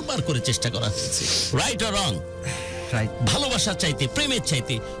বারবার করে চেষ্টা করা হয়েছে। Right or wrong? রাইট। ভালোবাসার চাইতে, প্রেমের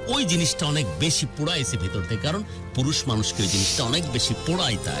চাইতে ওই জিনিসটা অনেক বেশি পোড়াইছে ভেতর থেকে, কারণ পুরুষ মানুষকে ওই জিনিসটা অনেক বেশি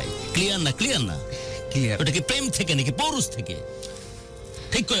পোড়ায়। তাই ক্লিয়ার না? ক্লিয়ার না? ক্লিয়ার। ওটা কি প্রেম থেকে নাকি পৌরুষ থেকে?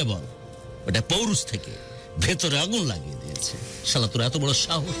 ঠিক করে বল। ওটা পৌরুষ থেকে, ভেতরে আগুন লাগিয়ে দিয়েছে। শালা তোর এত বড়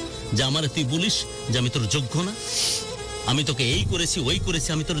সাহস যে আমারে তুই বলিস যে আমি তোর যোগ্য না, আমি তোকে এই করেছি ওই করেছি,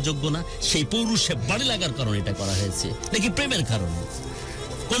 আমি তোর যোগ্য না। সেই পৌরুষে বাড়ি লাগার কারণে এটা করা হয়েছে নাকি প্রেমের কারণে?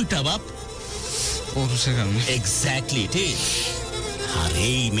 কোনটা বাপ? পৌরুষের কারণে। এক্স্যাক্টলি ঠিক। আর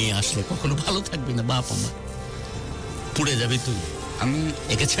এই মেয়ে আসলে কখনো ভালো থাকবি না বাপ, আমার পুড়ে যাবি তুই। আমি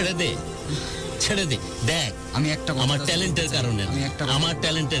একে ছেড়ে দে, ছেড়ে দে। দেখ, আমি একটা আমার ট্যালেন্টের কারণে, আমার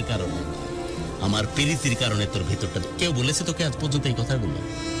ট্যালেন্টের কারণে, আমার প্রীতির কারণে তোর ভেতরটা। কেউ বলেছে তোকে আজ পর্যন্ত এই কথাগুলো?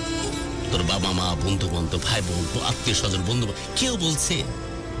 তোর বাবা মা, বন্ধু বান্ধব, ভাই বোন, আত্মীয় স্বজন, বন্ধু, কেউ বলছে?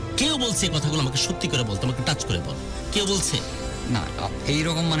 কেউ বলছে এই কথাগুলো? আমাকে সত্যি করে বল, তোমাকে টাচ করে বল, কেউ বলছে? না,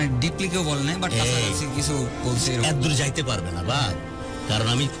 এইরকম মানে ডিপলি কেউ বলে নাই, বাট কাছাকাছি কিছু বলছে। এত দূর যাইতে পারবে না বা, কারণ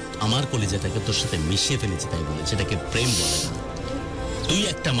আমি আমার কলিজাটাকে তোর সাথে মিশিয়ে ফেলেছি, তাই বলেছি। এটাকে প্রেম বলে না। তুই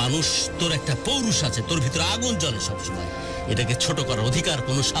একটা মানুষ, তোর একটা পৌরুষ আছে, তোর ভিতরে আগুন জ্বলে সবসময়। এটাকে ছোট করার অধিকার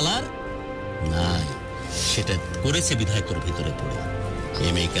কোনো শালার নাই। সেটা করেছে বিধায় তোর ভিতরে পড়ে।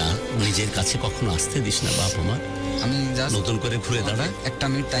 এই মেয়েকে নিজের কাছে কখনো আসতে দিস না বাপ আমার। আমি নতুন করে ঘুরে দাঁড়া। একটা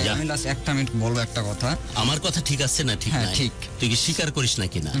মিনিট টাইম, আমি লাস্ট একটা মিনিট বলবো একটা কথা। আমার কথা ঠিক আছে না? ঠিক না? ঠিক। তুই কি স্বীকার করিস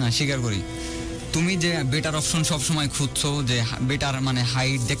নাকি? না, না স্বীকার করি। তুমি যে বেটার অপশন সব সময় খুঁজছো, যে বেটার মানে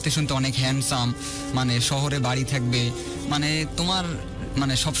হাইট, দেখতে শুনতে অনেক হ্যান্ডসাম, মানে শহরে বাড়ি থাকবে, মানে তোমার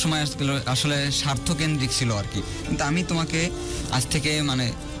মানে সবসময় আসলে স্বার্থকেন্দ্রিক ছিল আর কি। কিন্তু আমি তোমাকে আজ থেকে মানে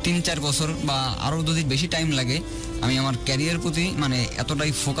 3-4 বছর বা আরও যদি বেশি টাইম লাগে আমি আমার ক্যারিয়ার প্রতি মানে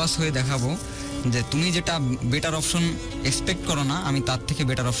এতটাই ফোকাস হয়ে দেখাবো যে তুমি যেটা বেটার অপশন এক্সপেক্ট করো না, আমি তার থেকে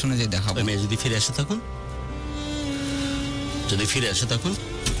বেটার অপশনে যে দেখাবো। মেয়ে যদি ফিরে আসে তখন, যদি ফিরে আসে তখন,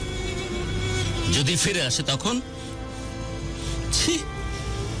 যদি ফিরে আসে তখন, ছি,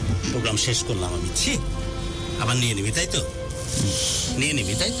 প্রোগ্রাম শেষ করলাম আমি, ছি, আবার নিয়ে নিবি তাই তো, নিয়ে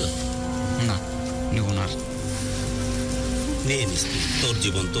নিবি তাই তো? না, নেব না। নিয়ে নিস, তোর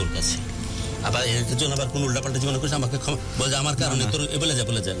জীবন তোর কাছে। আবার এর জন্য আবার কোন উল্টাপাল্টা জীবন করিস আমাকে বলে যে আমার কারণে তোর বলে যা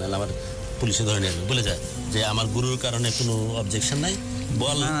না, আমার পুলিশে ধরে নিয়ে বলে যা যে আমার গুরুর কারণে কোনো অবজেকশন নাই,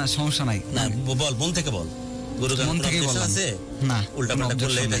 বল। না সমস্যা নাই, না বল, মন থেকে বল। গুরুর মন থেকে বললাম আছে না, উল্টাপাল্টা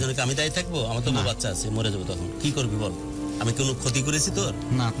করলে এটা জন্য আমি দায়ী থাকবো? আমার তো বাচ্চা আছে, মরে যাবো তখন, কি করবি বল? আমি কোনো ক্ষতি করেছি তোর?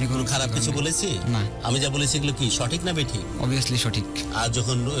 না। আপনি কোনো খারাপ কিছু বলেছি? না। আমি যা বলেছি এগুলো কি সঠিক না বেঠিক? অবভিয়াসলি সঠিক। আর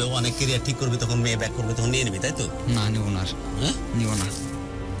যখন অনেক ক্যারিয়ার ঠিক করবি তখন মেয়ে ব্যাক করবে, তখন নিয়ে নিবি তাই তো? না, নেব না। হ্যাঁ, নিব না।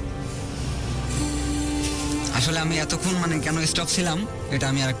 আসলে আমি এতক্ষণ মানে কেন স্টপ ছিলাম এটা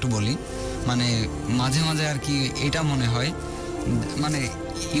আমি আর একটু বলি। মানে মাঝে মাঝে আর কি এটা মনে হয় মানে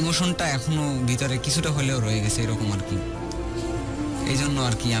ইমোশনটা এখনো ভিতরে কিছুটা হলেও রয়ে গেছে এরকম আর কি। এই জন্য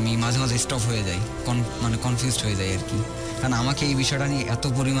আর কি আমি মাঝে মাঝে স্টপ হয়ে যাই, মানে কনফিউজড হয়ে যাই আর কি। কারণ আমাকে এই বিষয়টা নিয়ে এত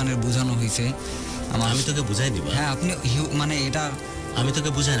পরিমাণের বোঝানো হয়েছে। আমি তোকে বুঝাই দিব। হ্যাঁ, আপনি মানে এটা আমি তোকে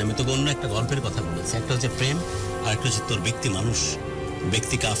বুঝাই না, আমি তোকে অন্য একটা গল্পের কথা বলেছি। একটা হচ্ছে প্রেম, আর একটা হচ্ছে তোর ব্যক্তি মানুষ,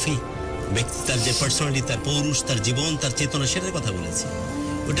 ব্যক্তি কাফি, ব্যক্তি তার যে পার্সোনালিটি, তার পৌরুষ, তার জীবন, তার চেতনা, সেটার কথা বলেছি।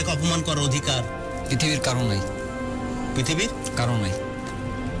 ওটাকে অপমান করার অধিকার পৃথিবীর কারণ নাই, পৃথিবীর কারণ নাই।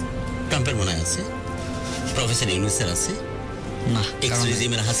 ট্রাম্পের মনে আছে, প্রফেসর ইউনুসের আছে, না এক্স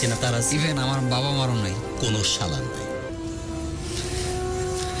রেজিমের হাসিনা তার আছে, ইভেন আমার বাবা মারও নাই, কোনো শালার নাই।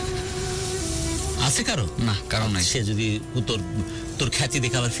 আছে কারো? না, কারণ নাই। সে যদি তোর খ্যাতি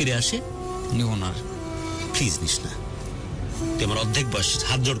দেখে আবার ফিরে আসে, নিব না। প্লিজ নিস না। তুই আমার অর্ধেক বয়স,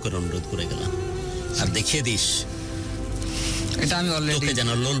 হাত জোড় করে অনুরোধ করে গেলাম, আর দেখিয়ে দিস। এটা আমি অলরেডি, তোকে যেন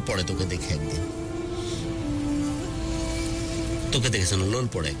লোল পড়ে, তোকে দেখে একদিন, তোকে দেখে যেন লোল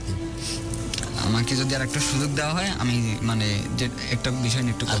পড়ে একদিন। আমাকে যদি আর একটা সুযোগ দেওয়া হয় আমি মানে যে একটা বিষয়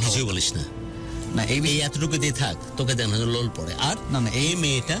নিয়ে একটু আর কথা কিছুই বলিস না। না, এই এতটুকু দিয়ে থাক, তোকে যেন লোল পড়ে। আর না, এই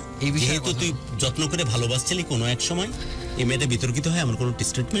মেয়েটা যেহেতু তুই যত্ন করে ভালোবাসছিলি কোনো এক সময়, এই মেয়েটা বিতর্কিত হয়, আমার কোনো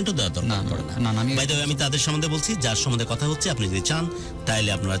ট্রিটমেন্টও দেওয়ার দরকার পড়ে না। বাই দ্য ওয়ে, আমি তাদের সম্বন্ধে বলছি যার সম্বন্ধে কথা হচ্ছে। আপনি যদি চান তাহলে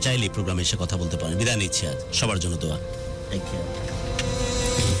আপনারা চাইলে এই প্রোগ্রামে এসে কথা বলতে পারেন। বিদায় নিচ্ছি আজ, সবার জন্য দোয়া। Take care.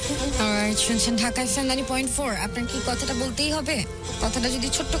 অলরাইট, শুনছেন ঢাকা এফএম 90.4। আপনার কি কথাটা বলতেই হবে? কথাটা যদি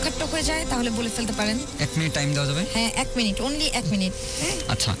ছোট্টখাট্ট হয়ে যায় তাহলে বলে ফেলতে পারেন। 1 মিনিট টাইম দেওয়া যাবে? হ্যাঁ, 1 মিনিট, অনলি 1 মিনিট।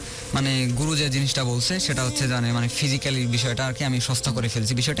 আচ্ছা, মানে গুরু যে জিনিসটা বলছে সেটা হচ্ছে জানে মানে ফিজিক্যালি বিষয়টা আর কি আমি সস্তা করে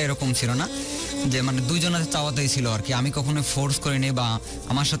ফেলছি। বিষয়টা এরকম ছিল না যে মানে দুইজনের চাওয়াতেই ছিল আর কি। আমি কখনোই ফোর্স করি নাই বা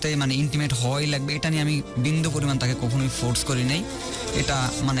আমার সাথে মানে ইন্টিমেট হওয়াই লাগবে এটা নিয়ে আমি বিন্দু পরিমাণ তাকে কখনোই ফোর্স করি নাই। এটা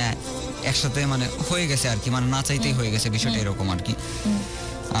মানে একসাথে মানে হয়ে গেছে আর কি, মানে না চাইতেই হয়ে গেছে বিষয়টা এরকম আর কি।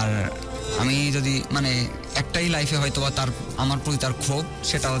 আর আমি যদি মানে একটাই লাইফে হয়তো বা তার আমার প্রতি তার ক্ষোভ,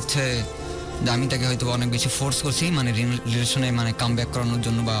 সেটা হচ্ছে যে আমি তাকে হয়তো অনেক বেশি ফোর্স করছি মানে রিলেশনে মানে কাম ব্যাক করানোর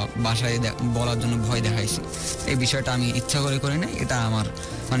জন্য বা বাসায় বলার জন্য ভয় দেখাইছি। এই বিষয়টা আমি ইচ্ছা করে নাই। এটা আমার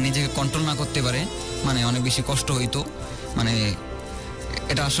মানে নিজেকে কন্ট্রোল না করতে পারে মানে অনেক বেশি কষ্ট হইতো। মানে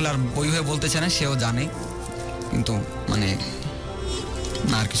এটা আসলে আর বই হয়ে বলতে চায় না, সেও জানে, কিন্তু মানে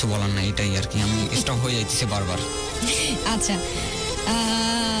না, আর কিছু বলার নাই। এটাই আর কি, আমি স্টপ হয়ে যাইতেছে বারবার। আচ্ছা,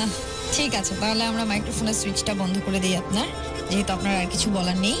 ঠিক আছে, তাহলে আমরা মাইক্রোফোনের সুইচটা বন্ধ করে দিই আপনার, যেহেতু আপনার আর কিছু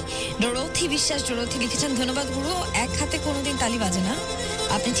বলার নেই। ডরথি বিশ্বাস, ডরথি লিখেছেন, ধন্যবাদ গুরু, এক হাতে কোনোদিন তালি বাজে না।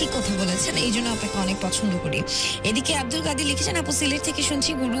 আপনি ঠিক কথা বলেছেন, এই জন্য আপনাকে অনেক পছন্দ করি। এদিকে আব্দুল কাদির লিখেছেন, আপু সিলেট থেকে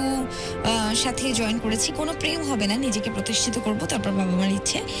শুনছি, গুরু সাথে জয়েন করেছি, কোনো প্রেম হবে না, নিজেকে প্রতিষ্ঠিত করব, তারপর বাবা মার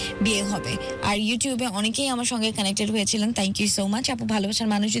ইচ্ছে বিয়ে হবে। আর ইউটিউবে অনেকেই আমার সঙ্গে কানেক্টেড হয়েছিলেন, থ্যাংক ইউ সো মাচ। আপু, ভালোবাসার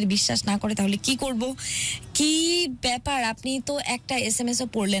মানুষ যদি বিশ্বাস না করে তাহলে কি করব? কি ব্যাপার, আপনি তো একটা SMS-ও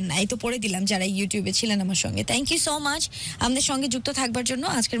পড়লেন না, এই তো পড়ে দিলাম যারা ইউটিউবে ছিলেন আমার সঙ্গে। থ্যাংক ইউ সো মাচ আমাদের সঙ্গে যুক্ত থাকবার জন্য।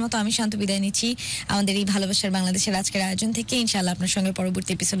 আজকের মতো আমি শান্ত বিদায় নিচ্ছি আমাদের এই ভালোবাসার বাংলাদেশের আজকের আয়োজন থেকে। ইনশাআল্লাহ আপনার সঙ্গে পরবর্তী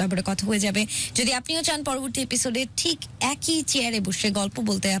এপিসোডে আবার কথা হয়ে যাবে। যদি আপনিও চান পরবর্তী এপিসোডে ঠিক একই চেয়ারে বসে গল্প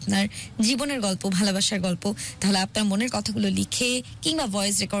বলতে, আপনার জীবনের গল্প, ভালোবাসার গল্প, তাহলে আপনার মনের কথাগুলো লিখে কিংবা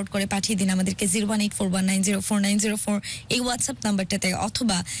ভয়েস রেকর্ড করে পাঠিয়ে দিন আমাদেরকে 01841904904 এই হোয়াটসঅ্যাপ নাম্বারটাতে,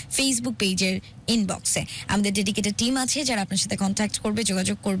 অথবা ফেসবুক পেজের ইনবক্সে। আমাদের ডেডিকেটেড টিম আছে যারা আপনার সাথে কন্ট্যাক্ট করবে,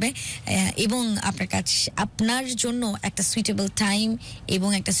 যোগাযোগ করবে এবং আপনার জন্য একটা সুইটেবল টাইম এবং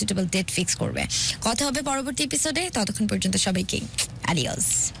একটা সুইটেবল ডেট ফিক্স করবে। কথা হবে পরবর্তী এপিসোডে। ততক্ষণ পর্যন্ত সবাইকে আডিওস।